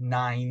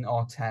 9,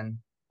 or 10.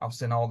 I've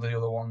seen all the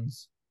other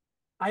ones.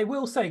 I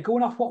will say,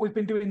 going off what we've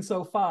been doing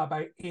so far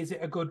about is it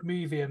a good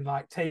movie and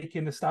like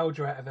taking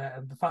nostalgia out of it,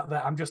 and the fact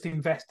that I'm just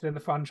invested in the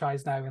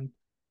franchise now, and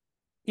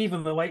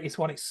even the latest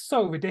one, it's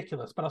so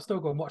ridiculous, but I'll still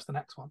go and watch the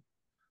next one,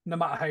 no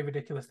matter how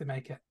ridiculous they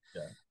make it.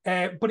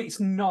 Yeah. But it's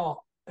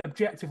not,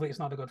 objectively, it's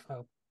not a good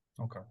film.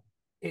 Okay.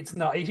 It's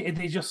not.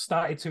 They just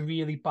started to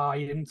really buy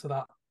into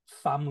that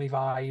family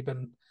vibe,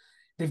 and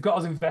they've got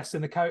us invested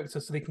in the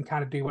characters so they can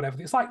kind of do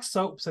whatever. It's like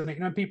soaps,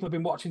 and people have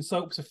been watching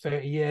soaps for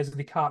 30 years and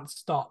they can't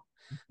stop,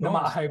 no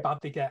matter how bad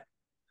they get.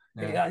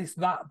 Yeah. It's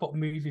that, but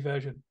movie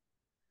version.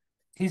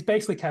 He's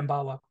basically Ken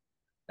Barlow.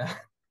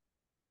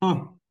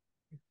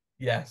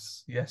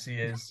 Yes, he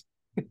is.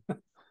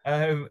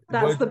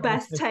 That's the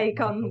best take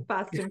on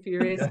Fast and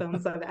Furious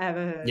films I've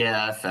ever heard.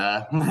 Yeah,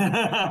 fair.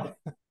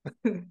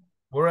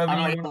 Wherever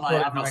I've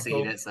not Michael,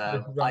 seen it,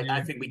 so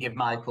I think we give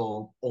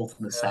Michael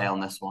ultimate say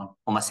on this one,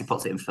 unless he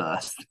puts it in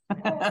first.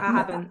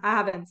 I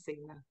haven't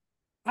seen it.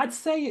 I'd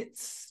say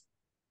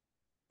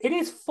it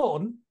is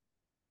fun.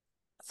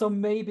 So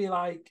maybe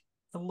like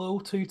a low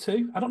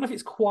 2-2. I don't know if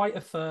it's quite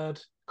a third,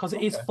 because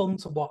it is fun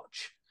to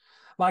watch.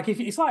 Like,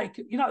 if it's like,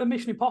 the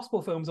Mission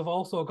Impossible films have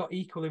also got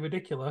equally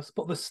ridiculous,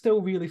 but they're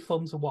still really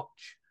fun to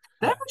watch.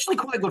 They're actually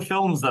quite good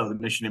films, though, the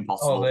Mission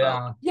Impossible. Oh, they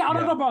are. Yeah, I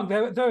don't know wrong.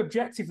 They're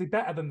objectively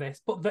better than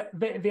this, but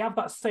they have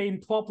that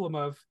same problem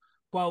of,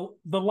 well,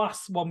 the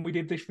last one we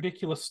did this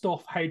ridiculous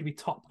stuff, how do we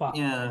top that?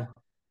 Yeah.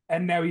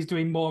 And now he's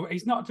doing more.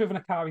 He's not driven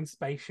a car in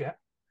space yet.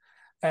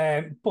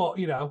 But,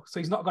 so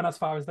he's not gone as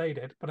far as they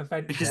did, but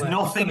eventually... Because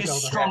nothing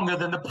is stronger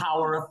than the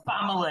power of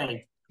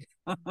family.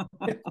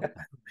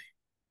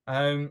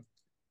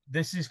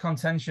 This is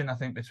contention, I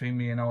think, between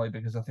me and Ollie,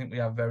 because I think we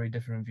have very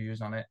different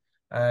views on it.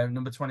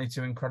 Number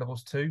 22,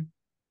 Incredibles 2.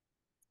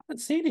 I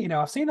haven't seen it,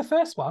 I've seen the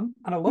first one,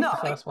 and I love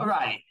the first one.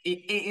 Right.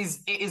 It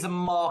is a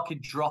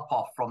marked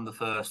drop-off from the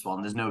first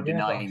one. There's no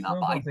denying that.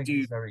 But I think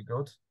it's very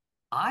good.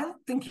 I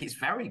think it's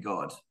very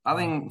good. I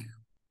think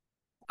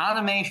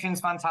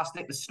animation's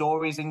fantastic. The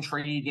story's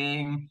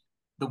intriguing.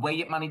 The way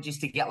it manages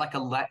to get like a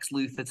Lex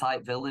Luthor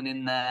type villain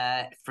in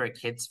there for a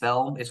kid's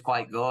film is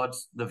quite good.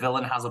 The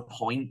villain has a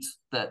point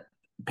that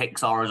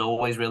Pixar is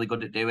always really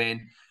good at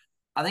doing.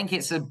 I think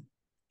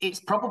it's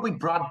probably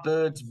Brad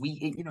Bird's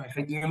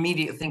if you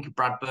immediately think of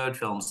Brad Bird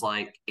films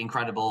like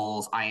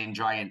Incredibles, Iron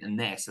Giant, and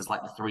this as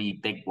like the 3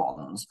 big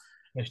ones.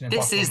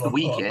 This is the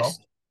weakest.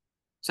 Protocol.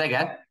 Say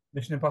again.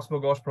 Mission Impossible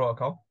Ghost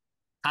Protocol.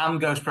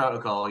 And Ghost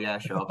Protocol, yeah,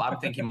 sure. But I'm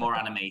thinking more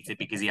animated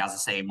because he has to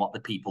say what the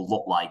people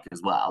look like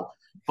as well.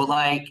 But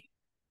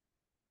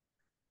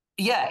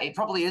it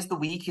probably is the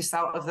weakest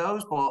out of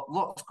those, but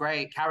looks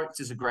great.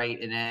 Characters are great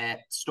in it.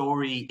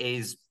 Story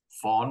is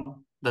fun.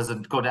 There's a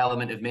good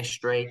element of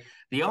mystery.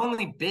 The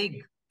only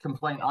big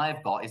complaint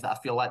I've got is that I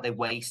feel like they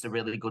waste a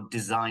really good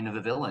design of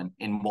a villain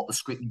in what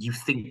you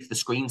think the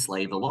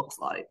screenslaver looks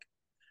like.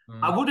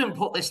 I wouldn't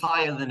put this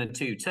higher than a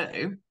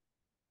 2-2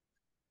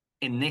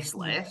 in this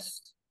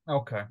list.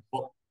 Okay.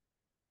 But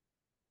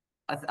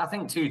I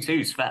think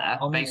 2-2 is fair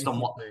based on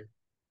what...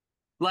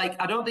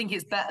 I don't think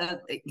it's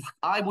better.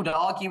 I would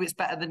argue it's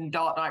better than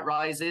Dark Knight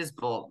Rises,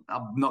 but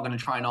I'm not going to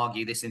try and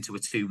argue this into a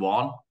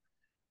 2-1.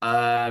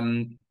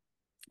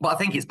 But I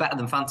think it's better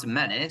than Phantom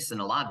Menace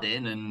and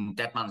Aladdin and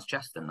Dead Man's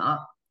Chest and that.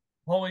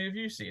 Holly, have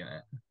you seen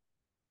it?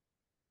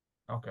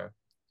 Okay.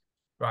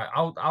 Right,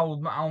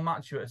 I'll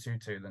match you at a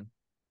 2-2 then.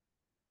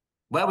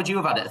 Where would you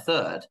have had it, a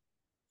third?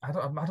 I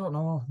don't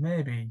know.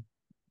 Maybe.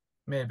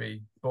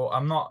 But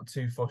I'm not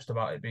too fussed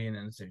about it being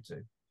in a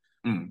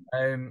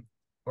 2-2.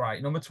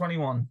 Right, number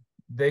 21.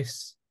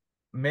 This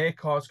may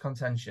cause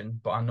contention,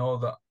 but I know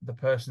that the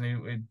person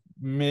who it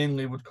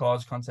mainly would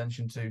cause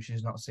contention to,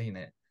 she's not seen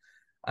it.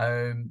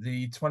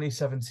 The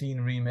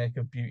 2017 remake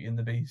of Beauty and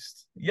the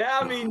Beast. Yeah,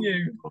 I mean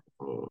you.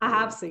 I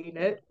have seen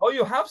it. Oh,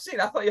 you have seen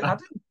it? I thought you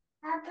hadn't.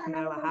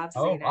 No, I have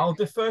seen it. I'll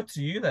defer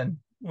to you then.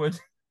 It's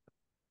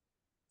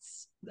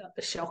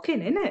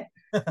shocking, isn't it?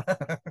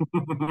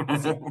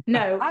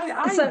 No,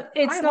 so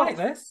it's not like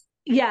this.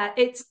 Yeah,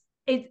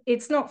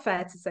 it's not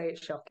fair to say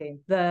it's shocking.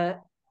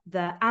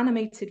 The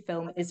animated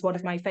film is one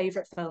of my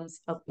favorite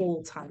films of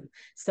all time.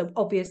 So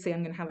obviously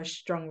I'm going to have a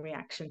strong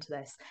reaction to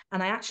this.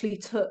 And I actually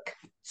took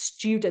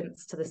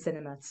students to the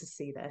cinema to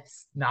see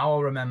this. Now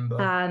I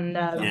remember. And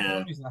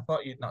I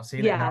thought you'd not seen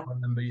it. Now I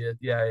remember you.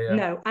 Yeah.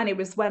 No, and it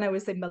was when I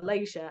was in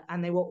Malaysia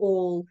and they were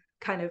all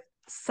kind of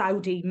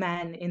Saudi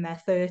men in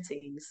their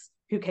 30s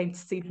who came to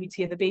see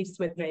Beauty and the Beast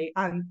with me,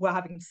 and were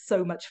having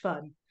so much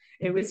fun.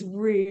 It was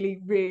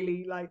really,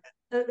 really like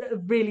a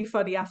really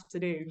funny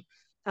afternoon.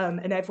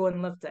 And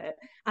everyone loved it.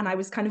 And I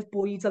was kind of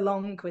buoyed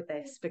along with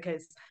this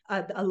because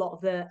a lot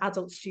of the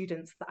adult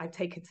students that I've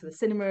taken to the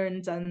cinema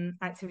and done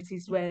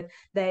activities with,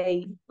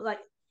 they like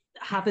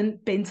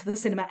haven't been to the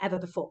cinema ever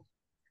before.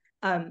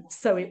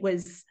 So it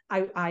was,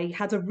 I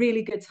had a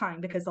really good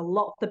time because a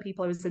lot of the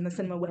people I was in the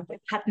cinema with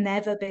had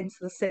never been to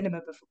the cinema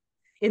before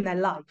in their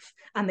life.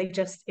 And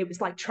it was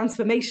like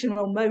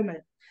transformational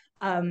moment.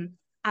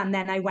 And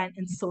then I went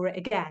and saw it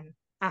again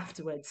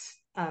afterwards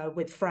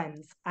with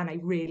friends, and I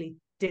really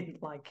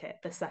didn't like it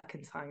the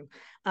second time.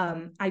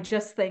 I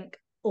just think,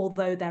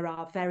 although there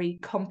are very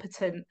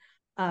competent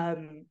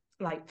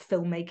like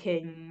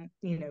filmmaking,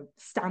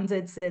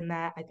 standards in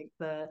there, I think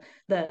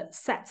the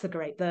sets are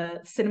great,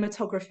 the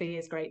cinematography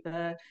is great,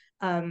 the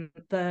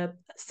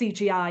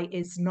CGI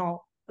is not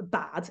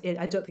bad.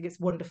 I don't think it's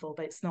wonderful,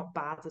 but it's not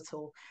bad at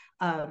all.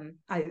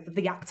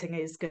 The acting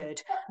is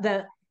good.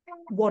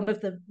 One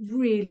of the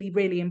really,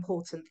 really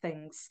important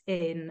things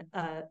in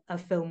a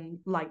film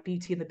like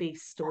Beauty and the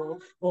Beast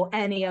or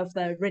any of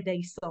the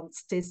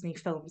Renaissance Disney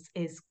films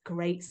is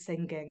great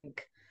singing.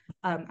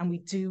 And we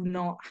do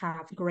not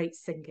have great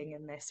singing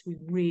in this. We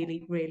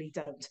really, really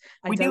don't.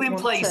 We do in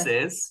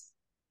places.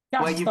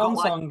 Where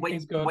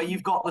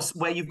you've got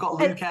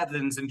Luke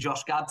Evans and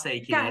Josh Gad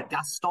taking it.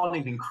 Gaston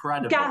is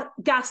incredible.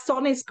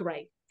 Gaston is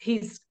great.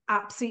 He's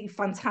absolutely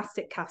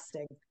fantastic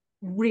casting.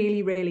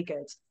 Really, really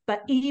good.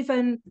 But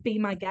even Be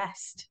My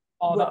Guest.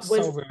 Oh, that's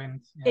so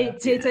ruined. Yeah.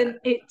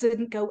 It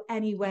didn't go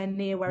anywhere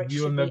near where it should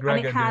be. Ewan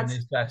McGregor doing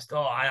his best.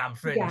 Oh, I am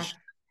French. Yeah.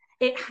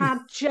 It had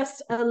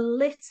just a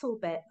little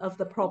bit of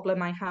the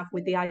problem I have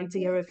with the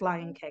idea of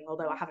Lion King,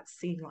 although I haven't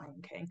seen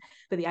Lion King,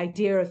 but the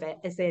idea of it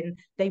is in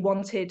they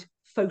wanted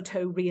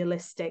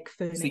photorealistic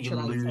furniture. So you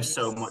lose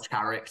so much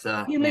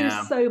character. You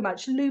lose so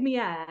much.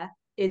 Lumiere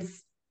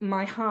is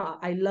my heart.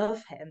 I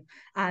love him.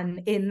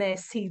 And in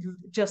this, he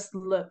just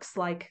looks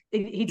like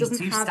he doesn't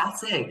He's too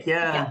static.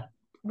 Yeah.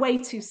 Way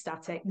too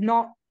static.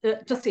 Not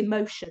just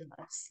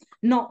emotionless.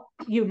 Not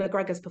Ewan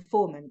McGregor's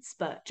performance,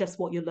 but just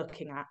what you're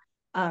looking at.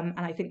 And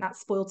I think that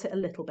spoilt it a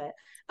little bit.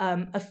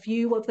 A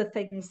few of the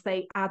things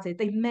they added,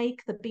 they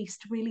make the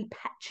Beast really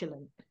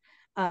petulant,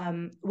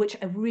 which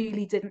I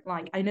really didn't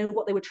like. I know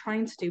what they were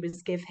trying to do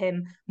is give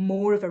him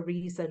more of a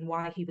reason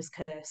why he was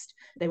cursed.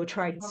 They were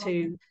trying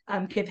to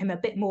give him a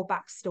bit more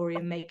backstory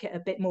and make it a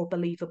bit more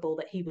believable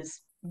that he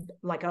was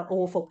like an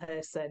awful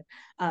person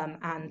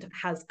and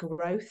has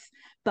growth.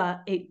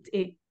 But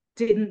it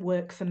didn't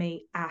work for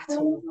me at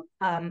all.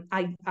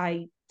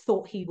 I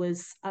thought he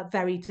was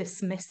very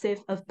dismissive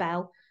of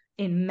Belle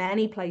in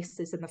many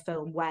places in the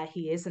film where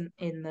he isn't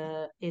in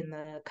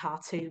the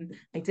cartoon.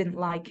 I didn't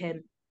like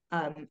him.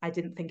 I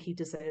didn't think he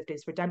deserved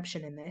his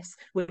redemption in this,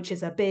 which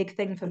is a big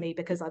thing for me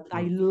because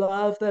I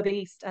love the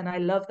Beast and I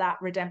love that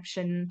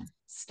redemption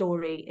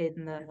story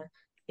in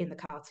the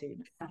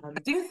cartoon. I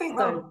do think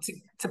though,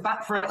 to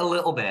back for it a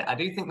little bit, I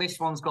do think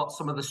this one's got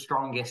some of the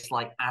strongest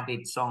like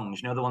added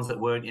songs, the ones that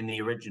weren't in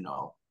the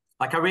original.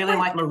 Like I really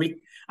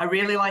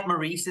like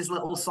Maurice's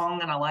little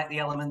song, and I like the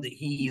element that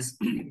he's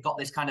got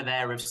this kind of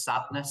air of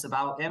sadness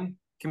about him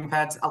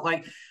compared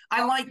to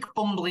I like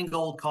bumbling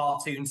old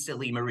cartoon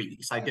silly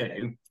Maurice, I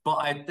do, but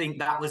I think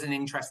that was an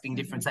interesting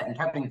different set. And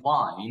Kevin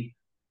Kline,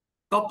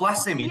 God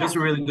bless him, he does a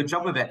really good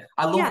job of it.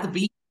 I love the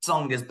Beast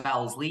song as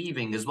Belle's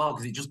leaving as well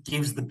because it just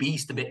gives the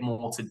Beast a bit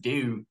more to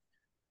do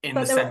in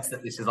the sense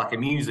that this is like a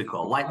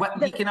musical. Like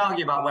we can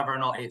argue about whether or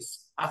not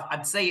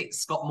I'd say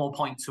it's got more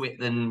point to it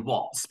than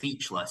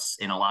Speechless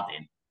in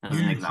Aladdin. As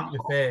an example.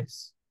 Your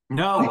face.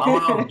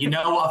 No, you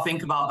know what I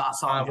think about that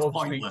song. It's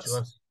pointless.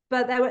 Speechless.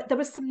 But there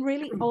were some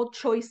really odd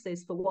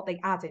choices for what they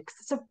added because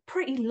it's a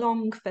pretty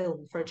long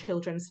film for a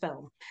children's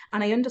film,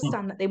 and I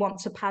understand that they want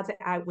to pad it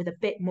out with a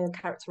bit more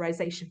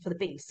characterization for the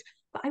Beast.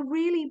 But I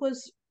really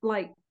was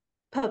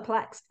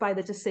perplexed by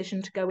the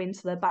decision to go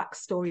into the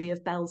backstory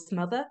of Belle's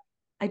mother.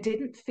 I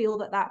didn't feel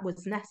that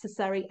was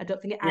necessary. I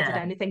don't think it added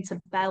anything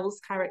to Belle's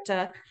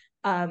character.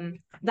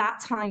 That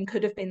time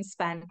could have been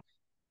spent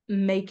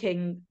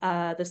making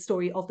the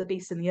story of the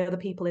Beast and the other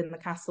people in the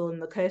castle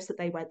and the curse that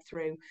they went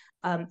through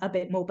a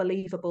bit more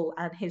believable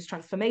and his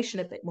transformation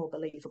a bit more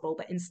believable.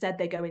 But instead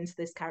they go into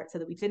this character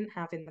that we didn't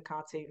have in the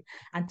cartoon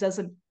and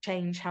doesn't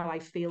change how I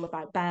feel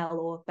about Belle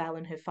or Belle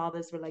and her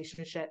father's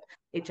relationship.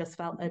 It just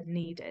felt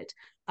unneeded.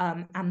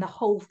 And the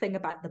whole thing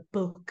about the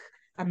book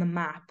and the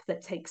map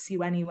that takes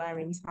you anywhere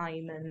in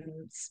time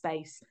and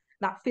space,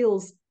 that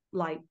feels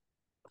like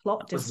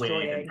plot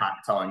destroying. Weird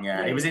impact on,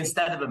 It was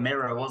instead of a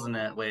mirror, wasn't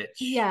it? Which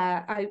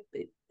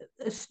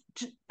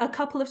a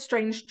couple of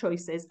strange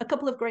choices, a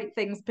couple of great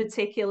things,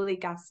 particularly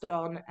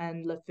Gaston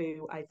and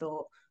LeFou, I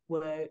thought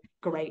were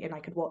great, and I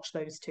could watch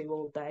those two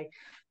all day.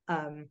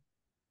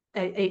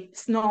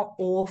 It's not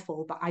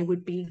awful, but I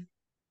would be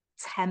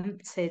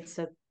tempted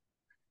to.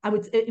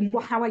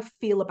 How I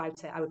feel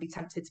about it, I would be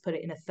tempted to put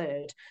it in a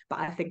third, but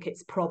I think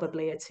it's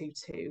probably a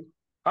 2-2.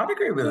 I'd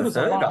agree with a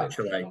third,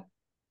 actually.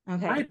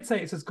 Okay. I'd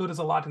say it's as good as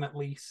Aladdin at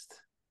least.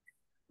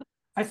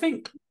 I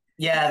think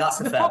Yeah, that's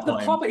a fair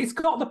point. It's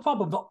got the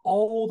problem that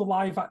all the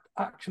live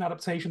action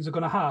adaptations are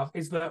going to have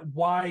is that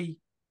why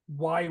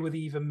were they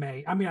even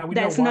made? I mean, we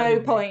there's know why no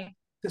point.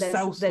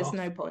 There's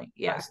no point.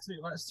 Yeah,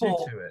 let's do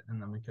to it,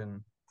 and then we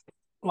can.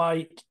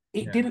 Like,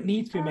 it didn't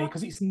need to be made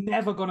because it's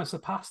never going to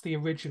surpass the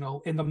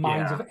original in the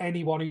minds of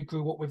anyone who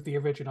grew up with the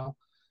original.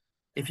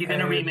 If you're going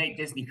to remake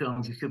Disney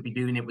films, you should be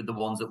doing it with the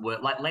ones that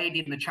work. Like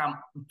Lady and the Tramp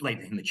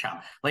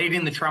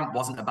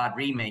wasn't a bad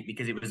remake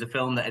because it was a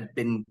film that had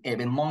been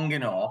long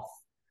enough,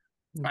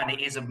 and it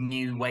is a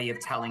new way of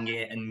telling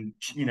it and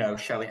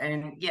showing.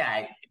 And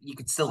yeah, you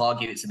could still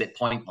argue it's a bit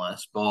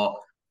pointless, but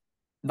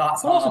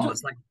that's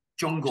almost like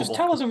Jungle Just Book.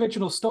 tell us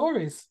original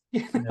stories.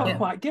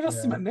 Like, give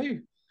us something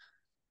new.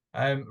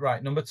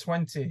 Right, number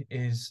 20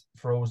 is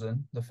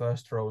Frozen, the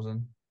first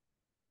Frozen.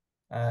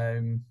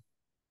 I'll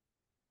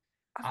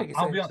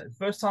be honest,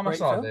 first time I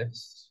saw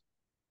this,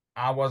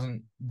 I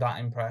wasn't that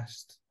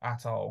impressed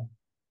at all.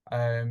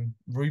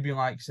 Ruby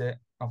likes it,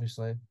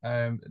 obviously.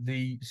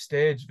 The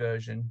stage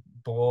version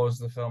blows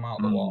the film out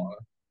of the water.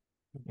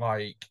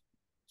 Like,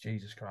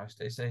 Jesus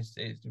Christ. It's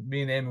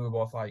me and Amy were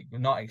both like, we're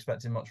not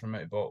expecting much from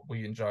it, but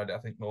we enjoyed it, I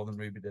think, more than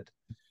Ruby did.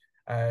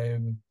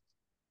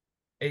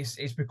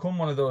 It's become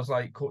one of those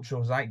like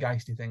cultural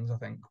zeitgeisty things, I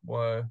think,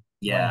 where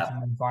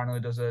when finally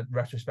does a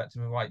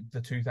retrospective of like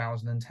the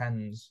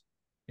 2010s,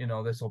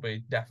 this will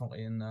be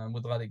definitely in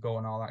with Let It Go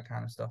and all that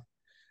kind of stuff.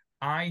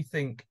 I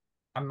think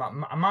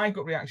my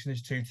gut reaction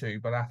is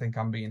 2-2, but I think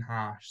I'm being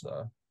harsh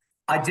though.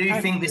 I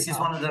do think this is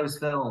one of those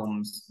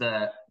films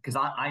that, because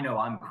I know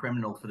I'm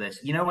criminal for this.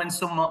 When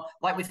someone,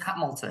 like with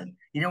Hamilton,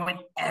 when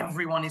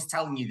everyone is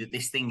telling you that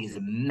this thing is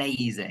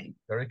amazing,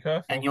 very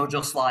careful, and you're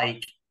just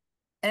like,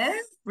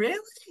 really?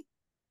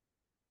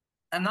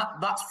 And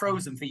that's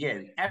Frozen for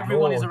you.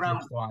 Everyone is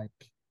around.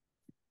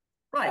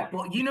 Right,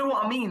 but you know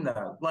what I mean,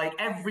 though? Like,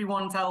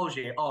 everyone tells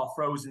you,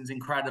 Frozen's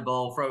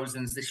incredible,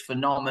 Frozen's this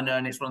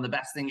phenomenon, it's one of the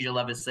best things you'll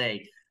ever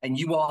see. And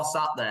you are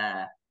sat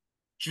there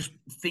just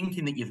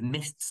thinking that you've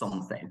missed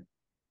something.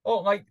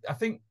 I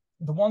think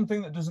the one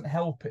thing that doesn't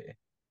help it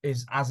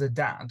is, as a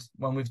dad,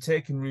 when we've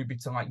taken Ruby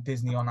to like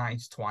Disney on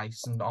Ice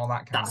twice and all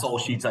that kind of stuff. That's all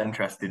she's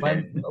interested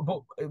in.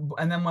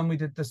 And then when we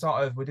did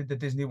the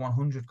Disney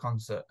 100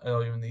 concert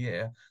earlier in the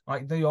year,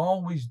 like they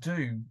always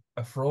do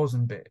a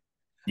Frozen bit.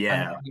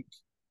 Yeah. And,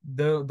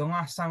 the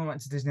last time we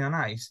went to Disney on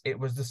Ice, it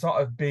was the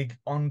sort of big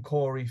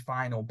encore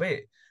final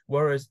bit.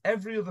 Whereas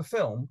every other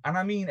film, and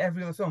I mean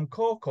every other film,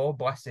 Coco,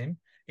 bless him,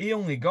 he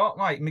only got,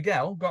 like,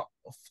 Miguel got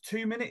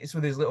 2 minutes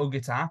with his little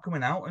guitar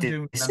coming out and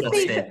doing.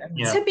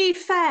 To be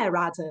fair,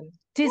 Adam,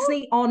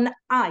 Disney on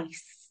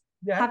Ice,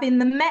 having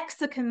the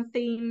Mexican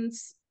themed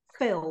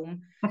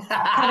film,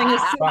 having a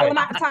small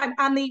amount of time,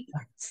 and the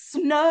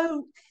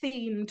snow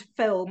themed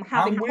film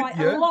having quite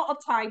a lot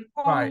of time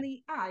on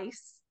the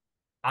ice.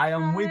 I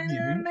am with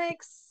you.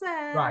 Makes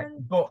sense. Right,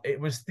 but it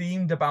was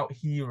themed about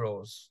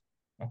heroes,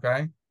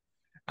 okay?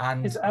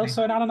 And is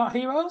Elsa and Anna not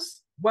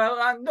heroes?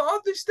 Well,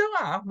 no, they still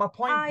are. My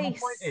point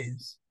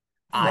is,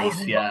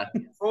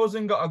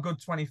 Frozen got a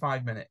good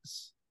 25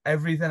 minutes.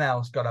 Everything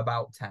else got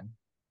about 10.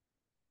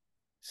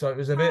 So it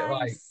was a bit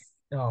like,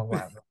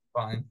 whatever,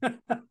 fine.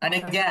 And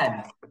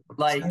again,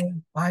 like,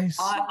 I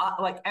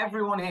like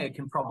everyone here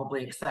can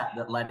probably accept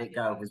that Let It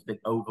Go has been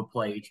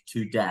overplayed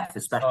to death,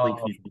 especially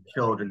for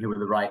children who are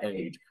the right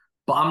age.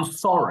 But I'm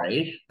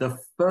sorry, the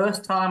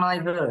first time I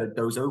heard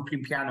those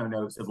opening piano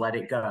notes of Let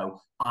It Go,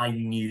 I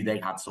knew they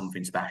had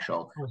something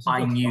special.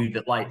 I knew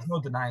that, like,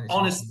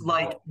 honestly,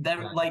 like,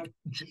 they're like,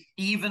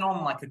 even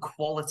on like a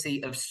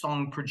quality of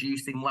song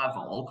producing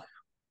level,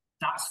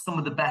 that's some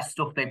of the best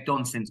stuff they've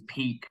done since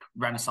peak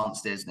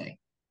Renaissance Disney.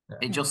 Yeah.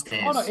 It just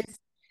is. Oh, no,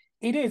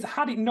 it is.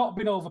 Had it not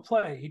been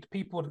overplayed,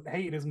 people wouldn't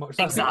hate it as much.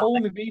 That's the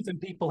only reason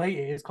people hate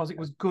it, is because it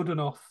was good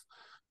enough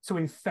to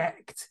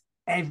infect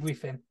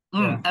everything.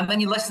 And then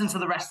you listen to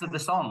the rest of the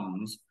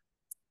songs,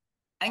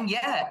 and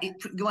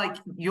like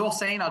you're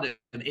saying, Adam,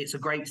 it's a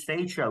great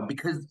stage show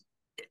because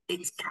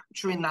it's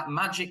capturing that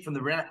magic from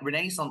the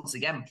Renaissance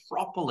again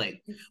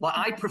properly. Like,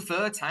 I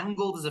prefer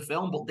Tangled as a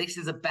film, but this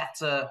is a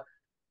better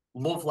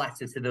love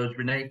letter to those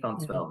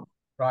Renaissance films.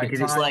 Right, because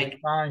it's like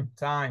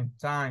time.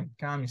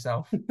 Calm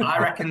yourself. I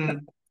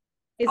reckon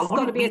it's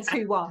got to be a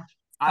 2-1.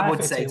 I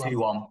would say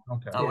 2-1.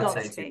 Okay, I would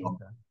say 2-1.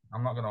 Okay.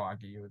 I'm not going to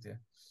argue with you.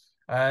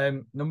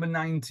 Number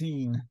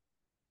 19,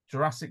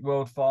 Jurassic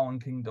World: Fallen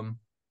Kingdom.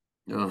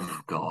 Oh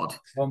God,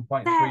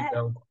 1.3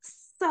 bill.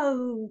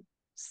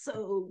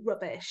 So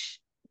rubbish.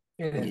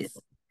 It is.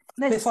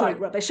 They're so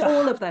rubbish.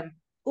 All of them.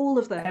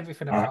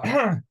 Everything about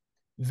it.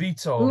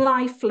 Vito.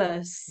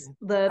 Lifeless.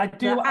 The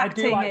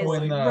acting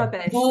is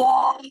rubbish.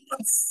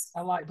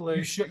 I like Blue.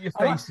 You shut your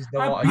faces.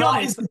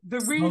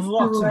 The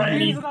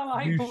reason I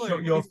like Blue. You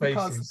shut your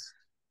faces.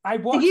 I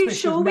watched Are you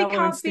sure we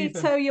can't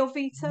veto your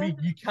veto?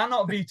 You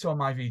cannot veto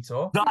my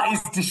veto. That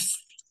is disgusting.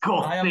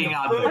 I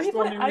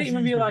didn't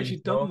even realise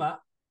you'd done that.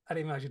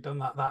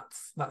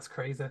 That's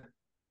crazy.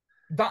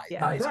 That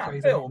is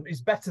crazy. Film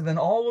is better than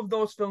all of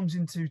those films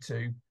in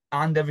 2-2.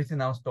 and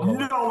everything else below.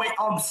 No,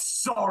 I'm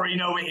sorry.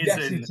 No, it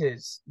isn't. Yes, it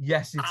is.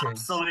 Yes, it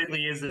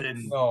Absolutely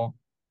isn't. No.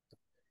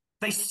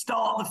 They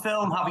start the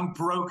film having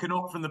broken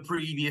up from the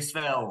previous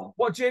film.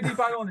 What J.D.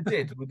 Bayona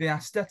did with the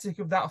aesthetic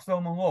of that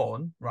film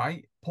alone,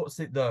 right, puts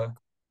it there.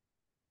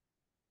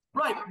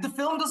 Right, the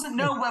film doesn't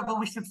know whether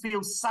we should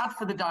feel sad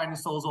for the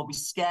dinosaurs or be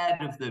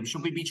scared of them.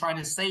 Should we be trying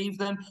to save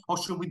them or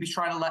should we be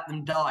trying to let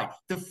them die?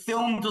 The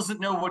film doesn't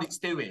know what it's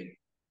doing.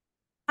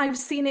 I've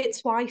seen it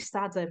twice,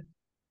 Adam.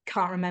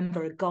 Can't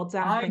remember a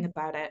goddamn thing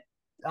about it.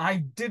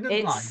 I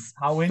didn't like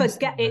how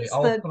instantly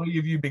all three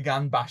of you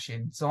began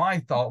bashing. So I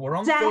thought we're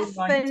on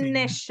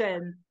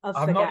definition of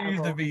I've not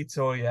used the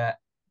veto yet.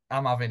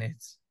 I'm having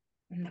it.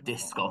 No.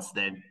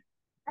 Disgusting.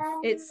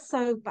 It's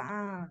so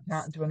bad.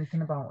 Can't do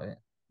anything about it.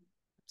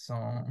 So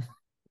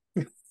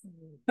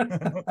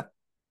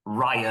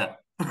riot.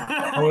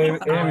 Oh, here we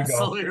go.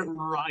 Absolute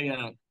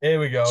riot. Here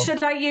we go.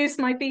 Should I use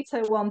my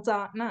veto on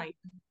Dark Knight?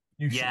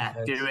 Yeah,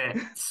 do it.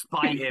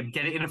 Spite him.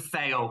 Get it in a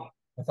fail.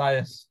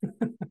 Matthias,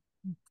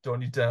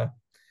 don't need to.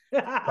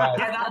 Right.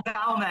 Get that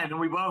down then, and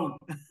we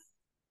won't.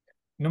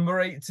 Number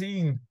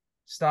 18,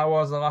 Star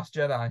Wars: The Last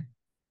Jedi.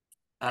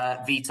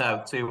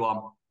 Veto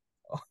 2-1.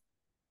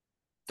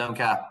 Don't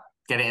care.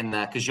 Get it in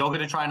there because you're going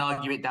to try and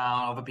argue it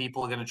down. Other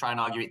people are going to try and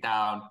argue it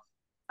down.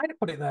 I'd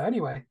put it there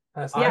anyway.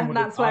 Yeah,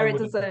 that's where it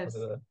deserves.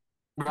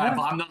 Right,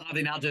 but I'm not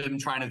having Adam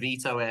trying to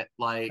veto it.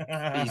 Like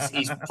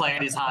he's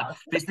playing his hand.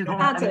 This is he's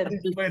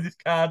played his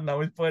card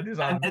now. He's played his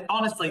hand. And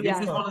honestly, this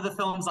is one of the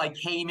films I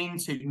came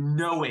into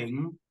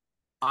knowing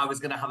I was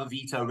going to have a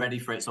veto ready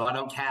for it. So I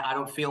don't care. I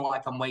don't feel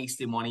like I'm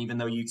wasting one, even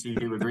though you two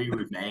do agree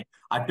with me.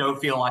 I don't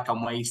feel like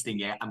I'm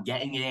wasting it. I'm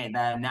getting it in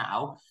there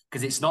now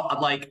because it's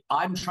not like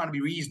I'm trying to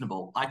be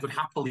reasonable. I could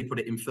happily put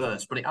it in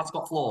first, but it has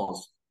got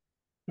flaws.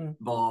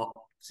 But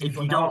if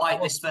you don't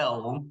like this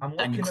film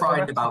and you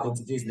cried about it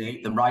to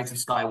Disney, then Rise of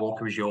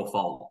Skywalker is your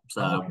fault.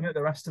 So I'm looking at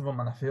the rest of them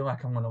and I feel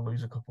like I'm going to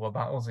lose a couple of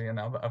battles here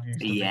now that I've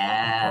used. It's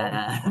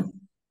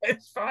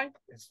fine.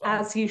 It's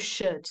fine. As you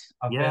should.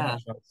 I've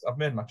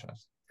made my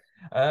choice.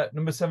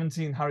 Number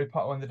 17, Harry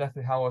Potter and the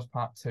Deathly Hallows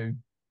Part 2.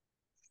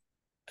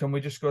 Can we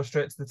just go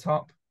straight to the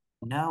top?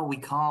 No, we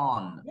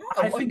can't.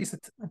 I think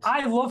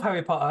I love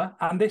Harry Potter,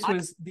 and this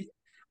was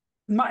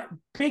my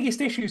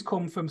biggest issues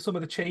come from some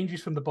of the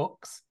changes from the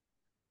books.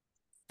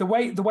 The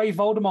way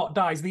Voldemort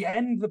dies, the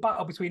end of the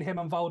battle between him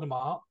and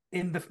Voldemort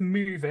in the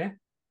movie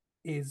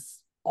is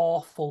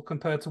awful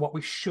compared to what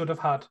we should have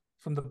had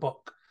from the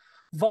book.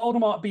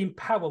 Voldemort being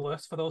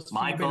powerless for those few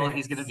minutes.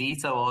 He's going to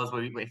veto us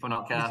if we're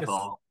not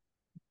careful.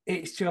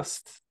 It's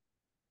just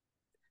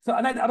so,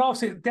 and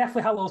obviously,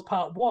 Deathly Hallows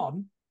Part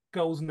 1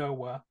 goes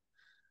nowhere.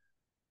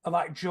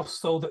 Like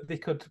just so that they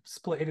could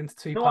split it into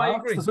two parts. I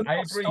agree. There's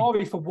a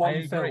story for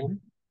one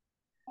film.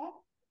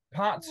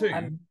 Part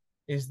 2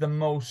 is the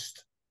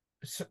most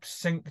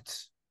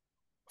succinct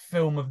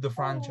film of the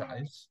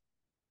franchise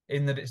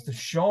in that it's the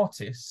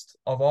shortest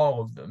of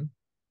all of them,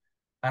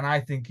 and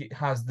I think it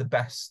has the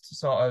best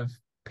sort of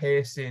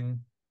pacing.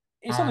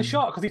 It's only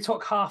short because he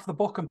took half the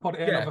book and put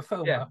it in another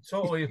film. Yeah,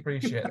 totally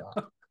appreciate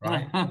that.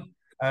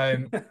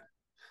 Right.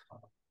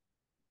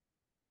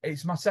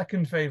 It's my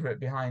second favorite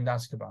behind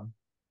Azkaban,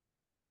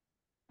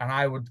 and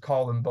I would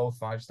call them both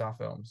 5-star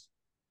films.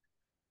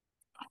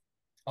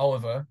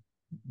 Oliver,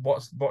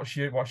 what's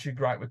your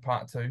gripe with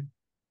Part 2?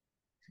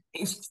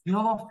 Has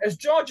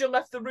Georgia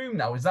left the room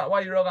now? Is that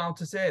why you're allowed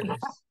to say this?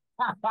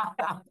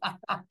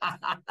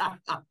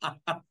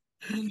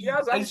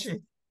 Yes, hasn't she?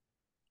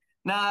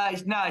 Nah,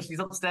 she's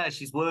upstairs.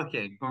 She's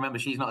working. Remember,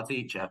 she's not a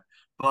teacher.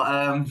 But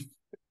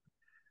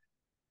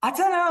I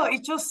don't know.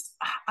 It just,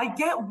 I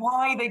get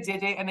why they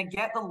did it and I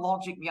get the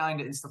logic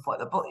behind it and stuff like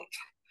that. But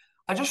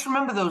I just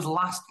remember those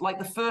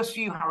the first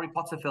few Harry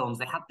Potter films,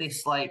 they had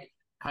this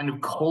kind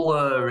of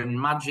color and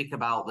magic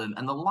about them.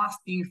 And the last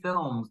few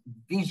films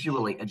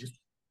visually are just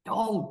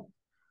dull.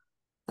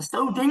 They're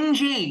so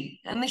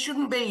dingy and they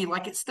shouldn't be.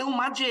 It's still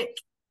magic.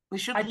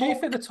 I do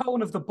think the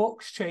tone of the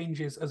books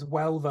changes as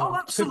well, though. Oh,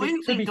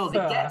 absolutely does.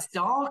 It gets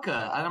darker.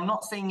 And I'm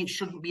not saying it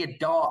shouldn't be a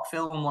dark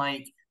film,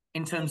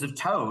 in terms of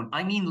tone.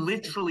 I mean,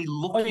 literally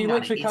looking at it. You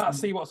literally can't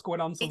see what's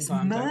going on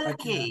sometimes. It's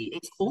murky.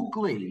 It's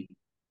ugly.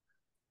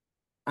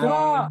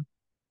 I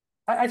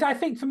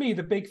think for me,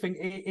 the big thing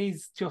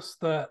is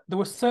just that there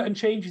were certain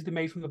changes they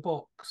made from the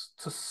books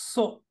to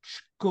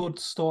such good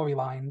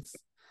storylines.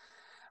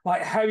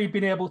 Like Harry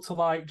being able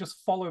to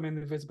just follow him in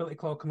the invisibility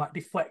cloak and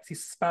deflect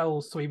his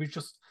spells, so he was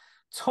just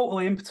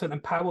totally impotent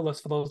and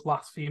powerless for those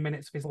last few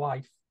minutes of his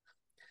life,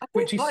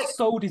 which is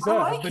so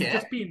deserved than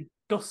just being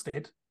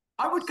dusted.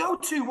 I would go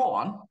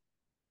 2-1.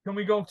 Can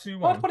we go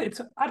 2-1? I'd put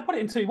it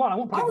in 2-1. I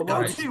won't put it below. I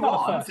would go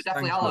 2-1 for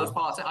Deathly Hallows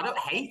Part 2. I don't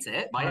hate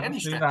it by any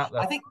stretch.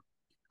 I think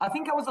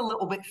I was a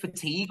little bit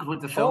fatigued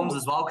with the films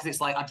as well because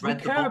it's I'd read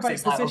the books.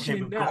 It's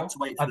okay, we've got to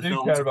wait for the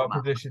film. I do care about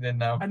positioning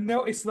now. I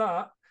noticed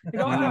that. You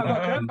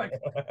know,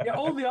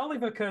 only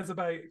Oliver cares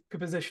about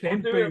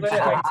positioning. We'll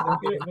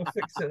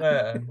fix it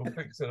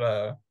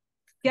there.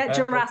 Get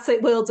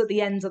Jurassic World at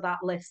the end of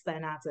that list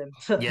then, Adam.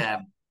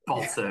 Yeah,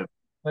 bottom.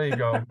 There you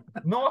go.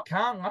 No, I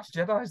can't. Last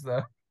Jedi's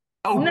there.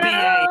 Oh,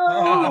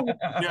 No!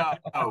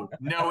 BA.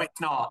 No, it's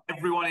not.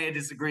 Everyone here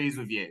disagrees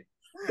with you.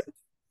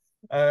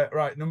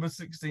 Right, number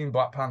 16,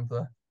 Black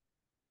Panther.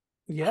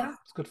 Yeah,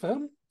 it's a good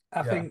film.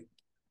 I think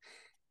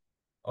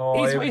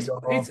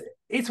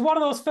it's one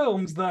of those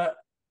films that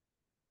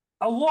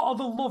a lot of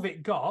the love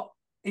it got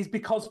is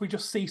because we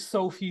just see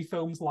so few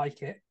films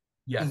like it.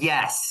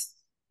 Yes.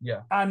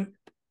 Yeah. And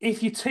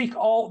if you take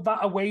all that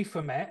away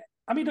from it,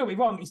 I mean, don't be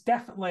wrong, it's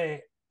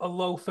definitely a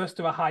low first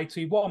or a high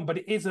 2-1, but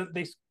it isn't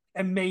this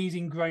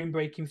amazing,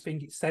 groundbreaking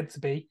thing it's said to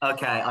be.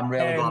 Okay, I'm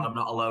really glad I'm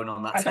not alone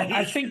on that.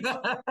 I think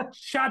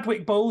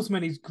Chadwick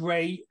Boseman is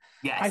great.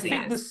 Yes,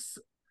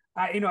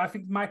 I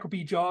think Michael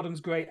B.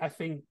 Jordan's great. I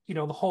think,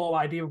 the whole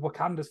idea of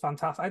Wakanda's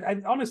fantastic.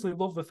 I honestly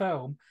love the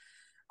film.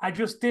 I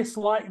just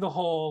dislike the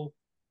whole,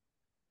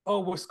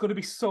 we're going to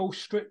be so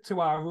strict to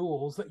our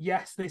rules that,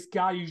 yes, this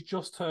guy who's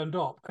just turned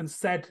up and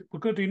said, we're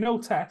going to do no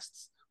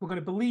tests. We're going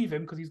to believe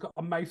him because he's got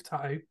a mouth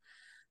tattoo,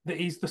 that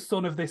he's the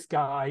son of this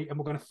guy, and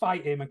we're going to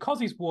fight him. And because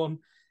he's won,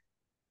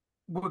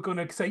 we're going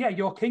to say, yeah,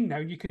 you're king now.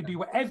 You can do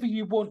whatever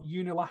you want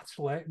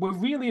unilaterally. We're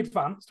really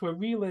advanced. We're a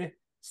really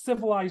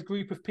civilized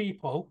group of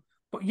people.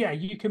 But yeah,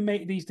 you can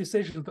make these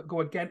decisions that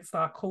go against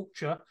our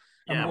culture.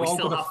 And we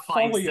still have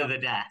fights to the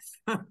death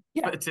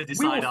to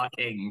decide our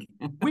king.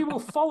 We will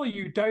follow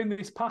you down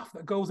this path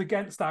that goes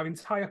against our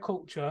entire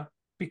culture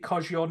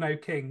because you're now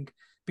king,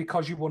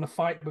 because you want to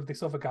fight with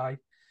this other guy.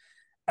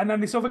 And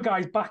then this other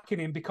guy's backing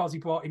him because he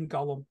brought in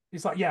Gollum.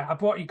 He's like, yeah, I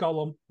brought you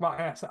Gollum.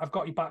 Right, I've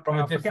got you back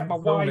now. Forget my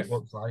wife,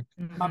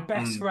 my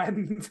best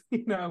friend,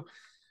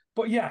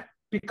 But yeah,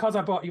 because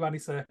I brought you Annie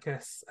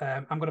Serkis,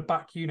 I'm going to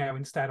back you now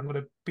instead. I'm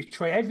going to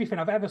betray everything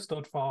I've ever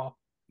stood for.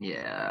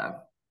 Yeah.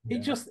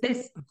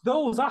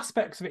 Those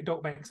aspects of it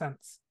don't make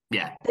sense.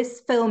 Yeah.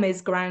 This film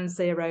is ground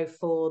zero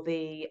for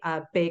the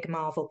big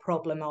Marvel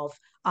problem of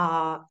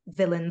our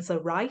villains are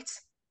right.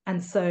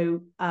 And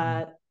so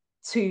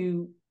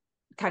to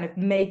kind of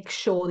make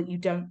sure that you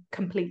don't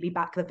completely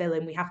back the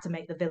villain, we have to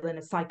make the villain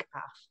a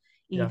psychopath,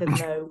 even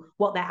though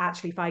what they're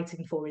actually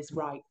fighting for is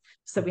right.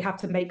 So we have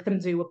to make them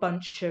do a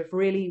bunch of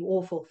really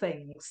awful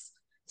things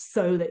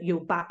so that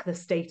you'll back the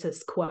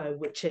status quo,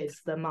 which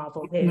is the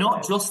Marvel hero.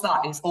 Not just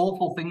that, it's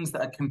awful things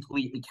that are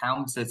completely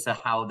counter to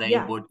how they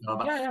would go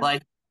about.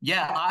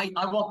 I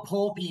want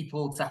poor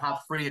people to have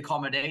free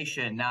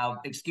accommodation. Now,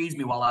 excuse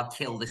me while I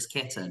kill this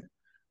kitten.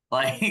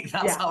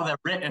 That's how they're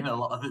written a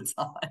lot of the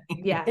time.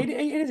 Yeah. It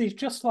is. It's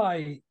just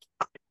like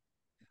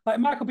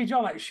Michael B.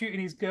 Jordan shooting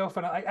his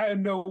girlfriend out of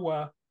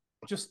nowhere,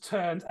 just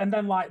turned, and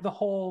then the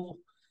whole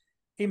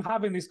him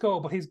having this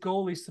goal, but his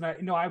goal is to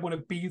I want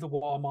to be the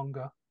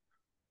warmonger.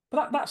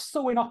 But that's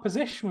so in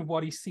opposition with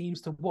what he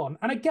seems to want.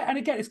 And again,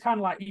 it's kind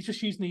of like he's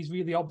just using these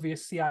really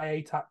obvious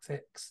CIA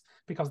tactics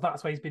because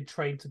that's what he's been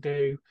trained to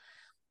do.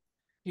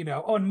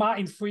 And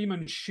Martin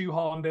Freeman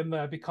shoehorned in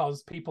there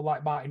because people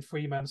like Martin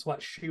Freeman, so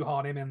let's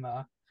shoehorn him in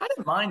there. I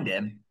didn't mind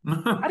him.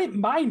 I didn't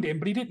mind him,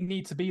 but he didn't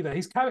need to be there.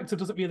 His character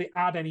doesn't really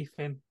add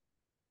anything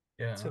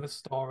to the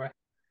story.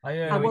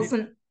 I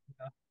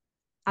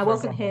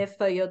wasn't here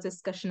for your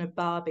discussion of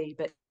Barbie,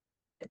 but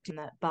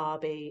that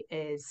Barbie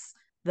is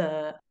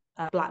the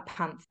Black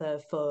Panther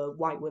for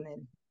white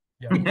women.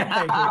 Yeah,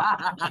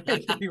 I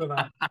agree with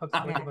that.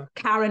 Absolutely.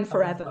 Karen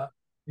forever.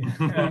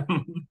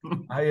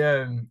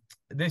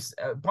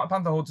 Black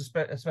Panther holds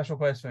a special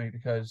place for me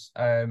because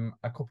a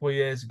couple of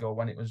years ago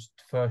when it was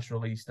first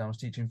released and I was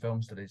teaching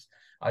film studies,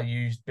 I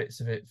used bits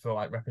of it for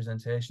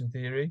representation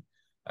theory,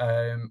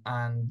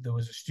 and there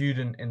was a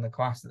student in the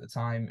class at the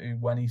time who,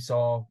 when he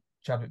saw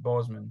Chadwick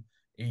Boseman,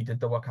 he did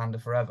the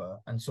Wakanda Forever,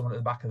 and someone at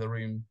the back of the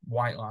room,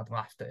 white lad,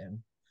 laughed at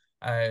him.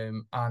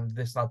 And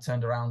this lad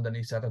turned around and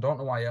he said, I don't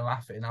know why you're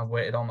laughing. I've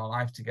waited all my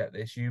life to get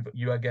this. You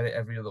get it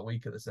every other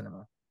week at the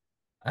cinema.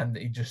 And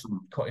he just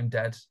cut him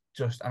dead.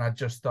 And I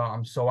just thought,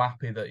 I'm so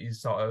happy that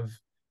he's sort of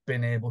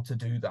been able to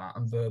do that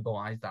and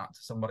verbalize that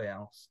to somebody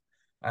else.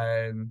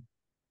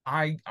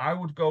 I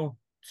would go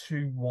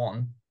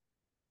 2-1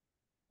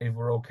 if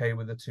we're okay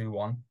with the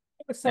 2-1.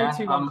 I would say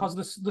 2-1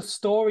 because the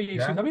story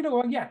issues. I mean,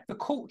 the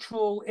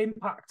cultural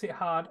impact it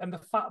had, and the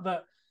fact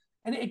that,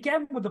 and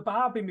again with the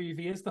Barbie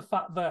movie, is the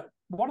fact that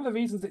one of the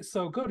reasons it's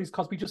so good is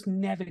because we just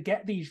never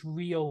get this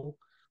real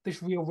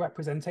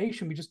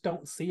representation. We just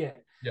don't see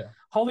it. Yeah.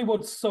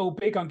 Hollywood's so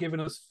big on giving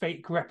us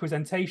fake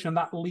representation, and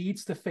that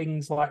leads to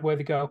things like where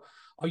they go,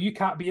 oh, you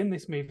can't be in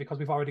this movie because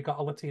we've already got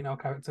a Latino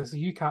character, so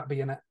you can't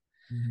be in it.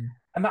 Mm-hmm.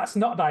 And that's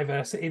not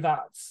diversity,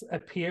 that's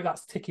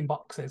ticking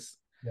boxes.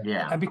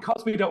 Yeah. And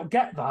because we don't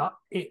get that,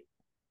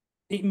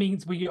 it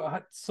means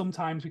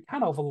sometimes we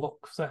can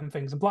overlook certain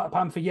things. And Black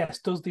Panther, yes,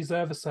 does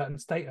deserve a certain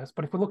status,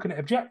 but if we're looking at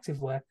it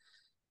objectively,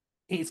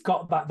 it's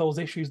got those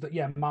issues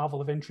that Marvel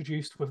have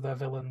introduced with their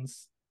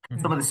villains.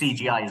 Some of the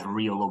CGI is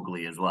real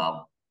ugly as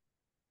well.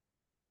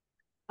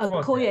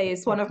 Okoye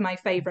is one of my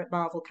favourite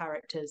Marvel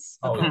characters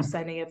across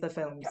any of the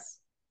films. Yeah.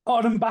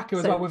 Autumn Backer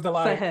as well with the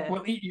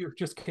we'll eat you,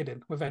 just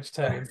kidding, with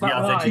vegetarians.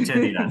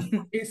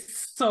 Vegetarian.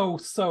 It's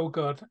so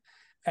good.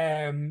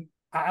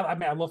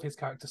 I love his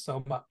character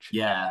so much.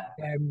 Yeah.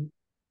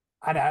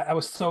 And I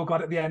was so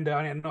glad at the end.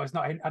 I know it's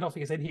not. I don't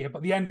think it's in here,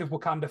 but the end of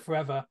Wakanda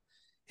Forever,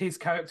 his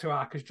character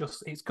arc has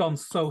just—it's gone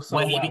so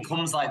When he well.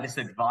 becomes like this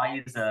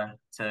advisor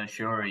to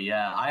Shuri,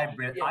 yeah, I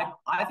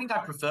think I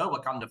prefer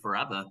Wakanda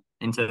Forever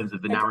in terms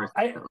of the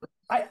narrative.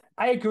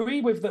 I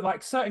agree with that.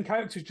 Like certain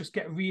characters just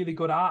get really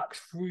good arcs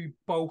through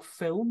both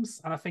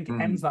films, and I think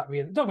it ends that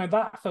really. Don't know,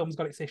 that film's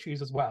got its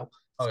issues as well,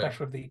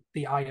 especially with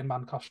the Iron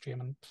Man costume,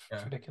 and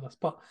it's ridiculous.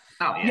 But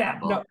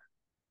no,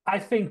 I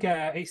think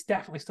it's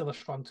definitely still a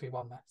strong 2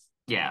 on this.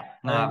 Yeah,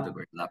 no, I would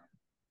agree with that.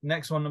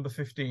 Next one, number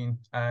 15,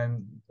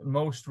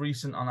 most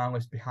recent on our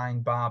list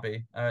behind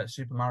Barbie,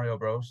 Super Mario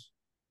Bros.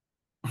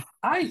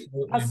 As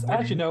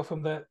you know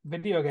from the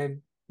video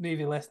game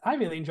movie list, I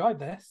really enjoyed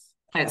this.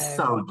 It's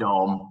so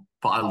dumb,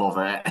 but I love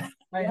it.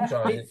 I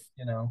enjoy it,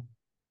 you know.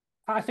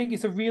 I think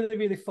it's a really,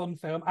 really fun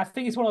film. I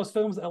think it's one of those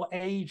films that'll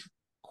age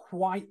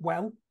quite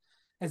well,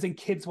 as in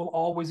kids will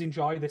always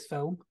enjoy this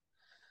film.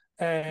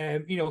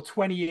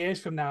 20 years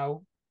from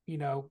now,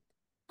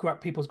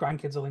 people's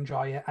grandkids will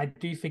enjoy it. I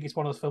do think it's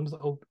one of those films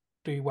that will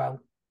do well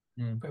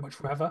pretty much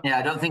forever. Yeah,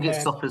 I don't think it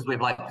suffers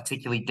with like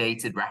particularly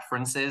dated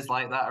references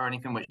like that or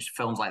anything, which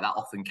films like that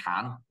often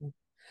can.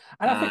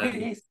 And I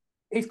think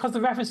it's because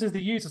the references they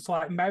use is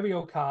like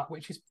Mario Kart,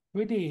 which is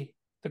pretty.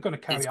 They're going to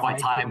carry on. It's quite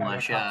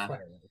timeless,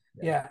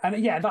 yeah.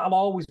 And that'll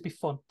always be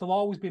fun. There'll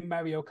always be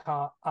Mario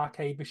Kart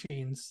arcade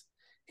machines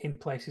in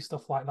places,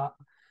 stuff like that.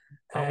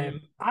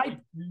 I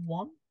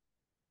one.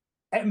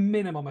 At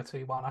minimum a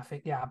 2-1, I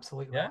think. Yeah,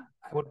 absolutely. Yeah.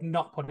 I would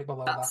not put it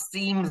below that. That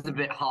seems a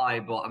bit high,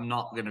 but I'm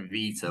not going to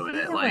veto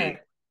it. Like,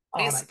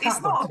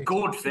 it's not a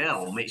good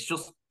film. It's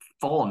just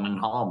fun and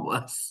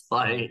harmless.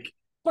 Like,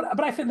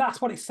 but I think that's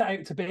what it's set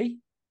out to be.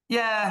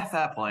 Yeah,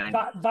 fair point.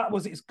 That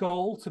was its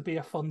goal, to be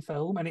a fun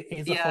film, and it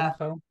is a fun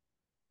film.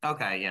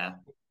 Okay, yeah.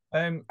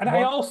 And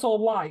I also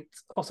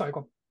liked. Oh, sorry, go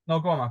on. No,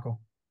 go on, Michael.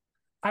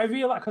 I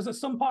realized because at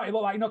some point it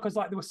looked like because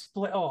they were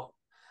split up.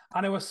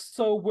 And I was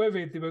so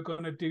worried they were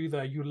going to do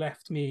the "you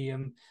left me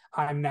and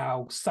I'm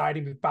now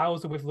siding with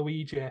Bowser with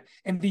Luigi,"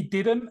 and they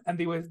didn't, and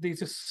they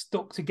just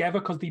stuck together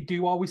because they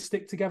do always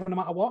stick together no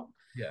matter what.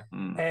 Yeah.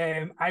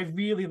 I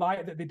really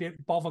like that they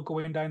didn't bother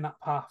going down that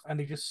path, and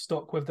they just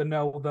stuck with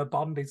the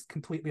bond is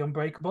completely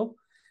unbreakable.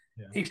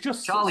 Yeah. It's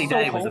just Charlie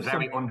Day was a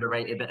very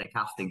underrated bit of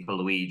casting for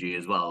Luigi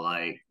as well.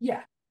 Like,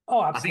 yeah.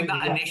 Oh, absolutely. I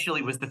think that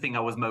initially was the thing I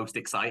was most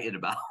excited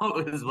about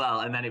as well.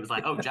 And then it was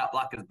like, oh, Jack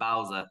Black as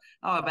Bowser.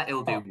 Oh, I bet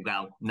he'll do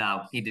well.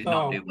 No, he did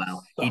not do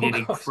well. He did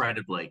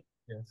incredibly.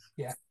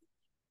 Yes.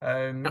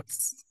 Yeah.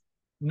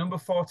 Number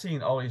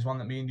 14, Ollie, is one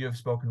that me and you have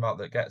spoken about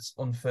that gets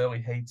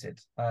unfairly hated.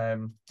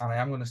 And I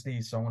am going to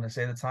sneeze, so I'm going to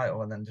say the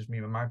title and then just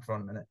mute my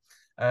microphone a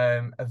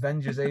minute.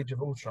 Avengers Age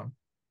of Ultron.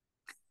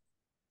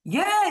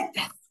 Yeah.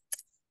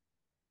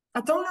 I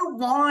don't know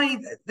why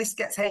this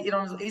gets hated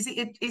on. Is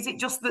it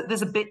just that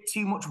there's a bit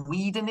too much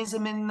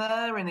Whedonism in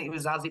there, and it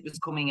was as it was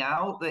coming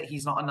out that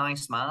he's not a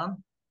nice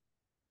man?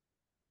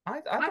 I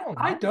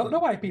don't know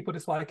why people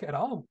dislike it at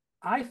all.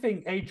 I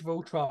think Age of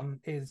Ultron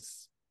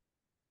is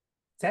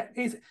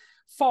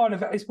one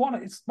of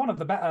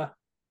the better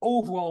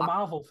overall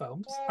Marvel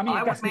films. I mean,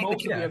 I guess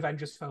most of the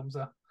Avengers films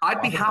are.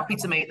 I'd be happy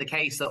to make the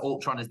case that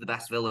Ultron is the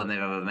best villain they've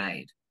ever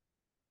made.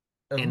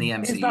 In the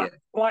MCU. Is that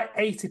like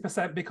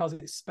 80% because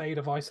it's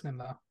Spader voicing him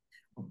though?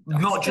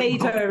 Not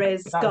Spader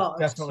is God.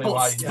 Definitely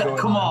why.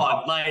 Come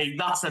on, like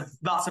that's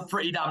a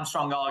pretty damn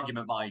strong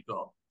argument,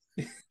 Michael.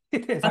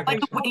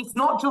 It's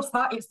not just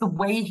that; it's the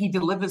way he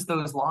delivers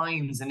those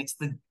lines, and it's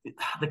the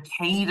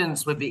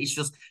cadence with it.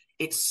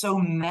 It's so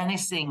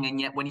menacing, and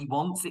yet when he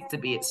wants it to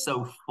be, it's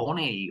so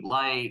funny.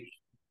 Like,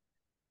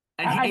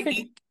 and I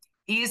think.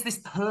 He is this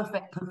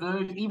perfect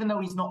perversion, even though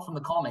he's not from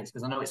the comics,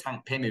 because I know it's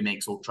Hank Pym who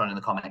makes Ultron in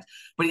the comics,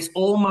 but it's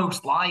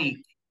almost like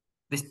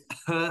this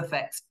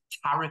perfect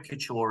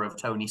caricature of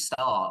Tony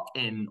Stark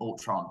in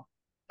Ultron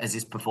as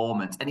his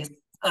performance, and it's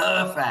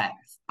perfect.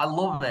 I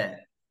love it.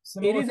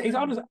 It's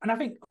honest, and I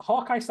think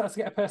Hawkeye starts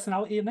to get a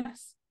personality in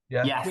this,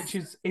 which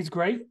is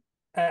great,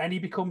 and he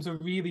becomes a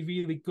really,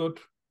 really good,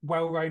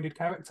 well-rounded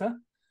character.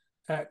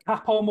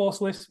 Cap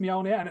almost lifts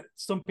Mjolnir, and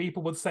some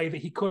people would say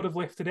that he could have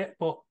lifted it,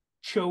 but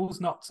chose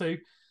not to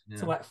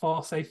let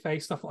Thor save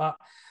face, stuff like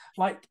that.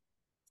 Like,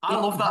 I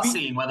love that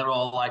scene where they're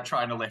all like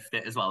trying to lift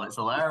it as well. It's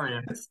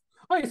hilarious.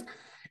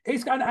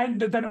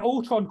 And then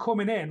Ultron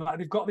coming in, like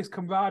they've got this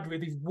camaraderie,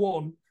 they've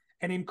won,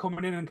 and him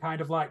coming in and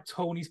kind of like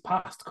Tony's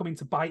past coming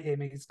to bite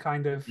him. He's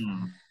kind of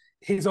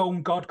his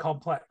own god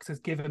complex has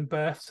given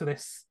birth to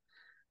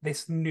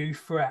this new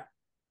threat.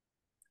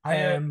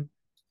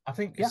 I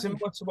think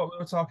similar to what we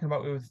were talking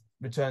about with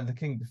Return of the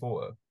King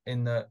before,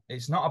 in that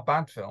it's not a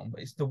bad film,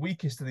 but it's the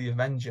weakest of the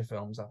Avenger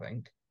films, I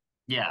think.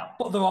 Yeah.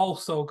 But they're all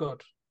so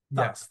good.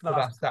 That's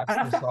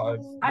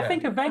I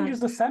think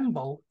Avengers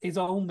Assemble is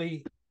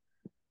only...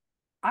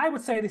 I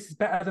would say this is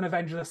better than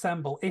Avengers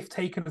Assemble if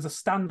taken as a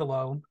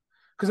standalone,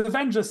 because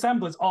Avengers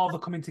Assemble is all the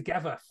coming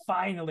together.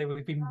 Finally,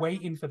 we've been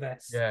waiting for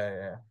this.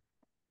 Yeah.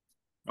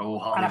 Oh,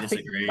 Holly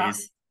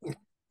disagrees.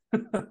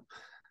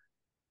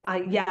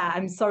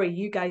 I'm sorry,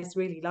 you guys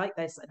really like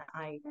this, and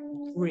I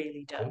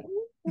really don't.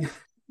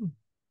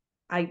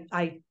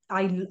 I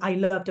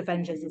loved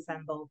Avengers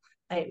Assemble.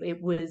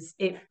 It was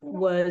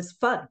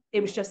fun.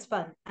 It was just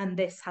fun, and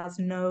this has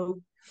no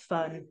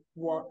fun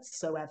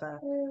whatsoever.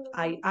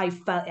 I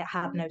felt it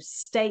had no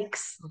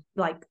stakes.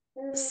 Like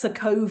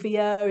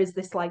Sokovia is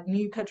this like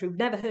new country, we've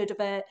never heard of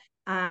it,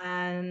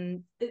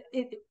 and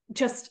it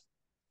just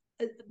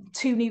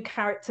two new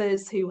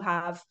characters who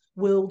have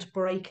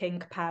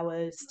world-breaking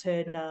powers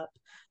turn up.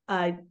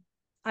 I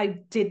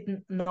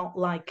did not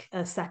like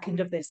a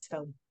second of this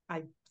film.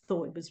 I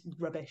thought it was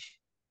rubbish.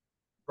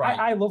 Right.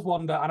 I love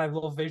Wanda and I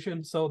love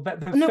Vision, so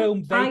the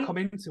film they come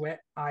into it,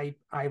 I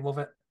love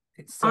it.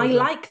 It's so good.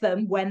 like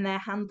them when they're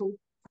handled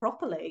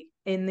properly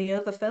in the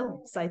other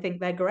films. I think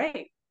they're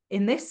great.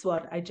 In this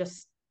one, I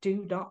just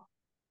do not.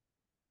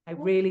 I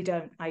really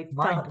don't. I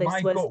felt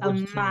this was a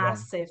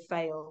massive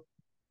fail.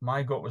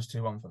 My gut was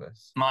 2-1 for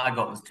this. My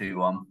gut was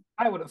 2-1.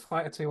 I would have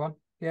fight a 2-1.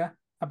 Yeah,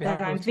 I'd be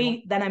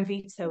happy. Then I'm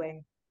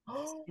vetoing.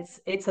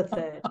 It's a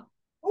third.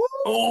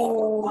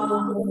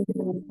 Oh,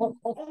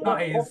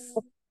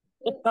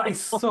 that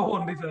is so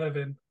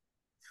undeserving.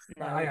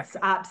 No, it's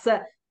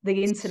absolute.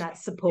 The internet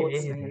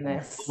supports me in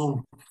this.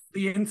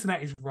 The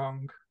internet is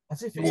wrong.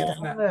 As if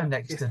it's there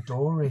next to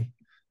Dory.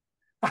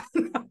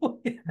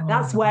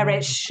 That's where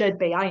it should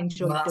be. I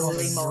enjoy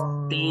Dory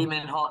more.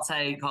 Steaming hot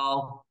take,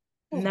 Carl.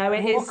 No,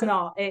 it is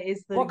not. It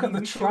is the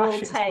usual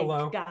take,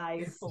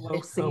 guys.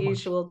 It's the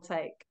usual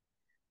take.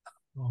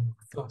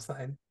 So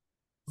upsetting.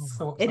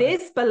 It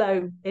is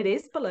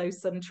below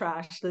some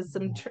trash. There's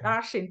some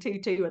trash in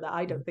 2-2 that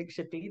I don't think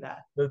should be there.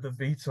 The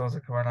vetoes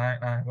are coming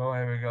out now. Oh,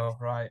 here we go.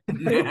 Right.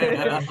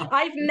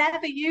 I've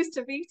never used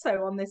a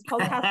veto on this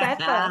podcast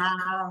ever.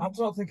 I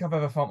don't think I've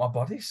ever felt my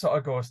body sort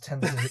of go as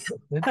tense as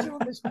it did on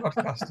this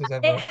podcast as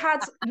ever. It had.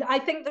 I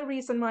think the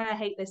reason why I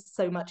hate this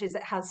so much is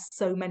it has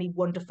so many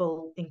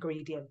wonderful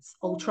ingredients.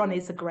 Ultron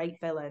is a great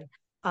villain.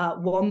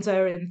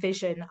 Wanda and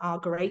Vision are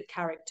great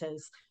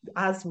characters,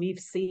 as we've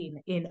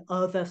seen in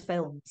other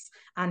films,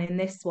 and in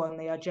this one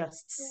they are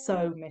just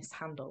so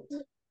mishandled. I'm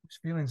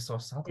feeling so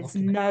sad. It's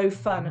no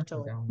fun at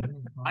all.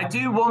 I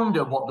do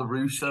wonder what the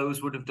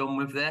Russos would have done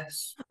with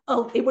this.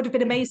 Oh, it would have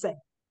been amazing.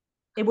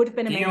 It would have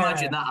been amazing. Can you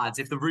imagine that, ads?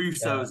 If the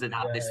Russos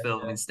had this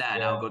film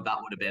instead, how good that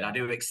would have been. I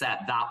do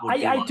accept that would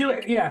be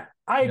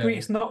I agree.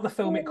 It's not the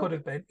film it could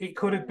have been. It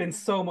could have been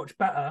so much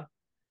better.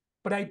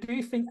 But I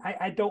do think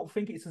I don't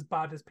think it's as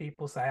bad as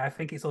people say. I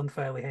think it's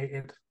unfairly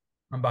hated.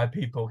 And by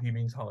people, he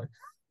means Holly.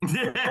 and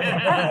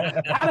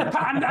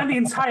the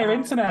entire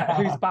internet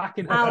who's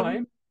backing her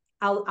claim.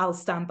 I'll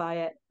stand by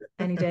it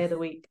any day of the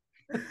week.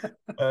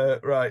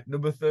 Right,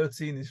 number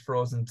 13 is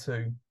Frozen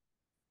 2.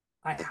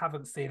 I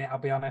haven't seen it, I'll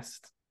be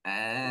honest.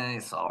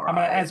 It's all right. I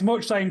mean, as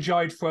much as I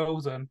enjoyed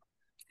Frozen,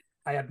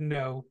 I had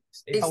no...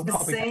 It's the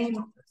same...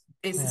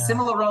 It's a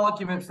similar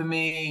argument for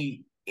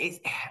me.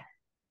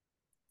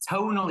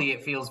 Tonally,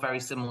 it feels very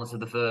similar to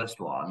the first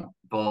one,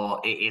 but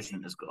it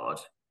isn't as good.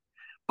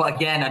 But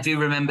again, I do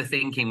remember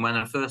thinking when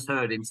I first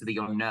heard Into the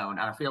Unknown,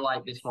 and I feel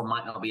like this one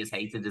might not be as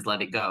hated as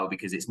Let It Go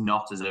because it's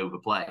not as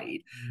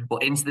overplayed.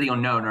 But Into the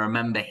Unknown, I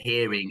remember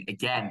hearing,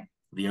 again,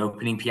 the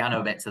opening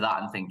piano bit to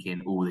that and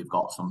thinking, oh, they've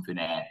got something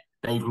here.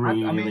 They've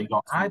really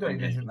got something. I don't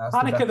even think that's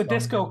Panic at the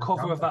Disco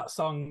cover of that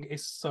song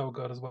is so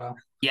good as well.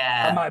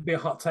 Yeah. That might be a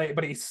hot take,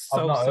 but it's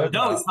so good.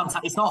 No, it's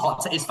fantastic. It's not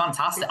hot. It's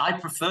fantastic. I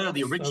prefer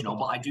the original,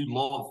 but I do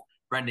love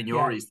Brendan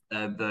Urie's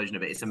version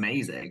of it. It's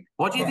amazing.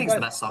 What do you think is the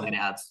best song in it,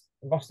 ads?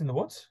 Lost in the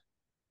Woods.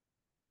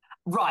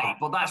 Right,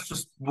 but that's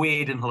just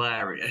weird and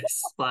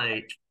hilarious.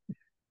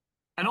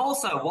 And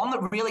also one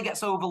that really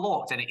gets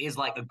overlooked, and it is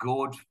like a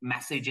good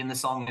message in the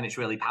song, and it's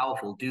really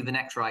powerful. Do the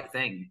Next Right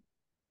Thing.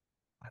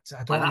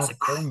 I don't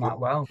know that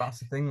well. That's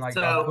the thing. Like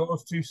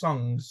those two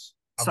songs.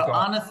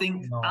 Anna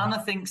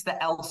thinks that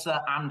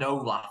Elsa and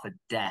Olaf are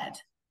dead.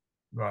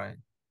 Right.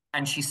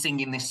 And she's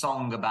singing this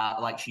song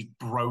about like she's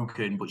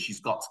broken, but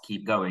she's got to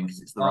keep going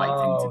because it's the right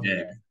thing to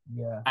do.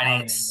 Yeah.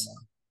 And it's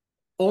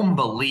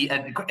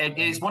unbelievable.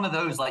 It's one of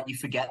those like you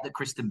forget that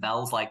Kristen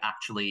Bell's like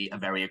actually a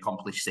very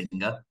accomplished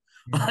singer.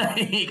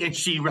 And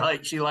she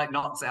like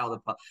knocks it out of the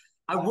park.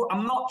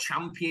 I'm not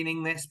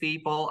championing this,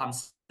 people. I'm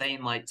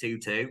saying like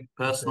 2-2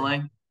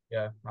 personally.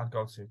 Yeah, I'd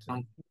go 2-2.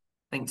 I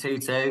think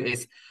 2-2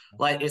 is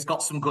like it's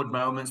got some good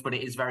moments, but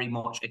it is very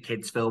much a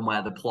kids' film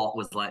where the plot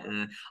was like.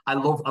 I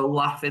love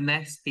Olaf in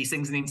this. He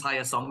sings an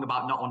entire song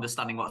about not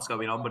understanding what's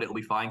going on, but it'll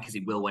be fine because he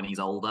will when he's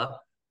older,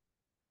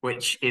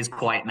 which is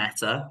quite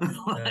meta.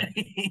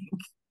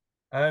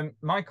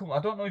 Michael, I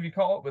don't know if you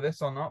caught up with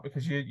this or not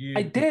because you.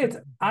 I did.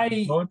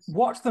 I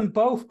watched them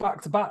both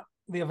back to back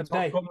the other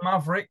day.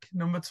 Maverick,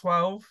 number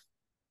 12.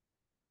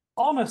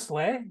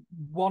 Honestly,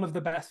 one of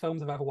the best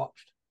films I've ever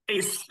watched.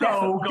 It's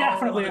so good.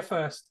 Definitely a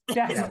first.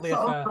 Definitely a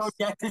first.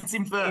 Get it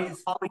in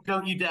first. Ollie,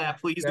 don't you dare.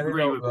 Please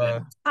agree with me.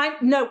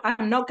 I'm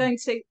not going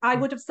to. I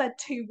would have said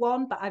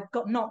 2-1, but I've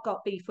not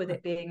got beef with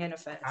it being in a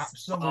first.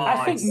 Absolutely.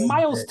 I think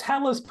Miles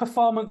Teller's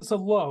performance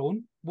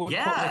alone would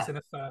put this in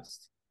a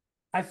first.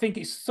 I think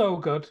it's so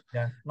good.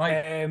 Yeah.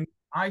 Like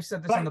I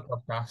said this on the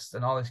podcast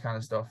and all this kind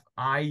of stuff.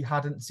 I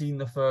hadn't seen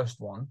the first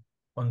one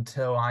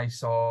until I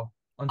saw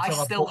until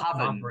I still booked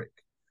haven't. Maverick.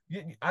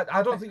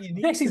 I don't think you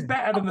need. This is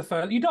better than the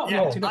first. You don't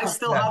Yeah, need to. I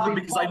still haven't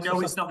because I know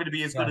it's not going to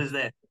be as good as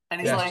this.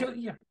 And it's like,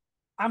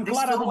 I'm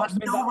glad I watched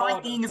them in that right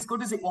order. being as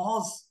good as it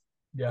was.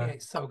 Yeah,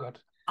 it's so good.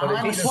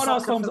 It's one of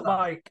those films that,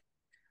 like,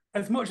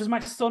 as much as my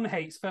son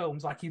hates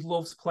films, like he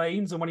loves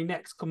planes, and when he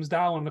next comes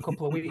down in a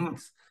couple of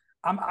weeks,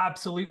 I'm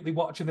absolutely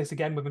watching this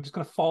again with him. I'm just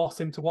going to force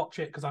him to watch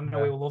it because I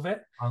know he'll love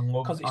it.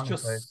 Because it's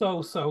just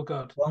so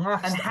good.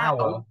 And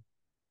how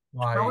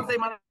have they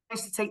managed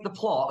to take the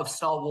plot of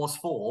Star Wars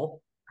 4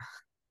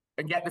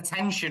 and get the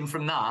tension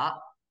from that?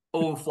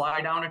 Oh,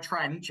 fly down a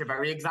trench, a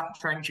very exact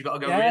trench. You got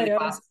to go really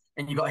fast,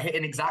 and you got to hit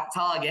an exact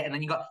target, and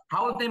then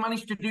how have they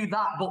managed to do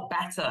that but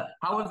better?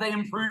 How have they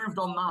improved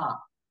on that?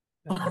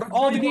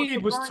 All they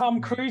needed was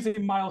Tom Cruise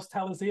in Miles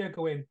Teller's ear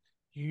going,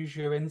 "Use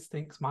your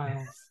instincts,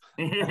 Miles."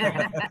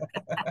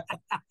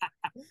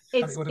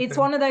 It's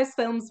one of those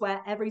films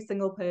where every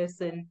single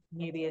person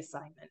knew the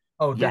assignment.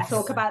 Oh, we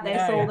talk about this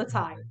all the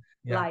time.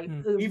 Yeah. Like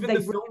even the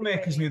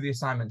filmmakers knew the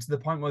assignment to the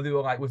point where they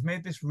were like, we've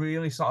made this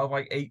really sort of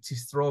like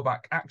 80s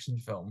throwback action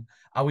film.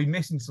 Are we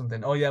missing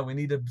something? Oh yeah, we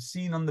need a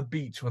scene on the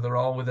beach where they're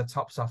all with their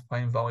tops off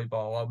playing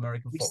volleyball or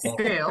American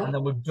football. And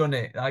then we've done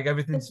it. Like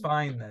everything's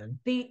fine then.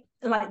 The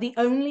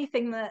only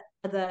thing that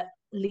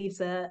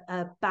leaves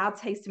a bad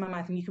taste in my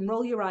mouth, and you can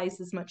roll your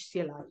eyes as much as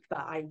you like,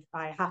 but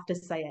I have to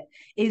say it,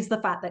 is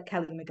the fact that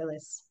Kelly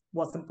McGillis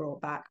wasn't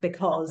brought back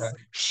because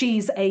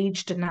she's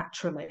aged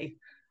naturally.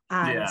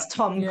 And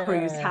Tom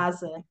Cruise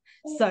hasn't.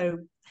 So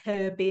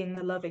her being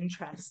the love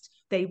interest,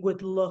 they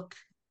would look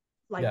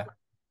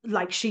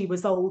like she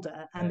was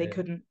older, and they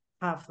couldn't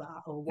have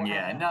that or whatever.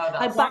 Yeah,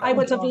 no, but I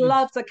would have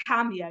loved a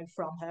cameo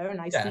from her,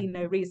 and I see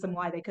no reason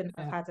why they couldn't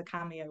have had a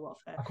cameo of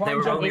her. They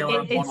were only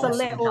it's a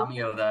little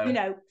cameo, though. You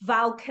know,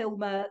 Val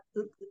Kilmer,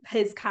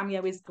 his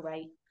cameo is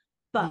great.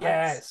 But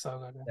it's so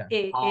good.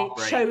 It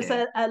shows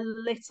a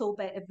little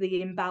bit of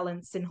the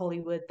imbalance in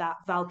Hollywood, that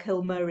Val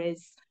Kilmer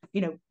is, you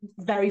know,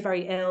 very,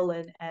 very ill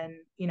and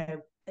you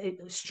know,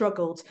 it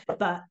struggled,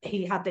 but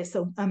he had this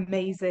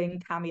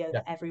amazing cameo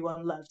that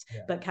everyone loved.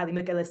 But Kelly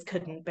McGillis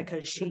couldn't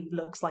because she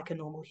looks like a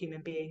normal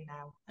human being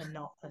now and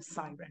not a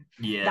siren.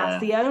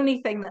 That's the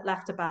only thing that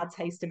left a bad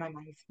taste in my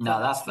mouth. No,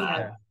 that's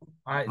fair.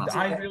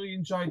 I really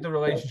enjoyed the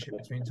relationship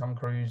between Tom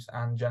Cruise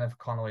and Jennifer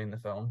Connelly in the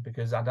film,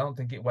 because I don't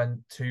think it went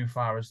too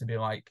far as to be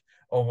like,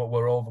 oh,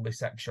 we're overly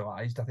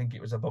sexualized. I think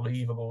it was a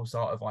believable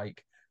sort of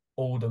like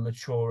older,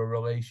 mature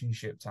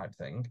relationship type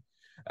thing.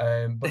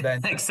 But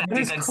then as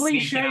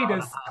cliched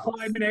as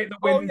climbing out the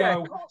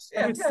window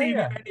and seeing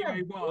it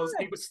anyway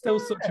it was still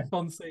such a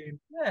fun scene.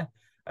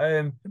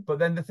 But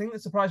then the thing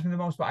that surprised me the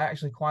most, but I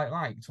actually quite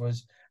liked,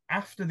 was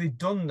after they'd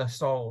done the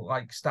soul,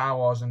 like Star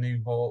Wars: A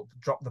New Hope,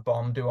 drop the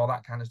bomb, do all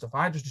that kind of stuff,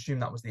 I just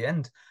assumed that was the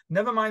end.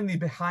 Never mind the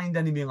behind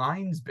enemy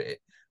lines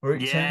bit where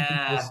it turned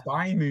into a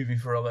spy movie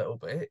for a little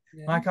bit.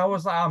 Like I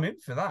was like, I'm in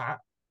for that.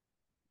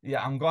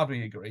 Yeah, I'm glad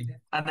we agree.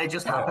 And they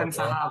just happened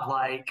to have,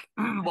 like,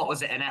 what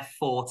was it, an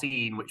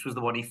F-14, which was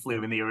the one he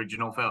flew in the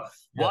original film.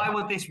 Why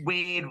would this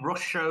weird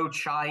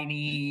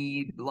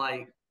Russo-Chinese,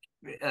 like,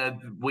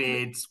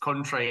 weird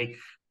country,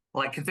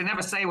 like, because they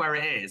never say where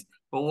it is,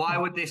 but why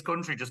would this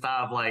country just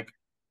have, like,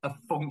 a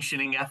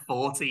functioning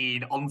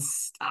F-14 on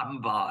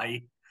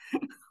standby?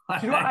 Do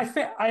you know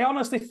what I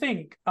honestly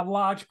think a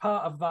large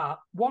part of that,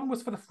 one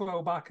was for the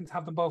throwback and to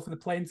have them both in the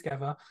plane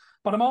together,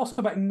 but I'm also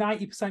about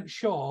 90%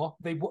 sure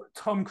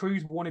Tom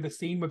Cruise wanted a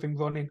scene with him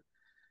running,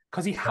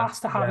 because he has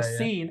to have a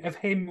scene of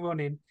him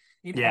running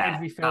in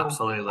every film.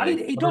 Absolutely. And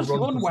he does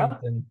run well.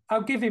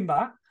 I'll give him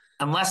that.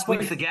 Unless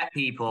we forget,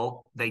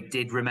 people, they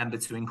did remember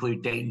to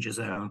include Danger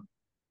Zone.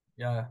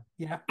 Yeah.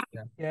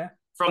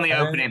 From the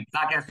opening,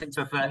 that gets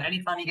into a third.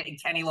 Anytime you're getting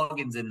Kenny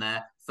Loggins in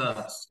there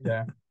first.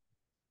 Yeah.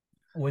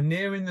 We're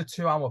nearing the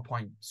 2 hour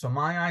point. So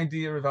my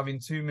idea of having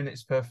 2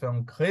 minutes per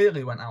film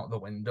clearly went out the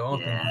window.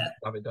 Yeah.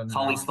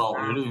 Holly's fault.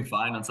 We were doing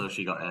fine until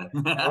she got here.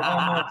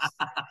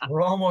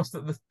 we're almost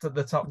at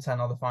the top 10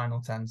 or the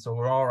final 10. So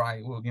we're all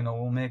right.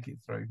 We'll make it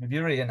through. If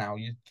you're here now,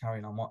 you're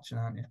carrying on watching,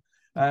 aren't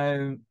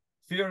you?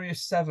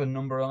 Furious 7,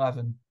 number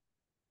 11.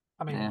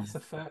 I mean,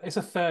 it's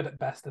a third at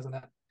best, isn't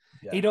it?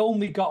 Yeah. It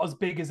only got as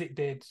big as it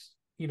did,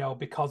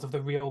 because of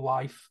the real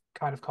life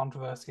kind of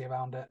controversy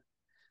around it.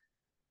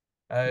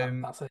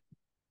 That's it.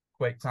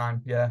 Quick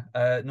time, yeah.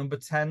 Number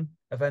 10,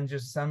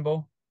 Avengers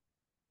Assemble.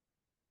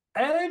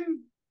 I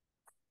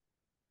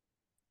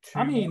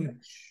mean,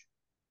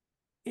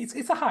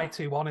 it's a high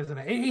 2-1, isn't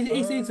it?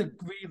 It's a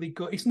really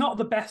good. It's not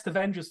the best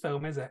Avengers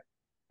film, is it?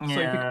 Yeah. So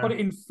if you put it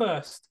in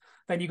first,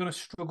 then you're going to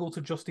struggle to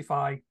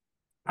justify.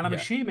 And I'm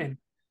assuming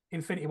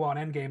Infinity War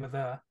and Endgame are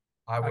there.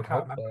 I would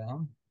hope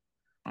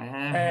they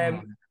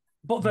are.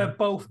 But they're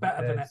both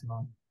better than it.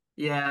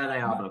 Yeah, they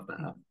are both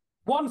better.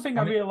 One thing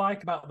I really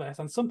like about this,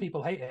 and some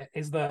people hate it,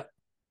 is that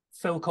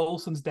Phil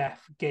Coulson's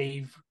death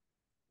gave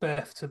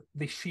birth to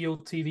the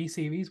S.H.I.E.L.D. TV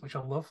series, which I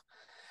love.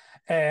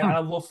 And I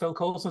love Phil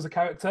Coulson as a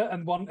character,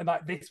 and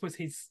this was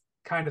his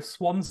kind of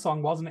swan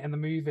song, wasn't it, in the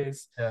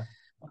movies? Yeah.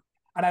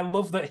 And I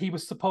love that he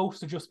was supposed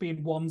to just be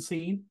in one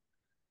scene.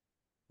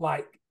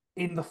 Like,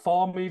 in the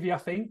Thor movie, I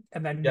think,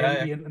 and then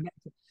maybe in the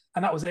next,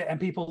 and that was it. And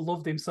people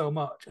loved him so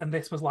much, and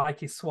this was like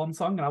his swan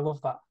song, and I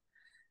love that.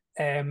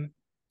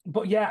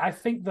 But yeah, I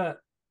think that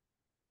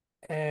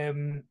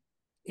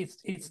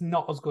it's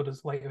not as good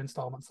as later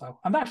installments though,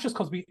 and that's just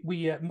because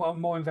we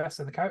more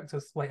invested in the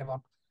characters later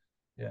on.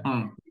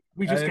 Yeah,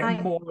 we just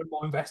get more and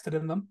more invested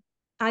in them.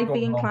 I'd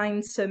be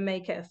inclined to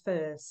make it a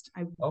first.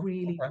 I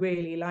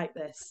really like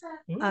this.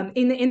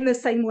 In the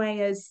same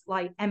way as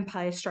like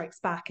Empire Strikes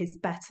Back is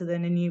better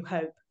than A New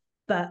Hope,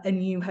 but A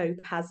New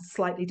Hope has a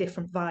slightly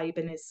different vibe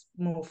and is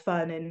more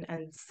fun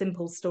and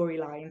simple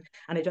storyline.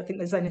 And I don't think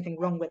there's anything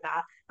wrong with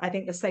that. I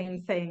think the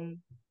same thing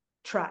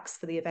tracks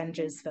for the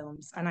Avengers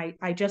films. And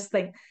I just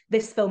think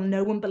this film,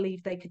 no one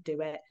believed they could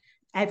do it.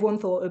 Everyone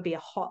thought it would be a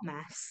hot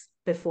mess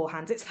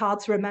beforehand. It's hard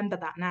to remember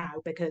that now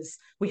because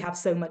we have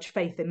so much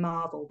faith in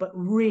Marvel, but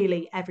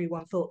really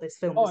everyone thought this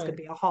film was going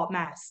to be a hot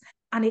mess,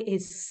 and it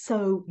is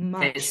so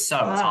much. It's so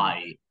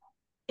tight.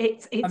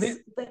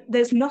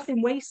 There's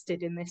nothing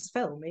wasted in this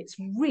film. It's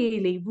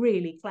really,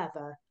 really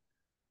clever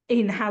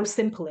in how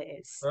simple it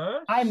is.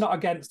 I'm not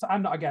against that.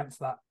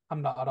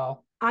 I'm not at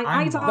all.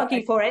 I'd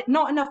argue for it.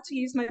 Not enough to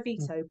use my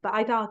veto, but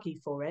I'd argue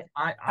for it.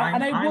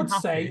 I would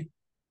say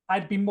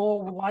I'd be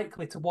more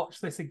likely to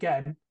watch this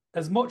again.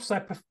 As much as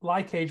I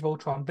like Age of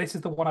Ultron, this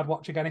is the one I'd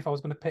watch again if I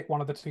was going to pick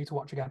one of the two to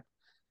watch again.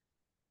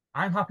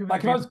 I'm happy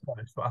with it,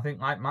 but I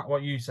think like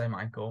what you say,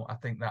 Michael, I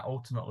think that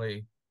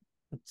ultimately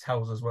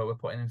tells us where we're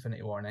putting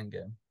Infinity War and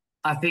Endgame.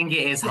 I think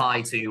it is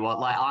high too.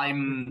 Like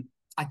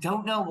I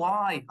don't know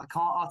why. I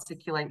can't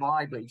articulate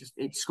why, but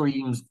it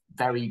screams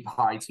very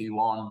high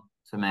 2-1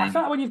 to me. I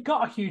feel like when you've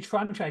got a huge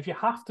franchise, you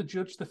have to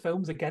judge the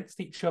films against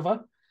each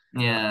other.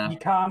 Yeah,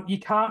 you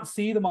can't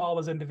see them all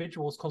as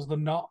individuals because they're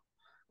not.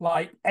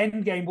 Like,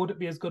 Endgame wouldn't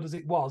be as good as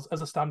it was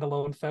as a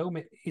standalone film.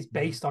 It is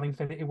based on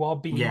Infinity War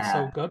being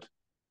so good.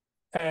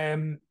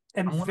 And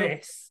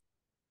this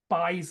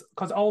buys,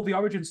 because all the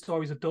origin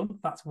stories are done,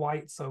 that's why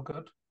it's so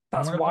good.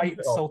 That's why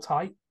it's so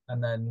tight.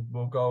 And then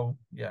we'll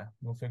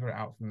figure it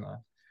out from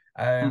there.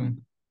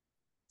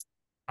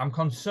 I'm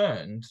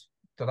concerned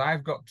that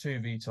I've got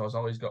 2 vetoes,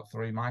 Ollie's got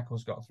 3,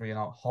 Michael's got 3,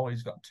 and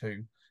Holly's got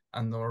 2,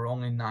 and there are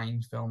only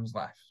 9 films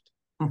left.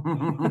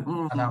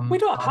 We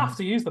don't have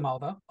to use them all,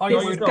 though.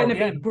 This is going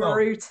to be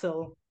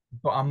brutal.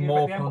 But I'm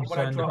more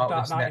concerned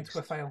about this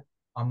next.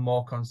 I'm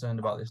more concerned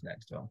about this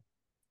next film.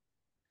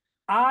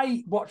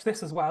 I watched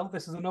this as well.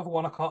 This is another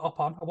one I caught up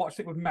on. I watched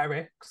it with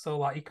Merrick, so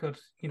like he could,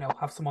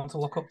 have someone to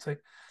look up to.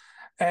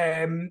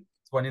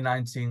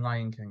 2019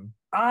 Lion King.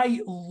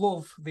 I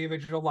love the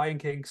original Lion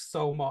King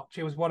so much.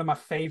 It was one of my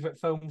favourite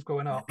films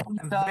growing up.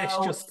 And this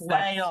just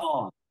left.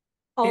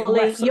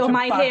 Ollie, you're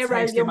my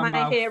hero. You're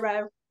my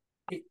hero.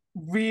 It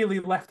really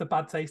left a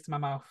bad taste in my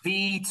mouth.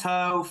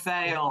 Veto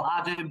fail.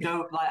 Adam,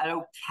 I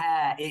don't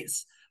care.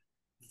 It's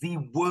the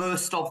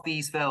worst of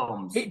these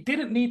films. It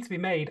didn't need to be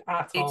made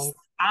at all. It's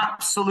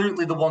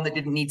absolutely the one that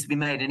didn't need to be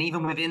made. And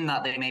even within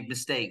that, they made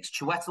mistakes.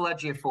 Chiwetel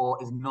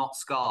Ejiofor is not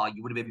Scar.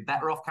 You would have been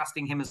better off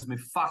casting him as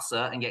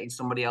Mufasa and getting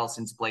somebody else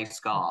in to play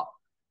Scar.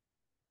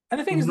 And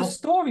the thing is, the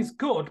story's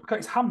good because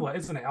it's Hamlet,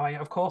 isn't it? I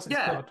mean, of course it's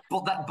good.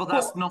 But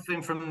that's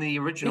nothing from the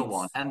original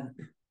one. And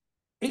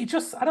it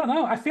just, I don't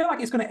know. I feel like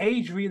it's going to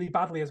age really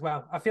badly as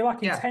well. I feel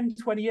like in 10,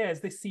 20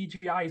 years, this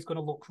CGI is going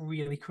to look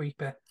really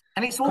creepy.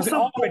 And it's also... it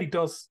already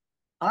does.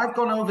 I've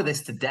gone over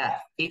this to death.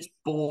 It's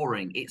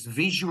boring. It's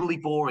visually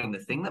boring. The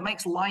thing that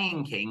makes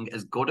Lion King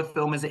as good a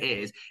film as it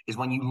is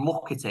when when you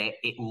look at it,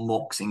 it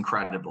looks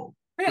incredible.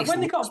 Yeah,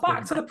 when they got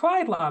back to the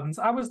Pride Lands,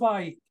 I was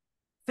like,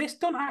 this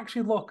doesn't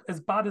actually look as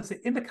bad as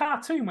it in the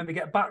cartoon when they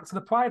get back to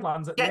the Pride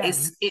Lands at the end.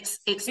 It's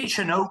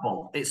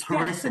Chernobyl. It's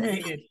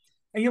horrific.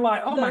 And you're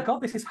like, oh my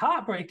God, this is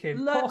heartbreaking.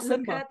 Look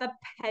at the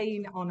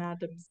pain on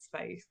Adam's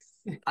face.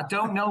 I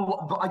don't know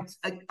what, but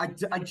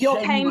I your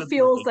pain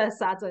fuels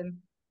us, Adam.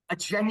 I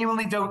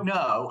genuinely don't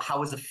know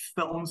how, as a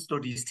film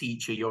studies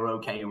teacher, you're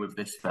okay with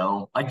this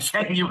film. I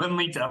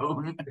genuinely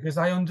don't. Because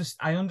I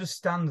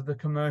understand the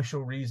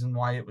commercial reason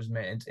why it was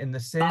made. In the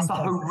same, that's a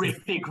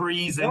horrific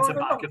reason to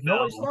back a film.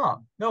 No, it's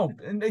not. No,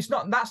 it's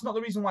not. That's not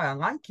the reason why I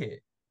like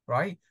it.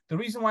 Right. The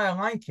reason why I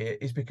like it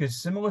is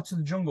because, similar to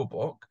the Jungle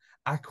Book,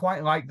 I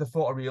quite like the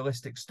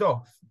photorealistic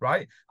stuff.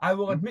 Right. I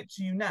will admit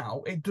to you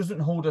now, it doesn't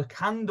hold a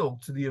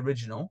candle to the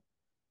original.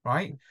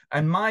 Right,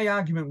 and my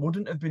argument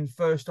wouldn't have been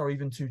first or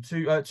even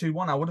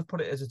 2-1. I would have put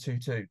it as a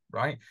 2-2.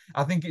 Right,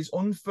 I think it's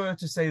unfair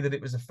to say that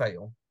it was a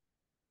fail,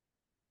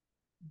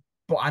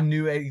 but I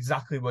knew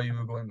exactly where you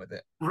were going with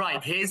it. Right,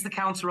 here's the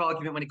counter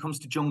argument when it comes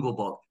to Jungle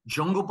Book.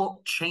 Jungle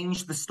Book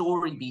changed the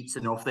story beats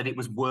enough that it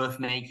was worth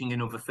making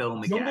another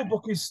film again. Jungle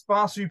Book is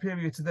far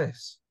superior to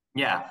this.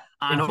 Yeah,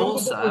 and if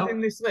also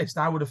in this list,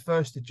 I would have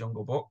firsted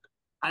Jungle Book,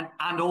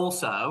 and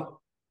also.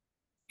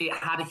 It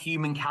had a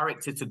human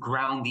character to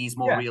ground these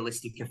more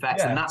realistic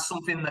effects. And that's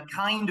something that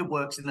kind of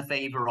works in the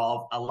favor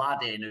of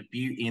Aladdin, of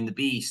Beauty and the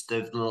Beast,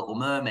 of The Little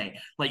Mermaid.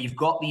 Like, you've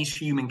got these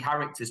human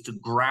characters to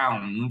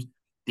ground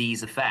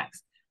these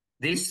effects.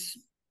 This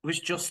was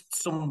just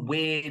some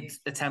weird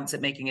attempt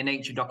at making a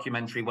nature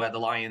documentary where the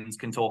lions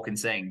can talk and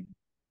sing.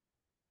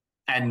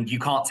 and you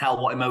can't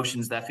tell what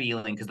emotions they're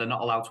feeling because they're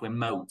not allowed to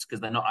emote because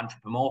they're not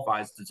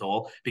anthropomorphized at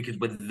all because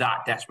we're that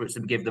desperate to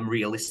give them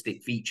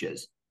realistic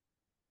features.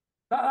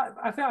 I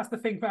think that's the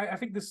thing. I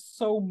think there's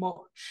so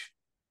much.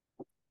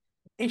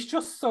 It's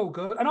just so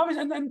good, and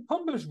obviously, and then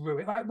Pumbaa's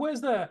ruined. Like,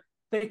 where's the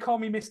 "They Call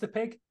Me Mr.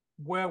 Pig"?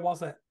 Where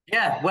was it?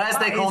 Yeah, where's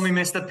 "They Call Me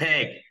Mr.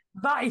 Pig"?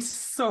 That is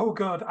so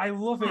good. I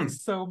love it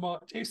so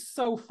much. It's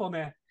so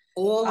funny.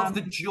 All of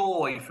the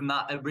joy from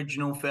that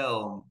original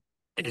film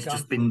has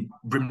just been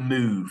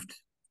removed.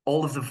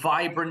 All of the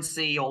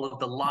vibrancy, all of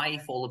the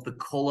life, all of the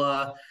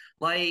color,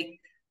 like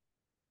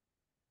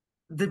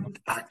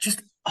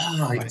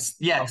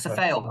it's a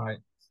fail.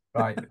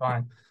 Right,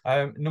 fine.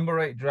 Number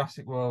 8,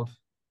 Jurassic World.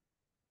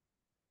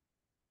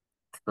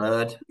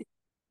 Third.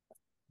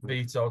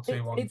 Veto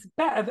 2-1.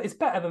 It's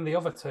better than the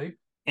other two.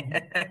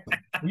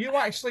 Are you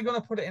actually going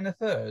to put it in a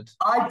third?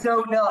 I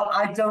don't know.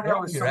 As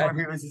someone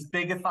who is as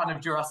big a fan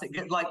of Jurassic,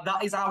 like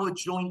that is our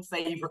joint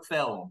favorite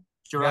film,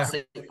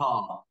 Jurassic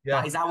Park. Yeah.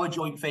 That is our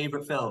joint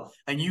favorite film.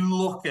 And you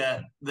look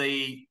at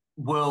the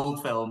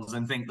world films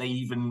and think they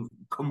even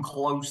come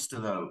close to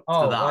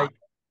that.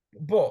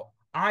 But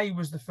I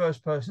was the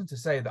first person to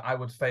say that I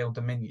would fail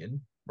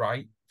Dominion,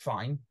 right?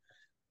 Fine.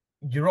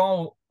 You're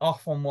all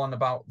off on one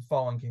about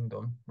Fallen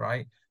Kingdom,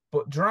 right?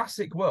 But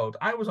Jurassic World,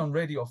 I was on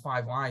Radio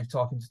 5 Live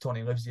talking to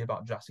Tony Livesey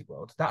about Jurassic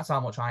World. That's how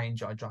much I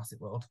enjoyed Jurassic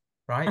World,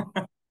 right?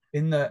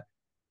 In that,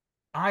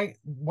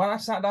 when I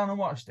sat down and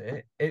watched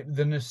it,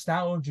 the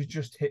nostalgia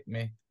just hit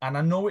me. And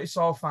I know it's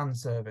all fan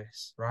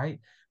service, right?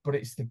 But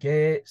it's the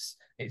gates,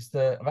 it's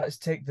the, let's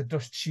take the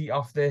dust sheet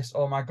off this.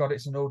 Oh my God,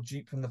 it's an old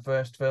Jeep from the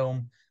first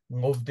film.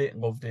 Loved it,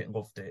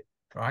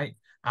 right?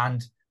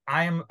 And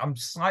I'm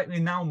slightly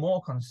now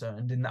more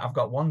concerned in that I've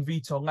got one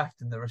veto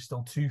left and there are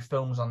still 2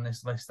 films on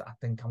this list that I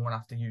think I'm going to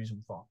have to use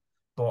them for.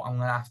 But I'm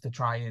going to have to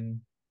try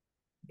and...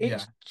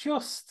 It's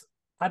just,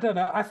 I don't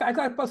know. I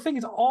think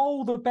it's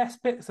all the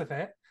best bits of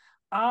it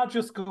are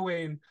just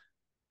going,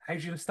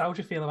 how's your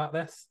nostalgia feel about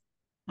this?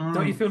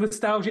 Don't you feel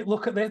nostalgic?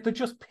 Look at this. They're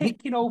just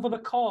picking over the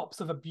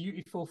corpse of a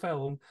beautiful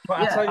film.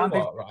 But I tell you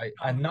what, right?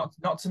 And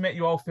not to make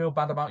you all feel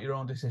bad about your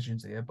own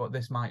decisions here, but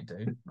this might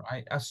do,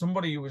 right? As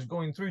somebody who was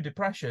going through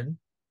depression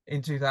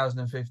in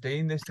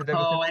 2015, this did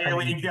everything. Oh, here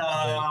we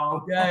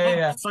go.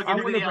 Yeah. I'm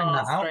going to bring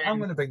that out. I'm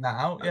going to bring that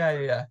out.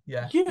 Yeah.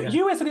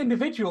 You as an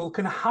individual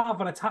can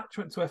have an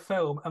attachment to a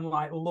film and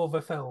like love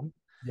a film.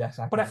 Yes,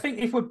 I think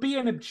if we're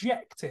being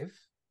objective,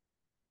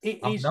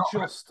 it is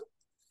just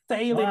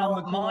sailing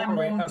on the my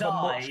mum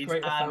died,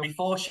 and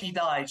before she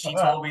died, she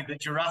told me that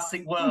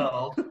Jurassic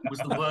World was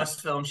the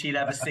worst film she'd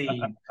ever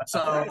seen.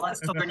 So let's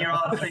talk on your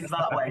heart things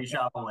that way,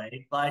 shall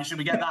we? Like, should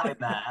we get that in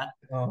there?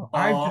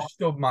 I've just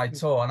stubbed my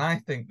toe, and I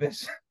think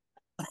this.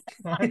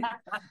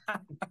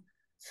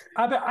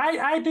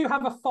 I do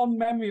have a fond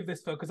memory of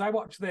this film because I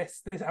watched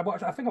this. I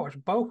think I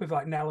watched both with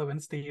like Nello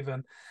and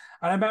Stephen.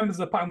 And I remember there's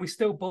a point, and we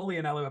still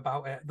bully Nello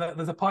about it.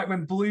 There's a point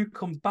when Blue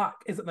comes back,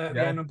 isn't there, at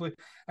the end of Blue?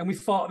 And we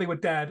thought they were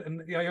dead.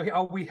 And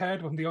all we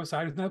heard from the other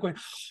side was they're going,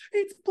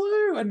 "It's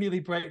Blue," and nearly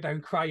break down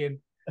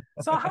crying.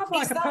 So I have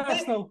like a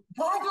personal.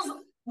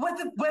 Where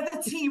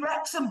the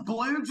T-Rex and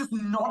Blue just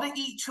nod at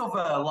each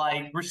other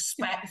like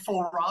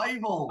respectful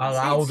rivals.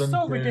 It's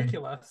so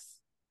ridiculous.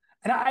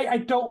 And I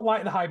don't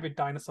like the hybrid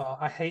dinosaur.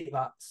 I hate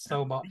that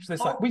so much. It's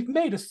like, we've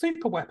made a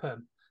super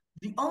weapon.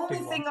 The only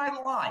thing I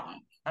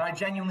like, and I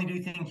genuinely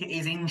do think it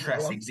is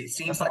interesting, because it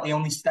seems like the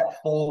only step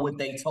forward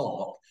they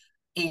took,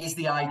 is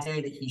the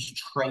idea that he's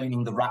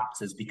training the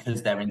raptors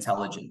because they're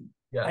intelligent.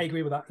 Yeah, I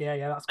agree with that.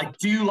 Yeah, that's good. I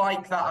do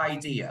like that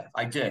idea.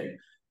 I do.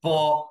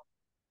 But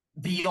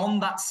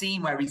beyond that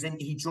scene where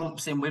he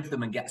jumps in with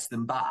them and gets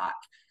them back,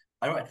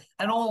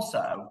 and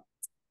also,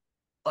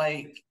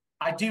 like,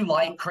 I do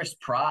like Chris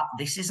Pratt.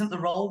 This isn't the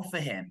role for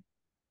him.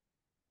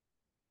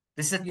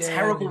 This is a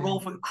terrible role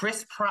for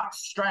Chris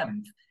Pratt's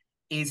strength.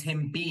 Is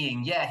him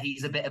being,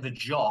 he's a bit of a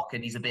jock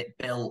and he's a bit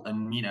built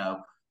and,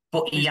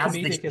 but he has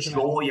this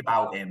joy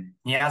about him.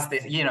 He has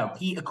this,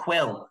 Peter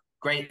Quill,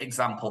 great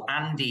example.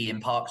 Andy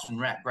in Parks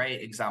and Rec,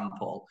 great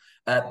example.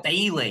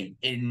 Bailey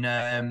in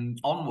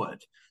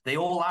Onward. They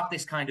all have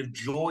this kind of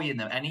joy in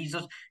them. And he's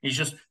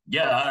just,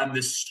 I'm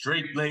this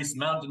straight-laced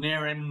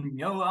mountaineer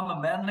and, I'm a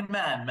manly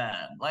man.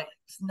 Like,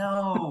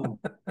 no.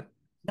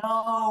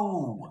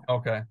 No.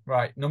 Okay,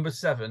 right. Number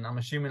 7. I'm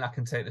assuming I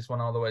can take this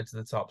one all the way to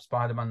the top.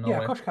 Spider-Man No Way. Yeah,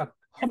 of course you can.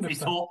 100%. Get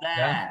it up there.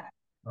 Yeah?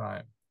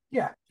 Right.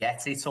 Yeah.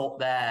 Get it up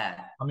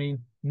there. I mean,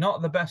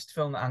 not the best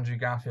film that Andrew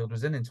Garfield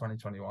was in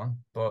 2021,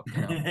 but,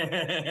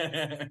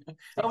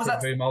 was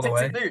that Boom all the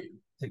way.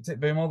 Tick, tick,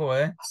 boom all the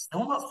way. I've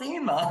still not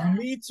seen that. You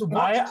need to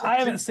watch it. I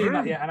haven't seen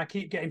that yet, and I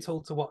keep getting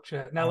told to watch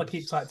it. Nella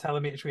keeps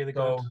telling me it's really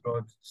good.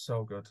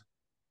 So good.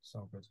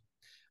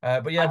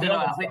 But yeah, I don't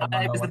know. I think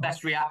it was the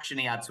best reaction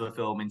he had to a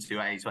film in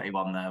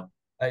 2021, though.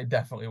 It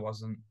definitely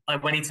wasn't.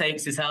 Like when he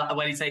takes his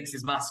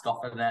mask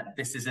off, and then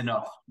this is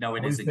enough. No,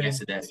 it isn't. Yes,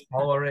 it is.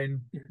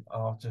 Hollering.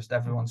 Oh, just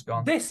everyone's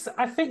gone.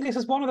 I think this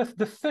is one of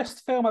the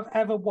first film I've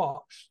ever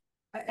watched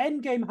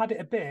Endgame had it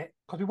a bit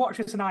because we watched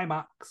this in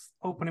IMAX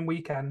opening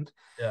weekend.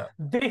 Yeah.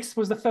 This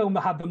was the film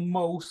that had the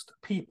most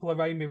people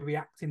around me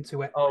reacting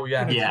to it. Oh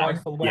yeah, in a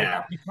joyful way.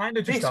 Yeah. You kind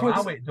of just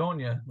allow it, don't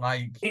you?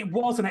 Like it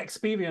was an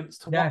experience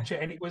to watch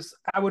it, and it was.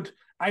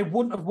 I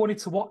wouldn't have wanted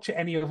to watch it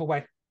any other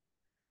way.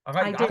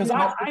 Because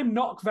I'm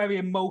not a very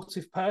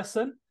emotive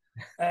person.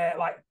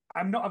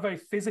 I'm not a very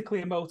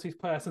physically emotive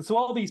person. So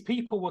all these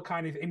people were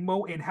kind of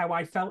emoting how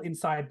I felt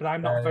inside, but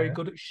I'm not very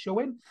good at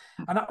showing.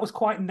 And that was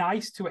quite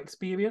nice to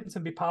experience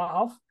and be part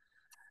of.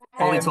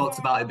 We talked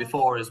about it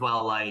before as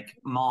well, like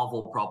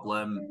Marvel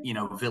problem,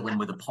 villain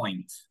with a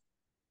point.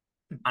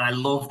 And I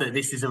love that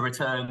this is a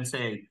return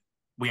to,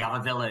 we have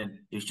a villain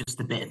who's just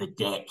a bit of a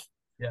dick.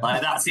 Yeah.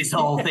 Like that's his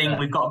whole thing.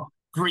 We've got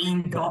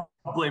Green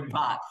Goblin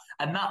back.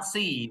 And that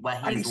scene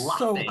where he's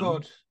laughing. So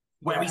good.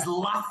 Where he's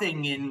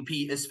laughing in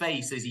Peter's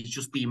face as he's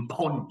just being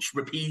punched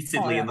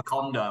repeatedly in the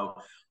condo.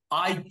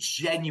 I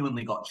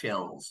genuinely got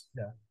chills.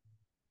 Yeah.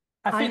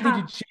 I think they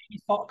did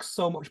Jamie Foxx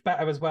so much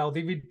better as well.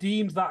 They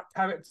redeemed that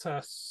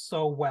character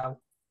so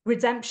well.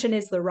 Redemption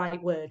is the right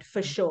word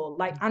for sure.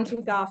 Like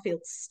Andrew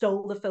Garfield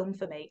stole the film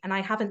for me, and I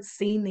haven't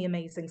seen The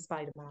Amazing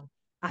Spider-Man.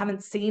 I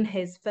haven't seen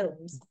his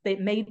films. It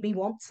made me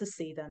want to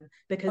see them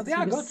because he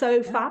was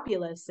so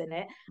fabulous in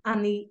it.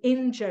 And the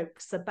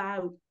in-jokes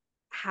about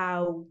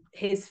how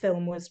his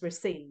film was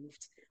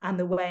received and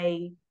the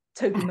way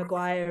Tobey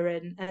Maguire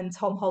and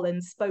Tom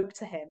Holland spoke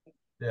to him.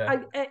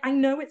 Yeah. I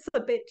know it's a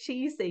bit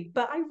cheesy,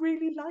 but I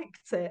really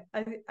liked it.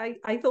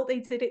 I thought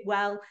they did it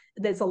well.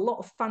 There's a lot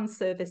of fan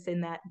service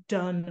in there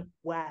done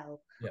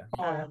well.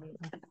 Yeah.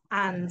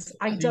 And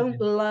I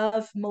don't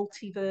love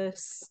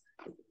multiverse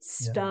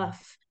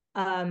stuff.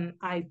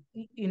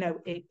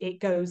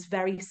 It goes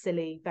very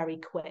silly, very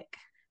quick.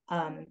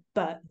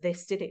 But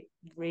this did it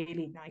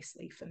really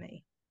nicely for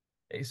me.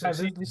 It's so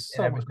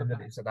everything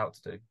that it's about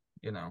to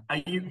do, Are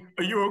you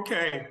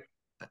okay?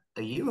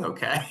 Are you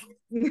okay?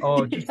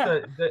 Oh, just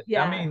I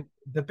mean,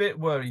 the bit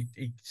where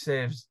he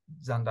saves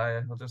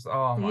Zendaya,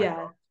 oh my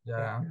God.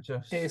 Yeah,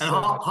 just and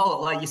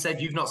like you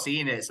said, you've not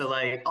seen it, so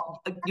like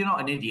you're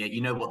not an idiot.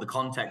 You know what the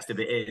context of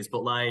it is,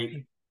 but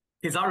like,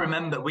 because I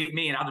remember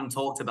me and Adam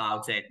talked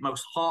about it.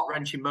 Most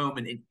heart-wrenching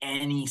moment in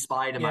any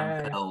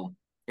Spider-Man film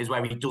is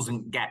where he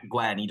doesn't get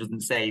Gwen, he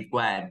doesn't save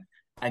Gwen.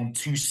 And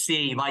to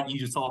see, like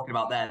you were talking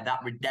about there,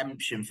 that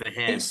redemption for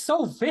him. It's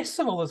so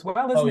visceral as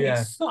well, isn't it?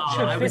 It's such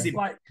a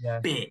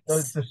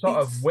bits. The sort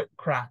of whip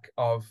crack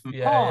of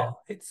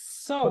it's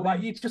so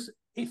like it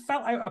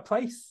felt out of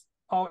place.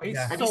 Oh, it's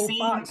Have so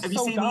bad. Have you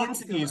seen the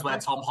interviews where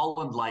Tom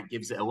Holland like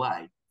gives it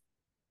away?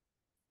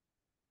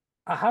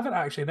 I haven't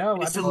actually. No,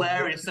 it's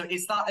hilarious. So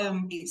it's that.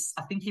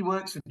 I think he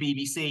works for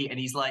BBC, and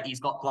he's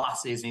got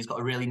glasses, and he's got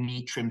a really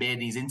neat trim beard,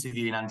 and he's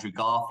interviewing Andrew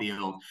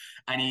Garfield,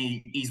 and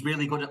he's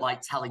really good at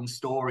like telling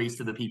stories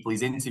to the people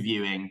he's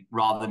interviewing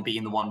rather than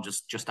being the one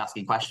just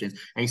asking questions.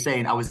 And he's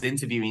saying, I was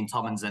interviewing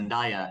Tom and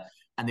Zendaya,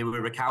 and they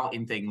were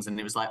recounting things, and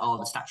it was like, oh,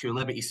 the Statue of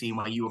Liberty scene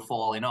where you were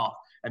falling off,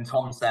 and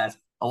Tom says,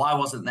 oh, I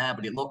wasn't there,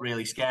 but it looked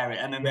really scary.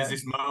 And then there's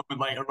this moment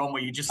later on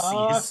where you just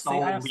see his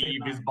soul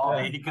leave his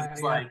body because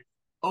it's like.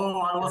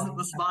 Oh, I wasn't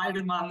the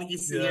Spider-Man that you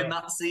see in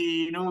that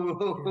scene.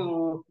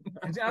 Oh.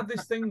 It had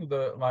this thing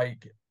that,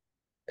 like,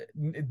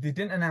 they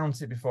didn't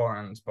announce it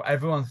beforehand, but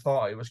everyone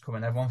thought it was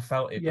coming. Everyone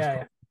felt it was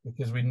coming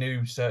because we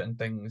knew certain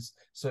things.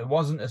 So it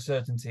wasn't a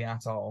certainty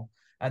at all.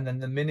 And then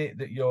the minute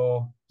that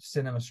your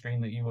cinema screen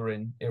that you were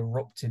in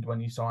erupted when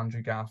you saw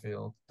Andrew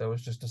Garfield, there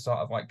was just a sort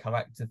of, like,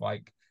 collective,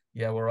 like,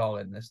 we're all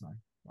in this now.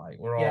 Like,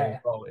 we're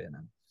all in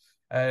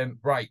now.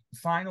 Right,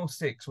 final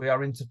 6. We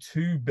are into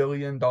 $2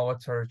 billion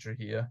territory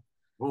here.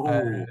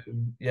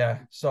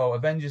 So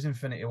Avengers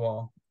Infinity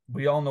War,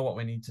 we all know what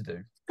we need to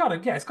do.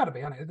 It's got to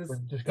be on it.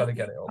 We've just got to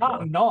get it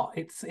over.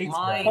 It's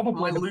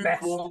probably the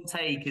best. My lukewarm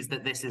take is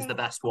that this is the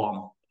best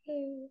one.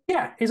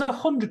 Yeah, it's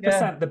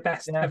 100% the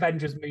best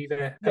Avengers movie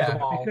of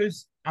them all.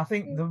 Because I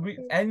think the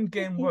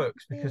Endgame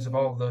works because of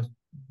all the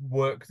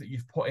work that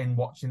you've put in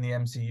watching the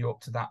MCU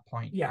up to that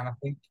point. And I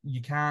think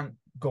you can't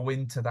go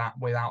into that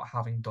without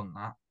having done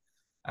that.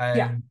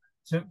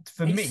 So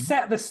for me,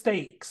 set the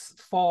stakes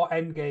for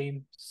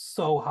Endgame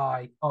so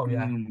high. Oh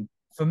yeah.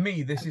 For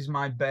me, this is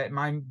my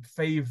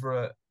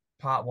favorite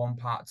part 1,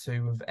 part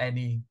 2 of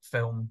any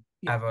film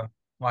ever.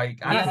 Like,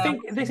 and I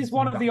think this is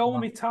one of the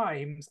only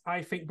times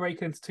I think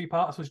breaking into 2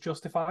 parts was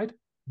justified.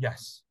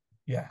 Yes.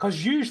 Yeah.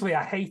 Because usually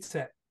I hate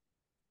it,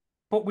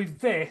 but with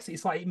this,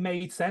 it's like it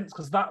made sense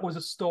because that was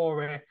a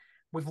story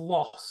we've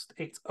lost.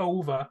 It's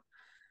over,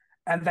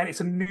 and then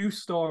it's a new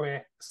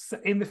story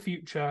in the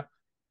future.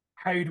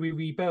 How do we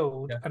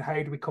rebuild and how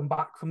do we come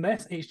back from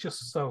this? It's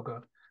just so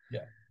good.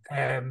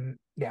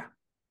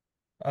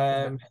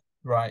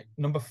 Right.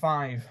 Number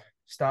 5,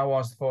 Star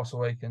Wars: The Force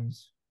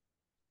Awakens.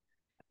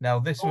 Now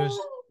this was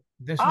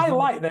I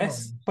like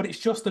this, but it's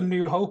just A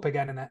New Hope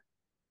again, isn't it?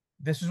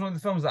 This was one of the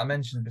films that I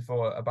mentioned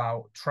before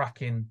about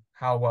tracking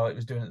how well it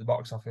was doing at the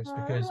box office,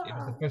 because it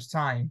was the first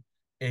time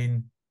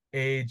in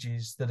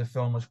ages that a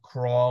film was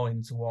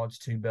crawling towards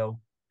 $2 billion.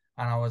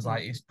 And I was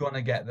like, it's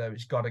gonna get there,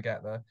 it's gotta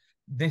get there.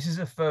 This is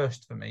a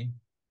first for me.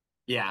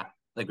 Yeah.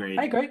 Agreed.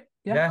 I agree.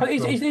 Yeah, but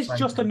it's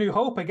just A New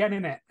Hope again,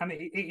 isn't it? And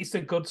it's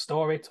a good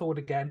story told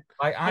again.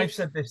 I've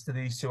said this to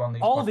these two on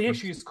these. All the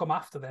issues come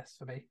after this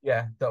for me.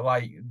 Yeah, that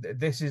like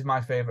this is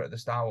my favorite of the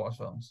Star Wars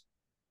films.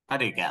 I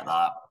do get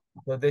that.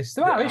 But there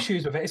are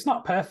issues with it. It's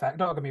not perfect.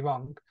 Don't get me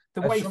wrong.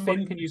 The way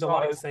Finn can use a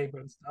lightsaber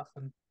and stuff,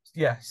 and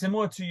yeah,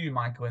 similar to you,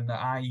 Michael, in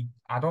that I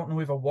don't know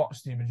if I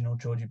watched the original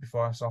trilogy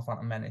before I saw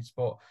Phantom Menace,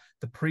 but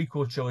the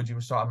prequel trilogy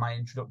was sort of my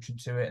introduction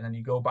to it, and then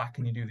you go back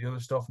and you do the other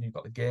stuff, and you've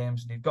got the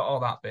games, and you've got all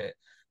that bit.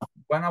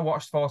 When I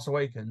watched Force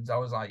Awakens, I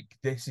was like,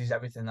 this is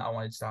everything that I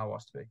wanted Star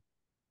Wars to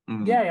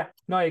be. Yeah.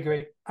 No, I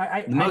agree.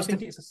 I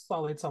think it's a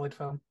solid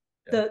film.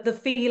 The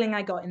feeling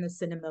I got in the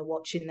cinema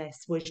watching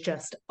this was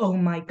just, oh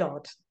my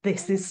God,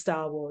 this is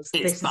Star Wars.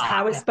 This is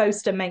how it's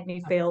supposed to make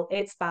me feel.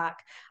 It's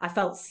back. I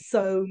felt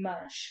so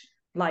much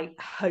like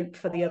hope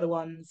for the other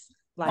ones.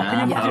 Like,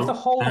 can you imagine if the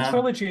whole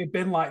trilogy had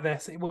been like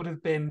this? It would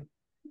have been.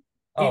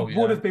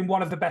 Would have been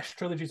one of the best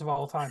trilogies of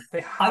all time.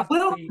 They have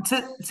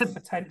the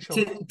potential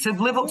to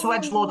live up to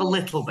Edgelord a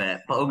little bit,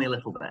 but only a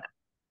little bit,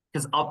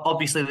 because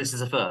obviously this is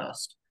a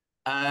first.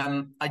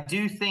 I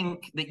do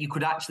think that you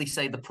could actually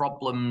say the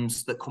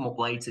problems that come up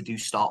later do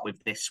start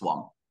with this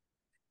one.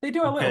 They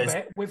do a little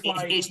bit with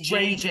it's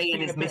JJ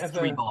and his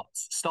mystery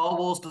box. Star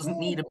Wars doesn't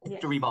need a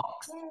mystery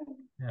box.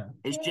 Yeah.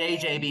 It's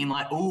JJ being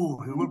like, "Oh,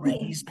 who are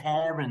Rey's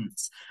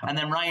parents?" And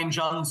then Rian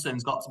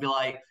Johnson's got to be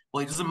like,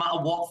 "Well, it doesn't matter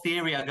what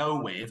theory I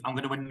go with. I'm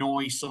going to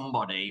annoy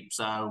somebody,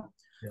 so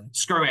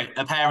screw it.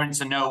 Her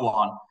parents are no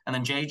one." And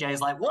then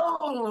JJ's like,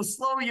 "Whoa,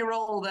 slow your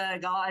roll there,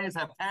 guys."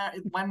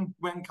 When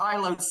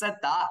Kylo said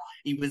that,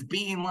 he was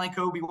being like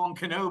Obi-Wan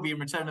Kenobi in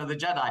Return of the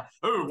Jedi.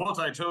 "Oh, what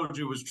I told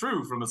you was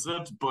true from a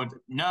certain point."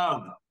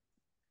 No,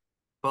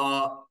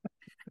 but.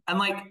 And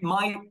like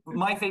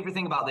my favorite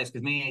thing about this,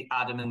 because me,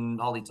 Adam,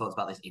 and Holly talked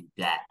about this in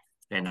depth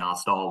in our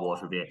Star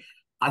Wars review.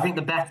 I think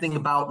the best thing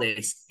about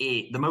this,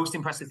 the most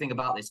impressive thing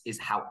about this, is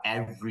how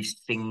every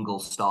single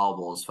Star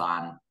Wars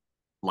fan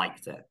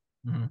liked it.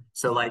 Mm-hmm.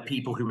 So, like,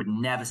 people who had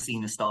never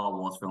seen a Star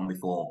Wars film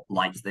before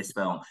liked this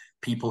film.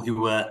 People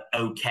who were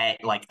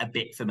like a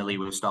bit familiar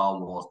with Star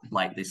Wars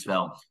liked this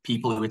film.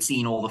 People who had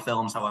seen all the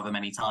films however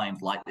many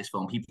times liked this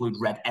film. People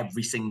who'd read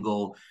every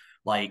single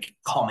like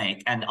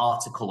comic and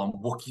article on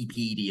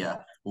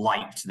Wikipedia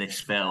liked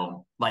this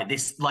film. Like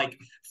this, like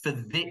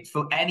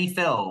for any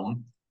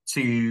film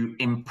to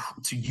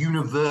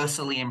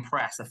universally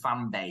impress a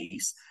fan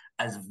base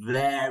as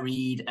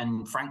varied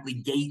and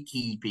frankly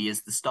gatekeepy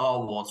as the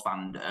Star Wars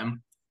fandom,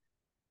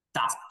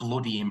 that's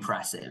bloody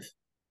impressive.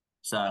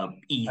 So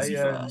easy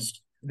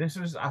first. This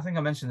was, I think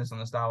I mentioned this on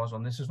the Star Wars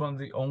one. This was one of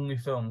the only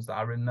films that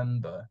I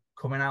remember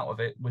coming out of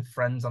it with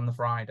friends on the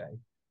Friday,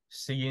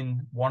 seeing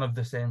one of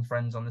the same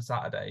friends on the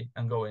Saturday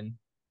and going,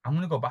 "I'm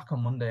going to go back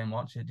on Monday and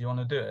watch it. Do you want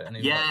to do it?" And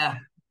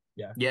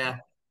yeah.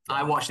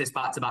 I watched this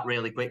back to back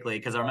really quickly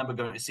because I remember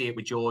going to see it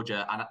with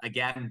Georgia, and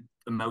again,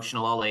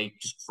 emotional Ollie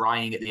just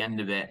crying at the end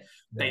of it.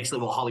 Yeah. Basically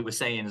what Holly was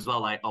saying as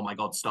well, like, "Oh my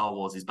God, Star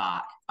Wars is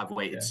back. I've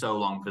waited so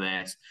long for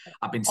this.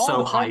 I've been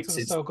so hyped."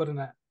 It's so good in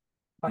it.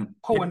 Like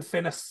Poe and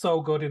Finn are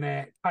so good in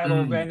it.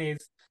 Kylo Ren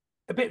is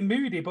a bit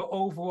moody, but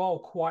overall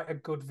quite a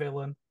good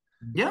villain.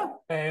 Yeah.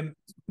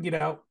 You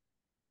know,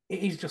 it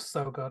is just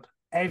so good.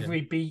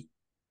 Every beat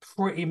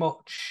pretty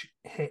much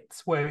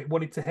hits where it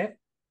wanted to hit.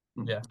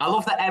 Yeah, I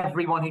love that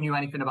everyone who knew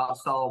anything about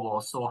Star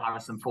Wars saw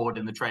Harrison Ford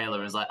in the trailer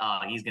and was like,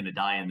 "Oh, he's going to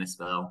die in this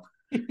film."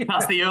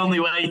 That's the only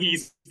way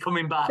he's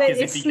coming back, is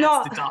if he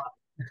gets to die.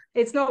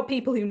 It's not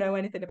people who know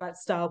anything about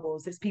Star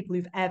Wars. It's people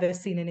who've ever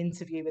seen an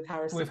interview with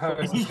Harrison Ford.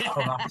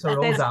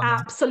 There's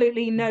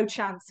absolutely no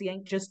chance he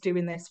ain't just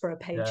doing this for a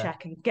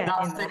paycheck and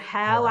getting the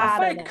hell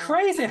out of it. It's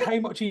crazy how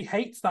much he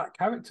hates that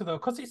character, though,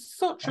 because it's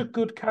such a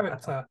good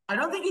character. I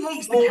don't think he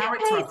hates the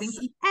character. I think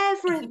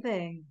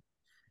everything.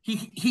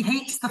 He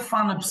hates the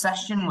fan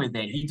obsession with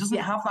it. He doesn't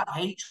have that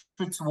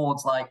hatred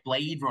towards like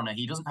Blade Runner.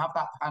 He doesn't have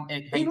that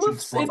hatred. He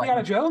loves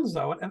Indiana Jones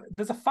though, and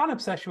there's a fan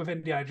obsession with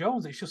Indiana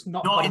Jones. It's just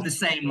not in the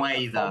same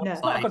way though.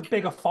 It's not got a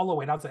bigger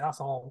following, has it?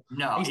 That's all.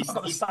 No, he's not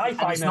got the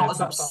sci-fi. It's not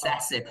as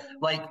obsessive.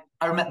 Like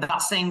I remember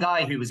that same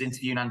guy who was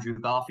interviewing Andrew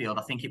Garfield.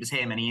 I think it was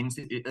him, and he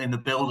in the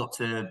build up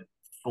to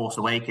Force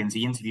Awakens,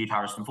 he interviewed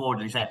Harrison Ford,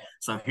 and he said,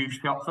 "So who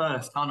shot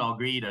first, Han or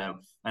Greedo?"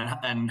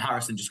 And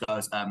Harrison just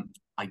goes,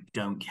 "I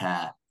don't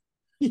care."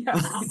 Yeah.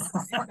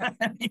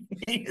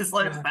 It's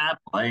like bad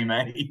play,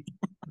 mate.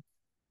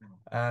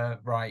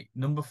 Right,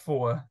 number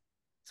 4,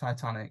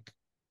 Titanic.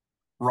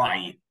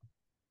 Right.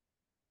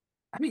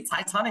 I mean,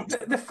 Titanic.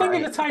 The thing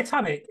with the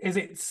Titanic is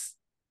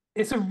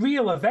it's a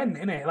real event,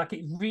 isn't it? Like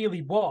it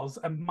really was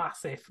a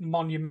massive,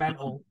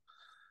 monumental,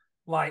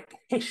 like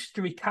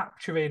history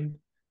capturing.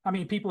 I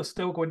mean, people are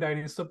still going down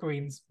in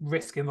submarines,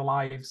 risking their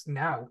lives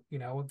now. You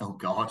know. Oh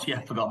God,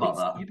 yeah, I forgot about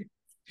that.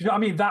 You know what I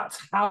mean? That's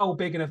how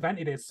big an event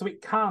it is. So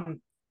it couldn't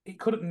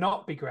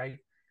not be great.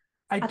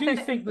 I do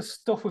think the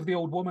stuff with the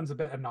old woman's a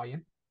bit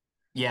annoying.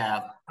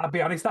 Yeah. I'll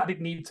be honest, that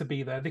didn't need to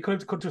be there. They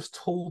could just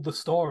told the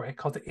story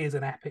because it is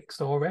an epic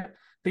story.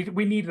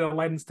 We needed a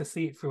lens to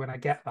see it through, and I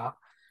get that.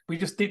 We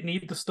just didn't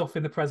need the stuff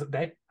in the present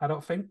day, I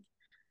don't think.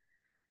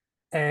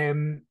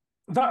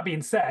 That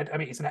being said, I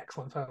mean, it's an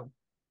excellent film.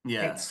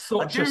 Yeah. It's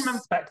such a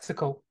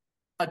spectacle.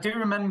 I do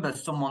remember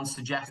someone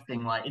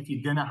suggesting, like, if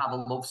you're going to have a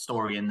love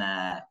story in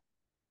there,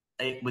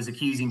 it was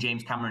accusing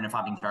James Cameron of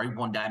having very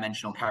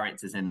one-dimensional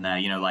characters in there.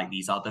 You know, like,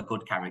 these are the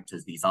good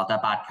characters, these are the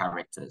bad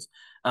characters.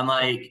 And,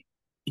 like,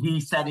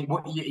 he said, if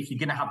you're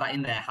going to have that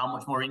in there, how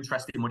much more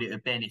interesting would it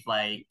have been if,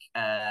 like,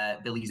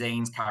 Billy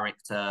Zane's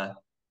character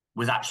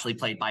was actually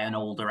played by an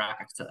older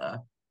actor,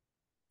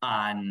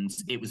 and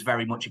it was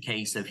very much a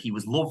case of he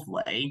was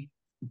lovely,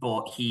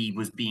 but he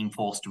was being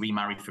forced to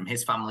remarry from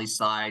his family's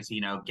side, you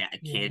know, get a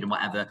kid and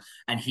whatever.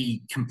 And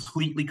he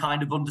completely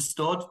kind of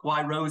understood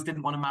why Rose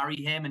didn't want to marry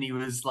him. And he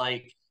was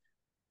like,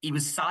 he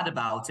was sad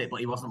about it, but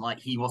he wasn't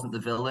the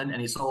villain.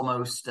 And it's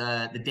almost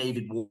the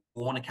David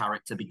Warner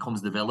character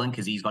becomes the villain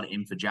because he's got it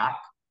in for Jack.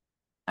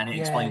 And it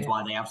explains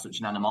why they have such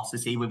an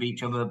animosity with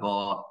each other.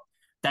 But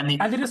then they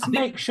just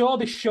make sure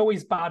the show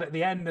is bad at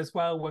the end as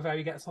well, where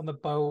he gets on the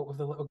boat with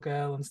the little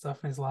girl and stuff,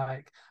 and he's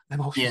like,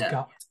 "I'm all she's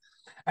got."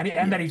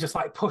 And then he just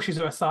like pushes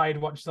her aside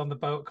while she's on the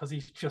boat because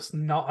he's just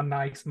not a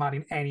nice man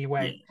in any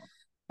way. Yeah.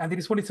 And they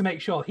just wanted to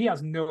make sure he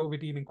has no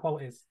redeeming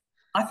qualities.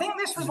 I think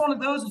this was one of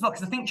those as well,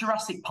 because I think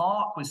Jurassic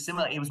Park was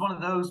similar. It was one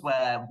of those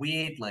where,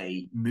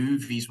 weirdly,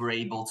 movies were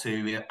able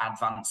to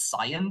advance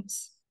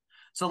science.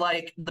 So,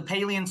 like, the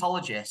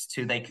paleontologists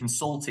who they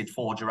consulted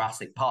for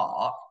Jurassic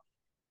Park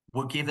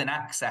were given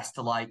access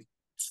to, like,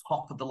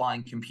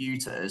 top-of-the-line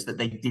computers that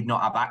they did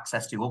not have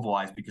access to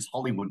otherwise because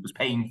Hollywood was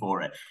paying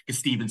for it. Because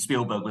Steven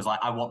Spielberg was like,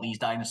 I want these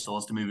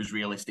dinosaurs to move as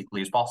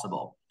realistically as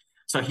possible.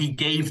 So he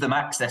gave them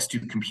access to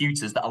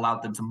computers that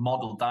allowed them to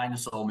model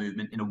dinosaur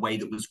movement in a way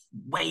that was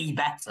way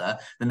better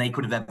than they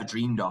could have ever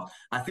dreamed of.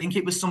 I think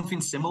it was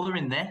something similar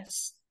in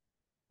this.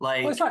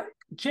 Like, well, it's like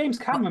James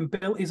Cameron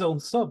built his own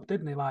sub,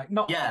 didn't he? Like,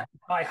 not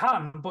by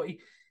hand, but he,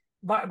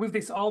 like,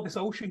 with all this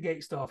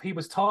OceanGate stuff, he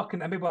was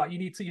talking, and people were like,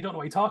 you don't know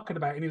what you're talking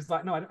about. And he was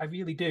like, no, I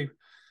really do.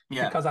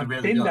 Yeah, because I've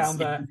really been down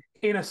there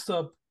in a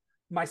sub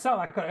myself.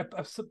 Like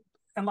a sub,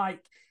 and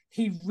like,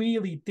 he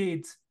really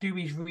did do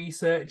his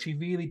research. He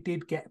really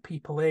did get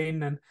people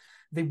in, and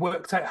they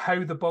worked out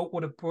how the boat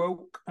would have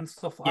broke and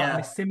stuff like that. And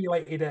they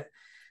simulated it.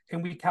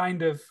 And we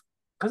kind of,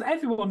 because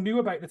everyone knew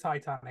about the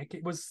Titanic.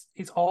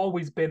 It's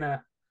always been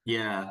a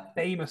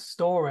famous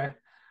story.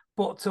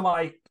 But to,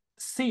 like,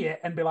 see it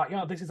and be like,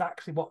 this is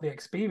actually what the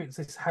experience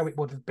is, how it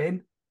would have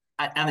been.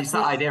 And it's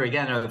that idea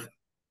again of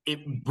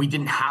we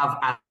didn't have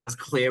as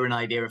clear an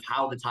idea of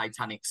how the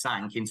Titanic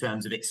sank in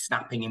terms of it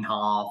snapping in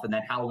half and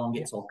then how long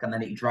it took and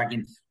then it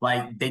dragging.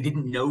 Like, they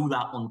didn't know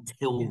that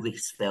until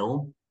this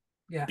film,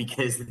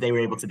 because they were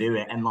able to do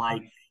it. And,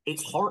 like,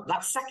 it's horrible.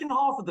 That second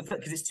half of the film,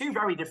 because it's two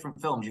very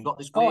different films. You've got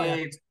this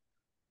weird,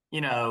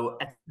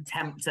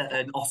 attempt at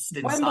an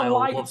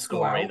Austen-style love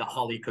story that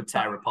Holly could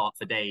tear apart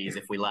for days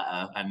if we let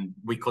her, and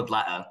we could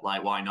let her.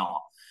 Like, why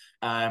not?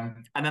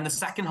 And then the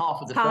second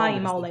half of the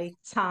film, Ollie,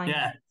 time.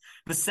 Yeah,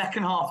 the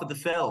second half of the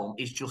film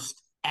is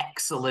just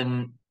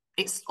excellent.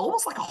 It's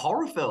almost like a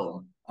horror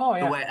film. Oh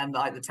yeah, the way, and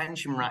like the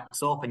tension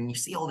racks up, and you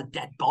see all the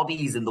dead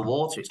bodies in the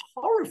water. It's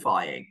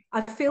horrifying.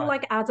 I feel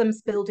like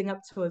Adam's building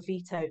up to a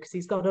veto because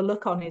he's got a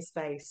look on his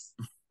face.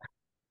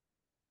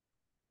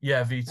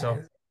 Yeah,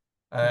 veto.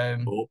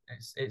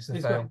 It's a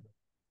fail.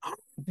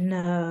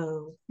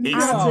 No, it's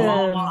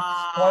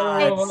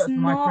not.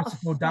 My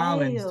Critical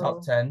Darlings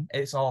top 10.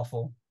 It's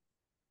awful.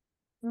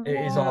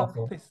 It is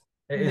awful.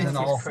 It is an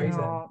awful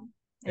film.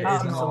 It's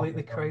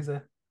absolutely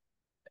crazy.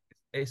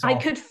 I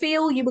could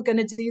feel you were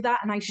going to do that,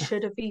 and I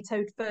should have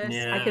vetoed first.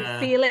 I could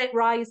feel it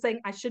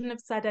rising. I shouldn't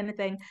have said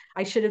anything.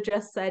 I should have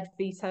just said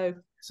veto.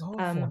 It's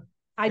awful.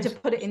 I'd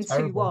have put it in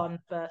 2-1,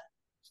 but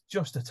it's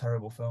just a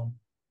terrible film.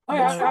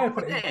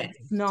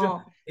 It's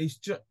not. It's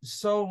just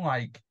so,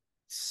 like,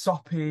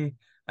 soppy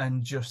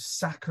and just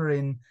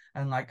saccharine,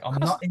 and, like, I'm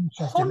not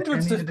interested.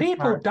 Hundreds of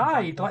people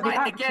died. Like, they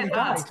actually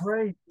died.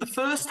 The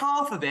first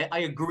half of it, I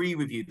agree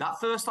with you. That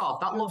first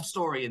half, that love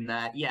story in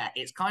there,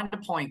 it's kind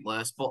of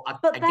pointless, but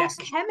I guess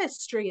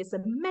chemistry is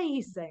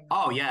amazing.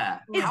 Oh yeah,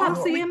 it's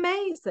absolutely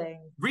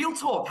amazing. Real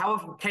talk. How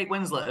have Kate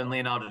Winslet and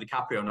Leonardo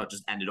DiCaprio not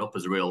just ended up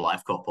as a real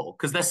life couple?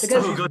 Because they're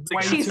so good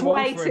together. She's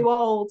way too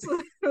old.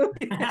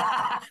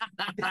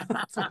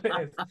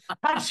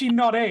 Had she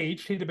not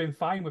aged, she'd have been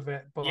fine with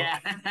it. But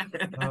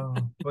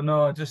but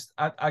no, just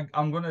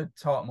I'm gonna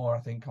talk more, I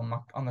think,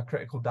 on the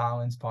Critical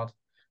Darlings pod.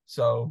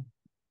 So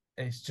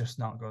it's just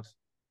not good.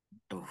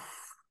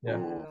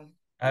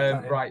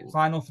 Right,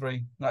 final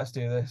three. Let's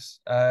do this.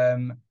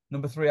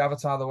 Number 3,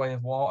 Avatar: The Way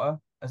of Water.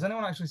 Has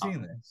anyone actually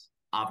seen this?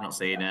 I've not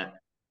seen it.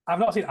 I've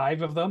not seen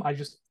either of them. I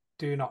just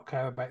do not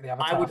care about the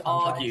Avatar. I would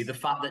franchise. argue the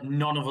fact that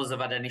none of us have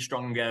had any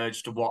strong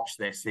urge to watch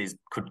this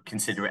could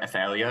consider it a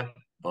failure.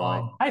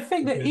 But I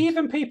think that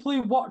even people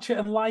who watch it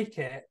and like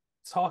it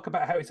talk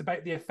about how it's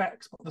about the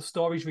effects, but the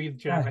story's really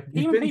generic.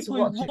 Even people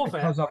who love it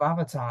because of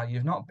Avatar,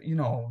 you've not,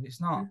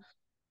 it's not.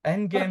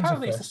 Endgame's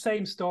apparently it's the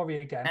same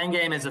story again.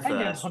 Endgame is a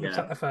first. Endgame's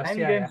 100% the first.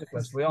 Endgame's a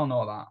first. We all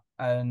know that.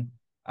 And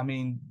I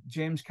mean,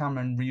 James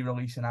Cameron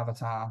re-releasing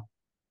Avatar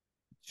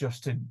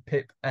just to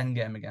pip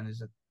Endgame again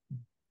is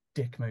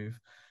dick move.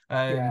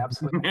 Yeah,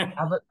 absolutely.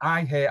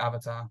 I hate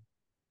Avatar.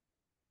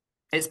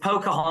 It's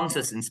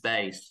Pocahontas in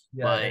space.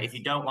 Yeah, like, if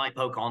you don't like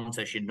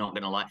Pocahontas, you're not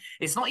going to like.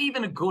 It's not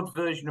even a good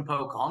version of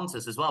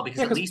Pocahontas as well, because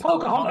Yeah, at least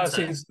Pocahontas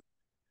is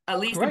at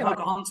least great, in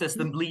Pocahontas,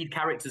 the lead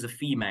character's a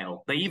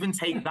female. They even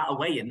take that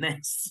away in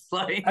this.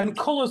 Like, and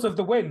Colors of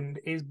the Wind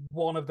is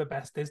one of the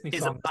best Disney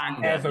is a songs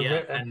banger, ever yeah.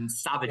 written. And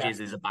Savages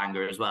is a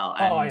banger as well.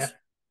 Oh, And yeah.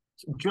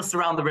 Just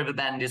Around the River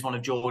Bend is one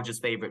of George's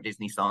favorite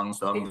Disney songs,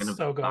 so I'm going to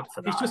so good.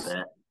 for that It's just a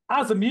bit.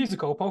 As a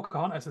musical,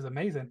 Pocahontas is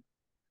amazing.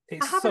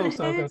 It's so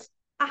good.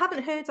 I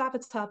haven't heard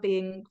Avatar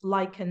being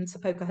likened to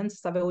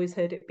Pocahontas. I've always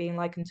heard it being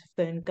likened to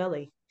Fern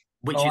Gully,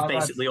 which is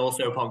basically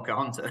also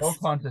Pocahontas.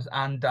 Pocahontas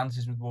and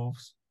Dances with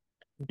Wolves.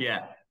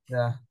 Yeah.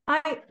 Yeah.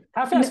 I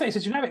think it's a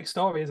generic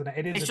story, isn't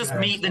it? It's just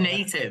Meet the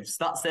Natives.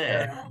 That's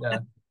it. Yeah.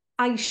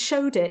 I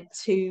showed it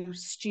to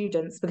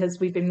students because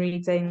we've been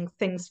reading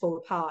Things Fall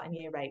Apart in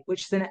Year 8,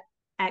 which is an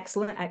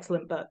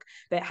excellent book,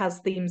 but it has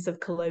themes of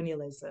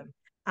colonialism.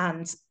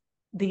 And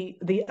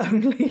the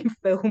only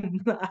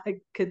film that I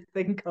could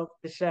think of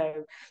to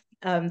show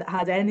that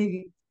had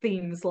any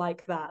themes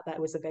like that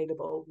was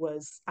available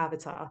was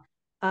Avatar.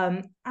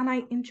 And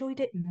I enjoyed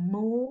it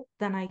more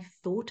than I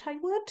thought I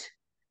would.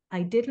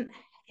 I didn't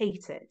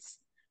hate it.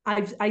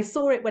 I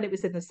saw it when it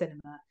was in the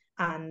cinema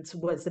and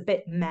was a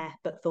bit meh,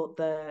 but thought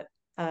the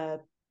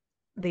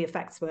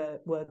effects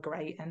were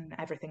great and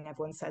everything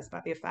everyone says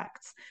about the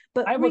effects.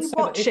 But I would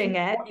rewatching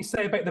it, what you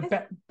say about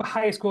the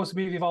highest grossing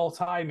movie of all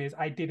time is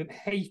I didn't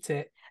hate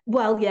it.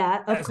 Well,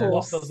 yeah, of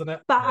course, doesn't it?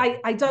 But yeah.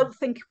 I don't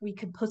think we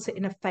could put it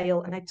in a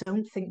fail, and I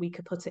don't think we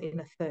could put it in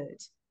a third.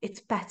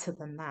 It's better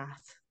than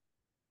that.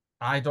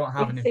 I don't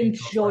have any. It's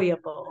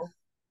enjoyable.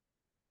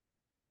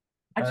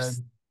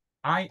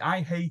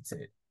 I hate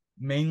it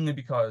mainly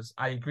because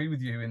I agree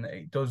with you in that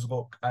it does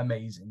look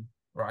amazing,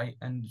 right?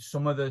 And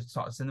some of the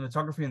sort of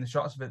cinematography and the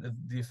shots of it,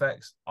 the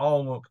effects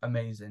all look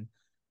amazing.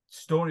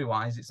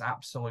 Story-wise, it's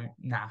absolute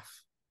naff.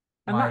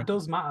 And that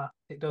does matter.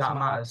 It does matter. That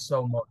matters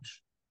so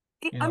much.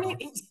 I mean,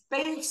 it's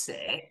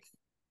basic.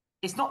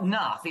 It's not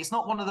naff. It's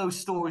not one of those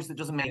stories that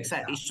doesn't make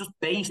sense. It's just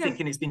basic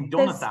and it's been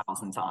done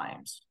 1,000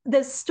 times.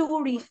 There's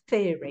story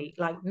theory,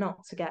 like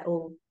not to get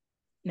all,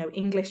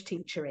 English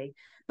teachery,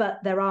 but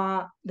there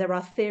are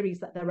theories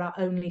that there are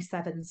only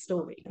 7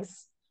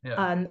 stories.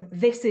 Yeah.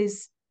 This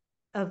is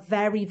a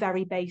very,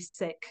 very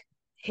basic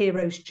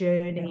hero's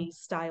journey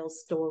style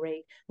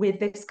story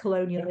with this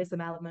colonialism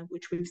element,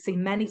 which we've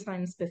seen many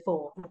times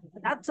before.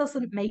 That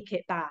doesn't make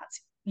it bad.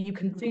 You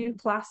can do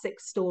classic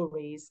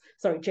stories.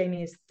 Sorry,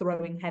 Jamie is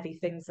throwing heavy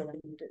things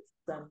around.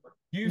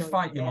 You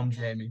fight your mum,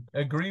 Jamie.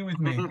 Agree with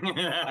me.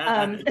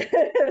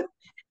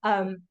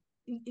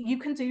 You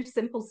can do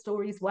simple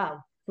stories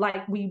well.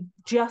 Like we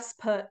just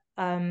put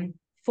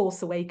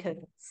Force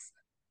Awakens,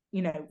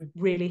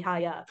 really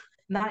high up.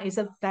 And that is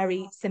a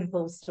very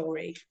simple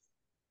story.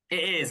 It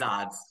is,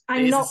 ads.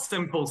 It's a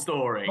simple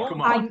story.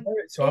 Come on.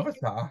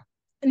 Avatar.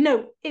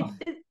 No,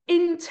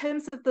 in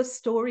terms of the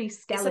story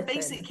skeleton. It's a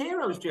basic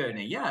hero's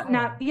journey, yeah.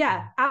 Now,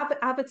 yeah,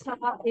 Avatar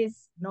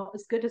is not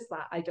as good as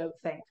that, I don't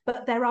think.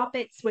 But there are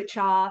bits which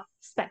are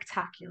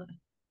spectacular.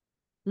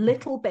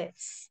 Little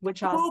bits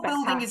which are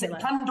spectacular.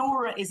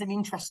 Pandora is an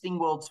interesting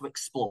world to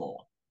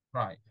explore.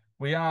 Right.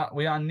 We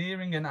are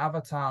nearing an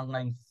Avatar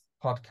length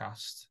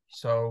podcast.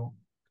 So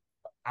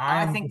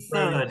I think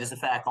third is a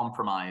fair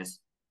compromise.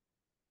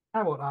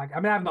 I won't argue.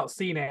 I mean, I've not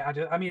seen it.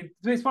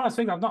 It's one of those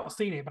things. I've not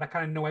seen it, but I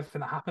kind of know everything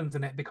that happens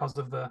in it because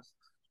of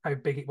how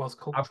big it was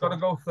culturally. I've got to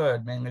go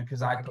third mainly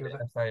because I put it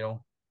in a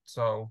fail.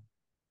 So,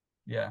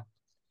 yeah.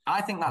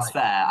 I think that's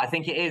fair. I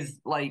think it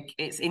is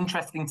it's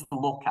interesting to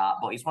look at,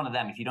 but it's one of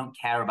them. If you don't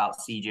care about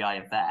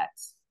CGI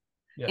effects,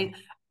 do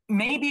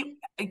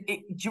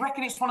you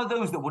reckon it's one of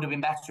those that would have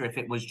been better if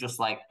it was just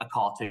like a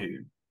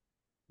cartoon?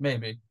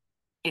 Maybe.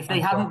 If they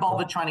hadn't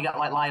bothered trying to get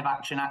live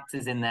action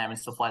actors in there and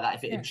stuff like that,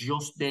 if it had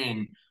just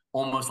been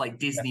almost like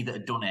Disney that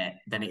had done it,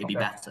 then it'd be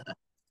better.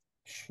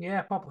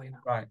 Yeah, probably not.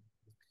 Right.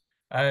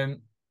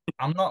 I'm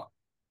not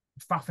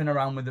faffing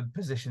around with the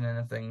positioning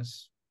of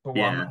things, but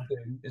what I'm going to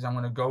do is I'm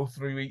going to go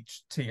through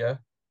each tier,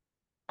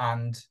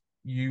 and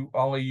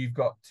Ollie, you've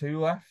got 2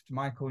 left.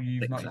 Michael,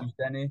 you've not used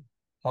any.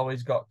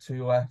 Holly's got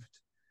 2 left.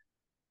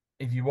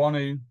 If you want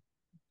to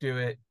do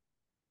it,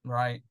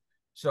 right?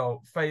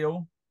 So,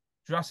 fail.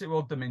 Jurassic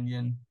World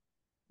Dominion,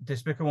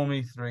 Despicable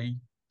Me 3,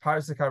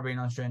 Pirates of the Caribbean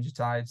on Stranger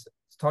Tides,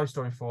 Toy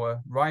Story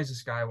 4, Rise of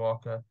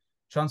Skywalker,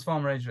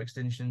 Transformers Age of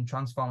Extinction,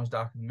 Transformers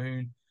Dark of the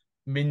Moon,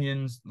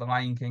 Minions, The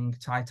Lion King,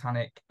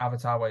 Titanic,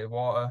 Avatar Way of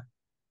Water.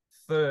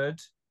 Third,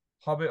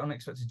 Hobbit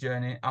Unexpected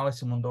Journey,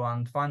 Alice in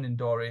Wonderland, Finding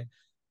Dory,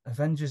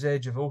 Avengers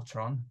Age of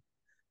Ultron,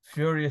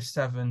 Furious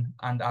 7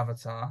 and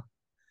Avatar.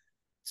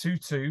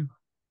 2-2,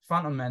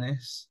 Phantom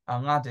Menace,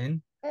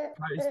 Aladdin,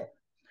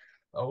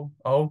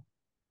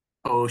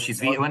 Oh, she's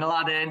vetoing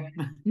Aladdin.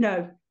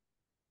 No.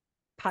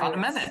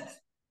 Pirates.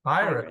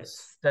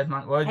 Pirates. Dead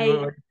Man.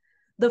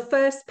 The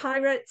first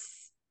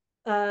Pirates,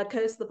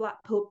 Curse of the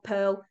Black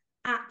Pearl,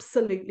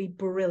 absolutely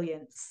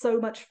brilliant. So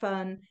much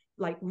fun.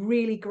 like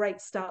really great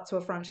start to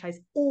a franchise.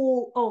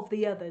 All of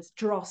the others,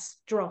 dross,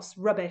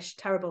 rubbish,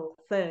 terrible,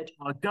 third.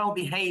 Oh, don't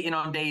be hating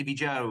on Davy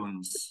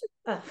Jones.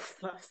 Ugh.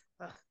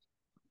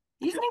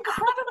 He's an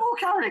incredible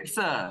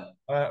character.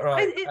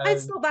 Right.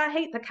 It's not that I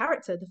hate the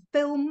character, the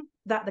film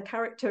that the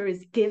character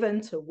is given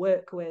to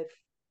work with.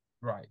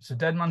 Right. So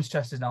Dead Man's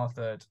Chest is now a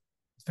third.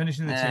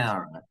 Finishing the two.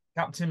 Right.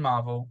 Captain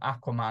Marvel,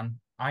 Aquaman,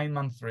 Iron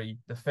Man 3,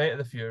 The Fate of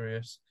the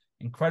Furious,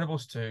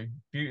 Incredibles 2,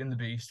 Beauty and the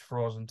Beast,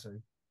 Frozen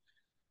 2.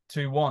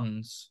 2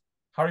 1s,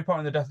 Harry Potter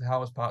and the Deathly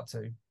Hallows Part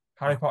 2,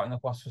 Harry Potter and the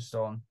Philosopher's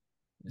Stone,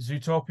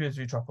 Zootopia,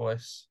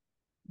 Zootropolis,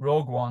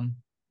 Rogue One,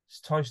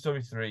 Toy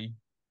Story 3,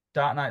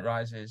 Dark Knight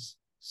Rises,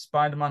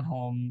 Spider-Man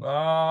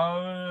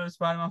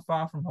Spider-Man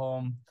Far From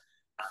Home,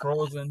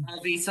 Frozen.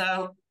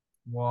 Vito.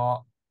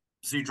 What?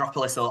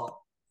 Zootropolis up.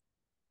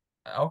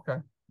 Okay.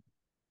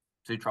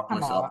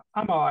 Zootropolis up.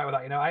 I'm all right with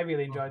that. I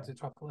really enjoyed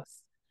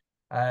Zootropolis.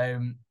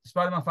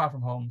 Spider-Man Far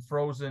From Home,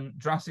 Frozen,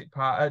 Jurassic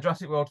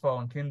World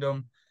Fallen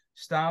Kingdom,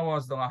 Star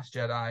Wars The Last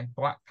Jedi,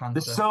 Black Panther.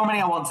 There's so many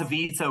I want to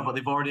veto, but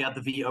they've already had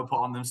the veto put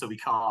on them, so we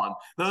can't.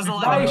 Those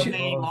are like the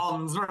main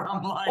ones where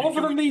I'm like...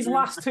 Other than these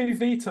last 2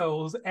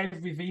 vetoes,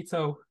 every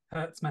veto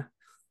hurts me.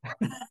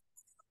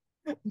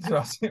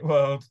 Jurassic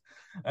World.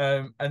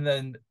 And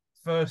then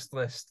first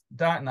list,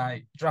 Dark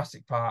Knight,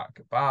 Jurassic Park,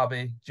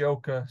 Barbie,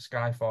 Joker,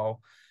 Skyfall,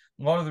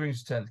 Lord of the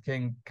Rings: Return of the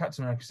King,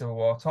 Captain America: Civil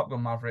War, Top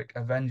Gun: Maverick,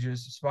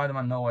 Avengers,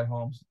 Spider-Man: No Way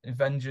Home,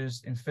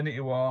 Avengers: Infinity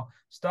War,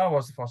 Star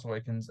Wars: The Force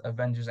Awakens,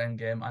 Avengers: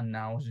 Endgame, and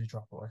now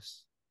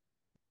Zootropolis.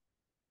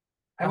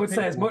 I would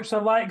say, as much as I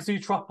like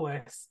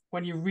Zootropolis,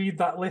 when you read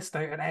that list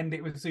out and end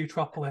it with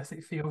Zootropolis,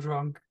 it feels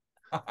wrong.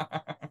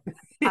 I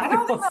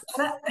don't think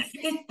that's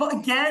it, but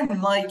again,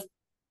 like,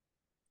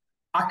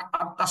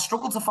 I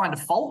struggle to find a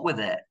fault with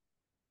it.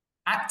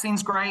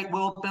 Acting's great,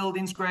 world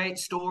building's great,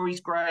 story's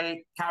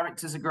great,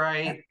 characters are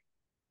great.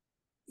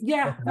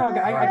 Yeah.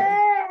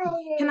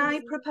 Can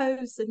I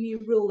propose a new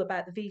rule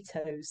about the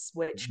vetoes,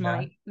 which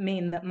might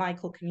mean that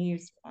Michael can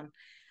use one?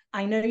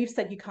 I know you've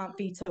said you can't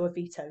veto a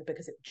veto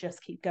because it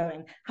just keep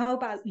going. How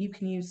about you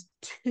can use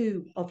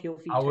 2 of your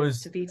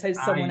vetoes to veto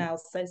someone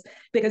else's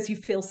because you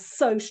feel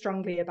so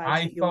strongly about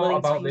it? I thought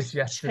about this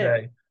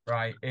yesterday,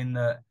 right? In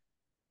that,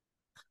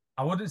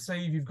 I wouldn't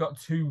say if you've got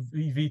 2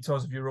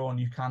 vetoes of your own,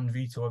 you can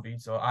veto a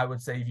veto. I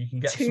would say if you can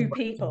get 2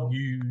 people to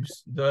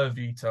use their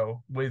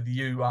veto with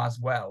you as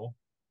well,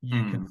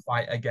 you can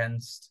fight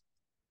against.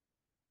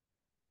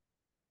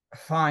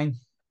 Fine.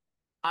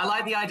 I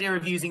like the idea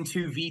of using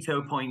 2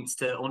 veto points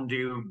to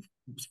undo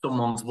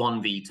someone's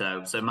 1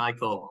 veto. So,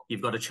 Michael,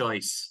 you've got a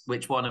choice.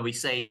 Which one are we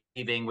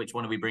saving? Which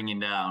one are we bringing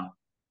down?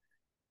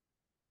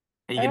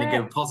 Are you going to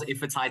go positive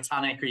for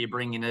Titanic, or are you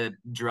bringing a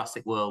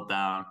Jurassic World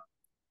down?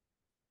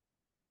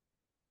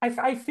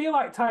 I feel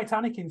like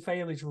Titanic in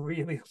fail is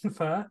really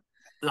unfair.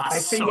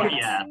 I've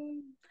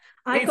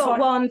got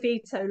 1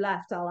 veto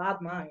left. I'll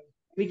add mine.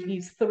 We can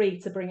use 3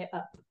 to bring it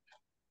up.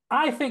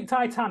 I think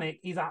Titanic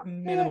is at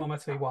minimum a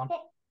 2-1.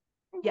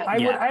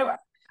 Yeah,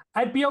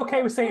 I'd be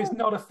okay with saying it's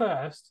not a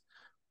first,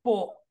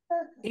 but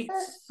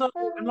it's so,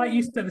 and like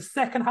you said, the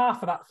second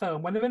half of that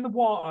film, when they're in the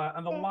water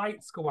and the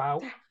lights go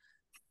out,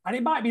 and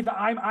it might be that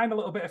I'm a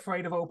little bit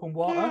afraid of open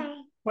water,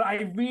 but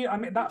I mean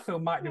that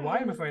film might be why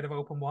I'm afraid of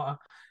open water.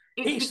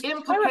 It's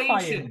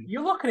terrifying.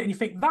 You look at it and you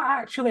think that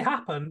actually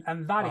happened,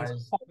 and that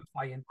is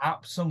horrifying.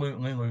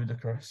 Absolutely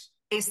ludicrous.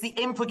 It's the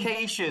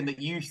implication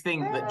that you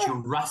think that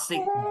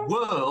Jurassic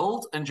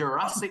World and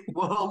Jurassic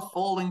World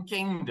Fallen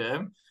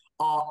Kingdom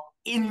are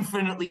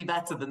infinitely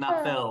better than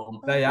that film.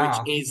 They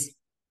are.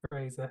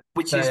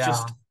 Which is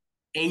just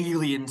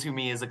alien to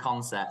me as a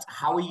concept.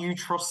 How are you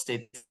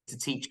trusted to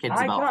teach kids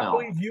about film?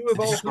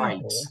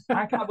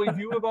 I can't believe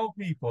you of all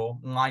people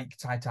like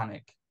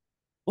Titanic.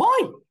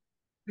 Why?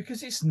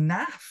 Because it's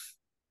naff.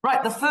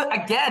 Right, it's a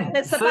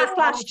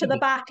backlash to the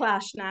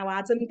backlash now,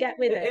 Adam. Get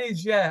with it. It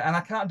is, yeah, and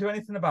I can't do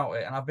anything about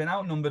it. And I've been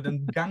outnumbered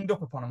and ganged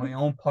up upon on my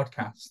own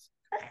podcast.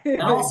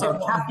 And also,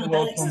 Kathy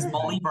Bates is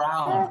Molly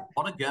Brown.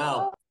 What a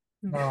girl.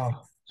 Oh,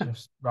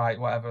 just right,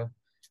 whatever.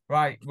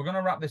 Right, we're going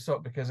to wrap this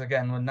up because,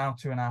 again, we're now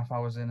 2.5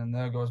 hours in, and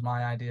there goes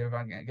my idea of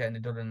getting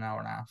it done in an hour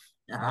and a half.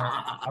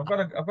 I've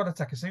got to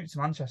take a suit to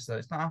Manchester.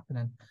 It's not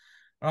happening.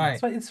 Right.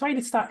 It's why you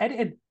need to start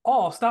editing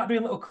or start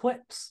doing little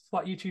clips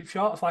like YouTube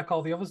Shorts, like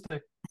all the others do.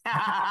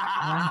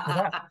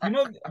 You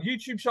know,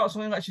 YouTube Shorts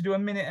only lets you do a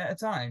minute at a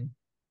time.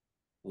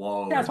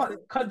 Whoa. Yeah,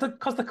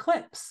 because the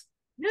clips.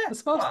 Yeah, they're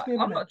supposed to be a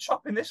minute. I'm not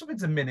chopping this up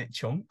into minute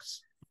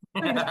chunks.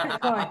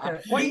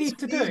 What you need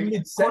to do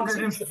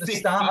mid-sentence at the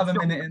start of a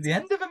minute and the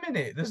end of a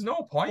minute. There's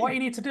no point. What you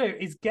need to do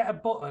is get a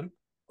button.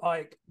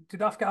 Like, you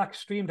don't have to get like a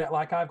stream deck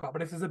like I've got,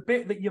 but if there's a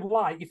bit that you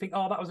like, you think,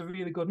 oh, that was a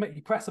really good minute,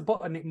 you press a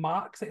button, it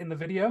marks it in the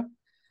video.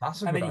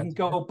 That's a and good then you idea.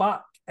 can go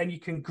back and you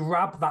can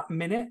grab that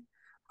minute.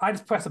 I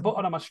just press a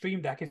button on my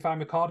stream deck if I'm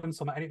recording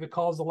something, and it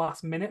records the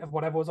last minute of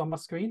whatever was on my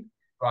screen.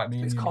 Right, me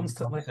and it's you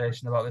constantly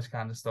conversation about this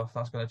kind of stuff.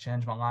 That's going to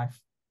change my life.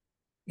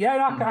 Yeah,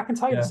 no, I can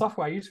tell you the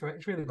software I use for it.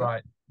 It's really good.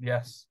 Right.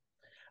 Yes.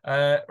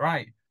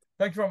 Right.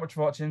 Thank you very much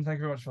for watching. Thank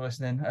you very much for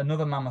listening.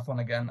 Another mammoth one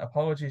again.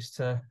 Apologies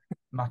to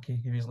Mackie,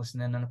 if he's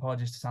listening, and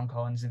apologies to Sam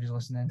Collins if he's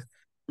listening.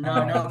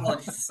 No, no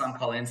apologies to Sam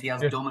Collins. He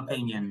has dumb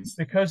opinions.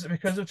 Because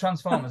of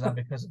Transformers and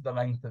because of the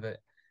length of it.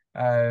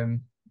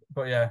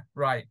 But yeah,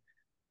 right.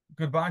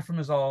 Goodbye from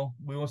us all.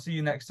 We will see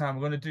you next time.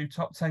 We're going to do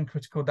top 10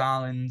 critical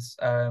darlings,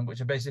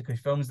 which are basically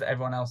films that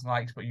everyone else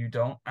likes, but you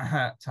don't.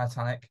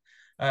 Titanic.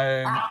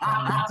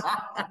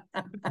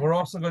 We're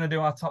also going to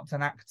do our top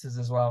 10 actors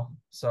as well.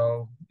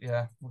 So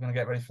yeah, we're going to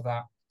get ready for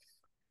that.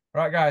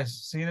 All right, guys.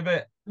 See you in a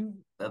bit.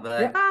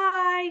 Bye-bye.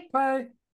 Bye. Bye.